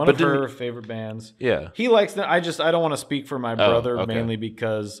band. One of her favorite bands. Yeah. He likes them. I don't want to speak for my brother mainly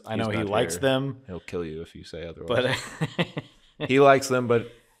because I know he likes them. He'll kill you if you say otherwise. But he likes them,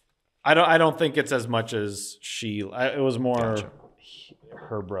 but I don't think it's as much as it was more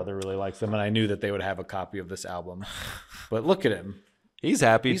her brother really likes them, and I knew that they would have a copy of this album. But look at him. He's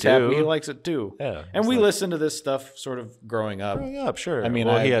happy too. Happy. He likes it too. Yeah. And we listened to this stuff sort of growing up. Sure. I mean,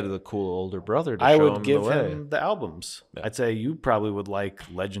 he had the cool older brother to show him the way. I would give him the albums. Yeah. I'd say you probably would like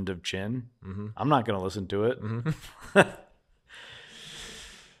Legend of Chin. I'm not going to listen to it.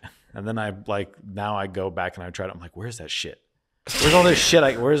 And then now I go back and I try to, I'm like, where's that shit? Where's all this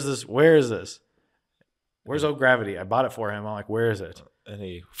shit? Where is this? Where's Oh Gravity? I bought it for him. I'm like, where is it? And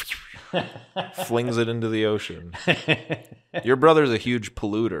he flings it into the ocean. Your brother's a huge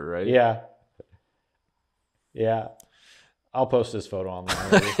polluter, right? Yeah. Yeah. I'll post this photo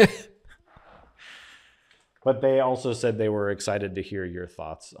online. But they also said they were excited to hear your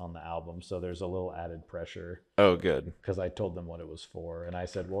thoughts on the album. So there's a little added pressure. Oh, good. Because I told them what it was for. And I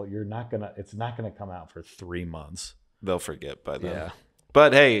said, well, it's not going to come out for 3 months. They'll forget by then. Yeah.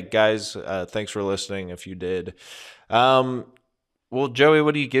 But hey, guys, thanks for listening if you did. Well, Joey,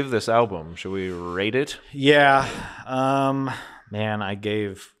 what do you give this album? Should we rate it? Yeah. Man,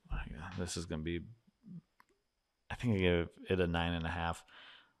 this is going to be, I think I gave it a 9.5.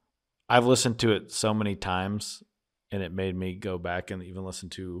 I've listened to it so many times, and it made me go back and even listen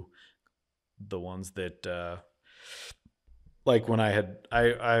to the ones that, like when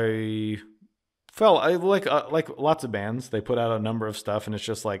I felt like lots of bands, they put out a number of stuff, and it's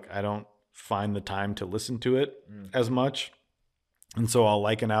just like I don't find the time to listen to it as much. And so I'll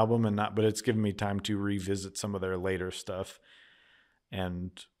like an album but it's given me time to revisit some of their later stuff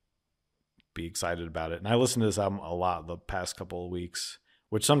and be excited about it. And I listened to this album a lot the past couple of weeks,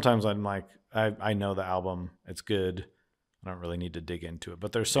 which sometimes I'm like, I know the album, it's good. I don't really need to dig into it,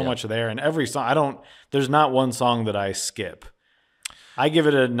 but there's so much there. And every song, there's not one song that I skip. I give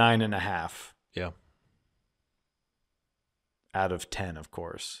it a 9.5. Yeah. Out of 10, of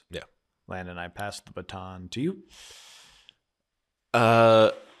course. Yeah. Landon, I pass the baton to you.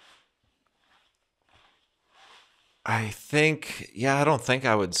 I think, I don't think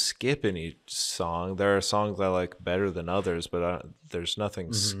I would skip any song. There are songs I like better than others, but there's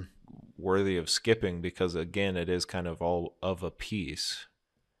nothing worthy of skipping because, again, it is kind of all of a piece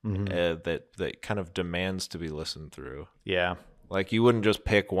that kind of demands to be listened through. Yeah. Like, you wouldn't just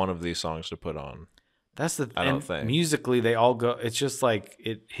pick one of these songs to put on. That's I don't think. Musically, they all go, it's just like,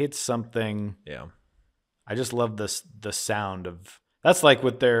 it hits something. Yeah. I just love the sound of, that's like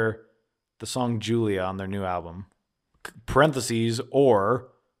with the song Julia on their new album, parentheses, or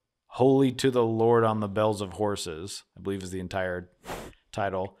Holy to the Lord on the Bells of Horses, I believe is the entire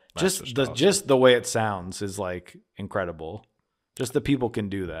title. Just the way it sounds is like incredible. Just the people can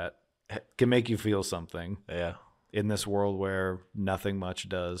do that. It can make you feel something. Yeah. In this world where nothing much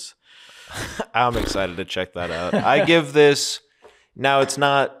does. I'm excited to check that out. I give this, now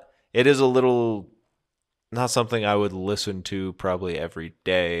it is a little, not something I would listen to probably every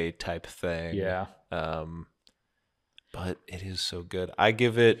day type thing. Yeah. But it is so good. I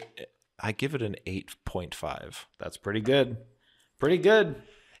give it an 8.5. That's pretty good. Pretty good.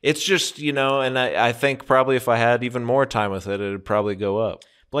 It's just, and I think probably if I had even more time with it would probably go up.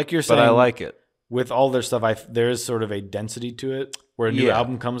 Like you're saying. But I like it. With all their stuff, there is sort of a density to it where a new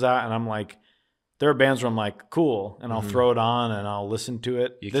album comes out and I'm like, there are bands where I'm like, cool, and I'll throw it on and I'll listen to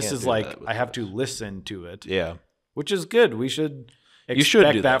it. This is like, I have to listen to it. Yeah. which is good. We should expect You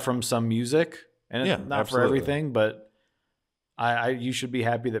should do that that. from some music, and Yeah, not absolutely. for everything, but you should be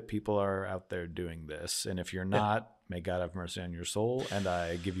happy that people are out there doing this. And if you're not, may God have mercy on your soul, and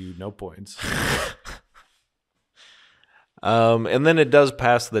I give you no points. And then it does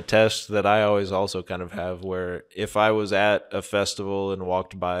pass the test that I always also kind of have, where if I was at a festival and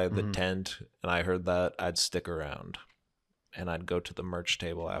walked by the tent and I heard that, I'd stick around and I'd go to the merch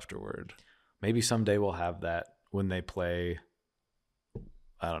table afterward. Maybe someday we'll have that when they play,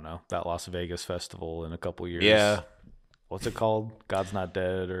 I don't know, that Las Vegas festival in a couple years. Yeah. What's it called? God's Not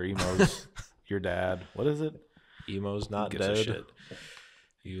Dead or Emo's Your Dad. What is it? Emo's not Who gives a dead. shit?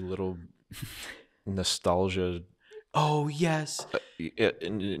 You little nostalgia Oh, yes.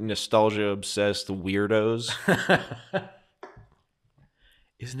 nostalgia obsessed weirdos.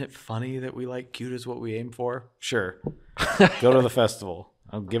 Isn't it funny that we like cute is what we aim for? Sure. Go to the festival.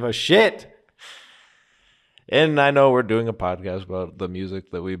 I don't give a shit. And I know we're doing a podcast about the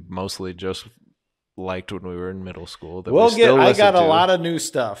music that we mostly just liked when we were in middle school. That I got a lot of new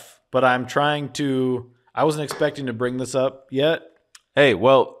stuff, but I wasn't expecting to bring this up yet. Hey,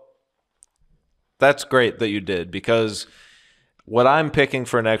 well, that's great that you did, because what I'm picking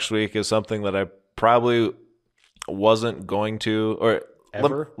for next week is something that I probably wasn't going to, or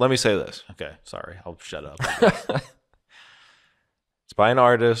Ever? let me say this. Okay, sorry. I'll shut up. It's by an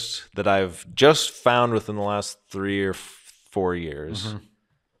artist that I've just found within the last 3 or 4 years. Mm-hmm.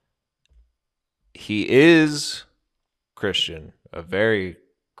 He is Christian, a very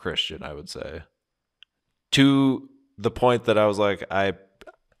Christian, I would say, to the point that I was like,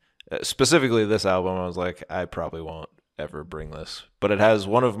 specifically this album, I was like, I probably won't ever bring this, but it has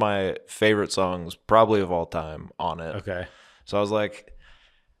one of my favorite songs, probably of all time, on it. Okay. So I was like,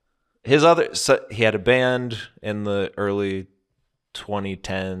 he had a band in the early 2010s.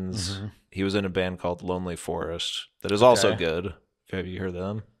 Mm-hmm. He was in a band called Lonely Forest that is also Okay. good. Have you heard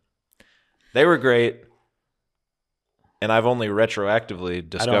them? They were great, and I've only retroactively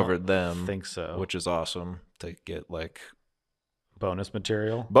discovered them. think so. Which is awesome to get like Bonus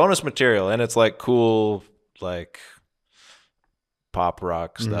material. bonus material, and it's like cool, like pop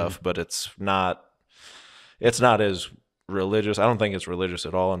rock stuff, but it's not as religious. I don't think it's religious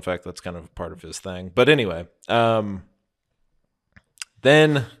at all. In fact, that's kind of part of his thing. But anyway, then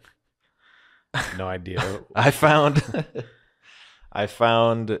No idea. I found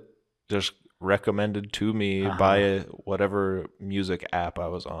just recommended to me by whatever music app I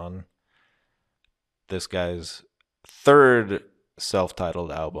was on, this guy's third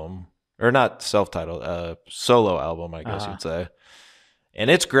self-titled album, or not self-titled, solo album, I guess you'd say. And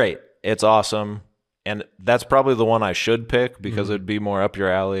it's great. It's awesome. And that's probably the one I should pick, because it'd be more up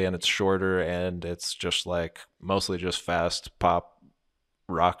your alley, and it's shorter, and it's just like mostly just fast pop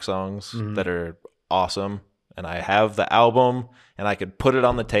rock songs that are awesome. And I have the album and I could put it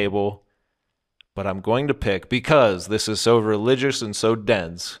on the table, but I'm going to pick, because this is so religious and so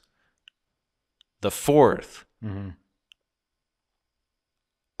dense, the fourth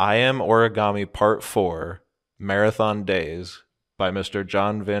I Am Origami Part 4 Marathon Days by Mr.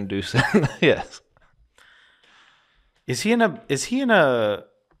 John Van Dusen. Yes. Is he in a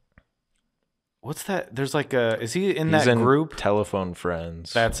what's that? There's like is he in He's that in group? Telephone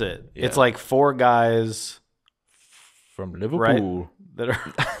Friends. That's it. Yeah. It's like 4 guys from Liverpool.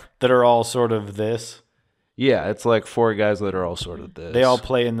 that are all sort of this. Yeah, it's like 4 guys that are all sort of this. They all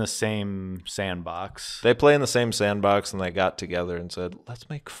play in the same sandbox. They play in the same sandbox, and they got together and said, let's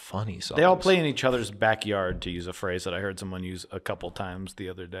make funny songs. They all play in each other's backyard, to use a phrase that I heard someone use a couple times the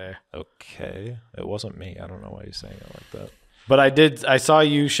other day. Okay. It wasn't me. I don't know why you're saying it like that. But I saw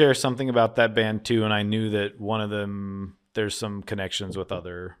you share something about that band too, and I knew that one of them, there's some connections with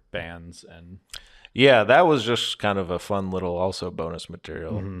other bands. And Yeah, that was just kind of a fun little also bonus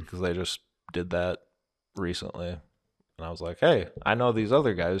material, because they just did that recently. And I was like, hey, I know these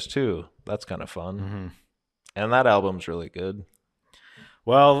other guys too. That's kind of fun. And that album's really good.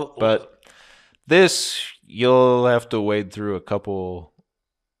 well, But this, you'll have to wade through a couple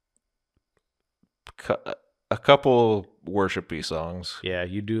worshipy songs. yeah,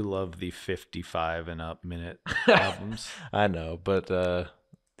 you do love the 55 and up minute albums. I know, but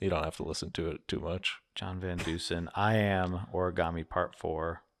you don't have to listen to it too much. John Van Dusen, I Am Origami Part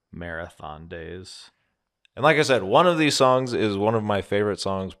 4 Marathon Days. And like I said, one of these songs is one of my favorite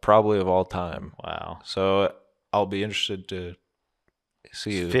songs probably of all time. Wow. So I'll be interested to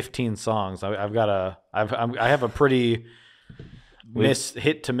see you. 15 songs. I have a pretty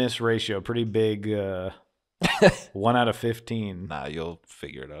hit to miss ratio, pretty big 1 out of 15. Nah, you'll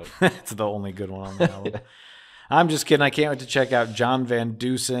figure it out. It's the only good one on the album. I'm just kidding. I can't wait to check out John Van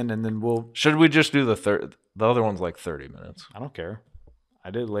Dusen, and then Should we just do the third? The other one's like 30 minutes. I don't care. I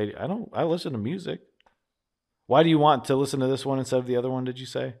listen to music. Why do you want to listen to this one instead of the other one, did you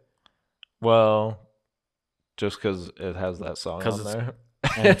say? Well, just because it has that song on there.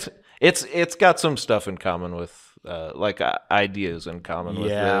 And It's got some stuff in common with, ideas in common with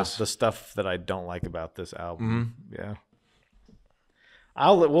this. the stuff that I don't like about this album. Mm-hmm. Yeah.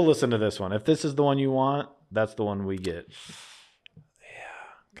 We'll listen to this one. If this is the one you want, that's the one we get.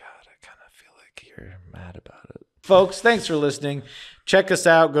 Yeah, God, I kind of feel like you're mad about it. Folks, thanks for listening. Check us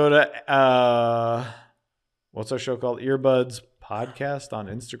out. Go to, what's our show called? Earbuds Podcast on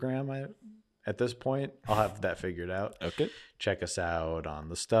Instagram. At this point, I'll have that figured out. Okay. Check us out on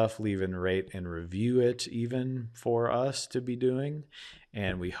the stuff. Leave and rate and review it even for us to be doing.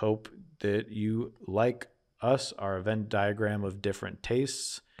 And we hope that you like us, our Venn diagram of different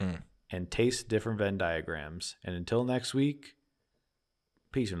tastes, and taste different Venn diagrams. And until next week,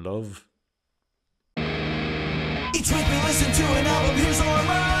 peace and love. Each week we listen to an album, here's our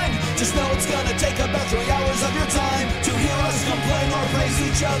mind. Just know it's gonna take about 3 hours of your time to hear us complain or praise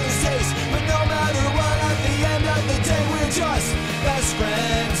each other's taste. But no matter what, at the end of the day, we're just best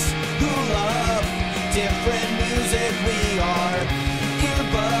friends who love different music. We are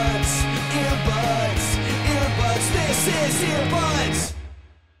earbuds, earbuds, earbuds. This is Earbuds.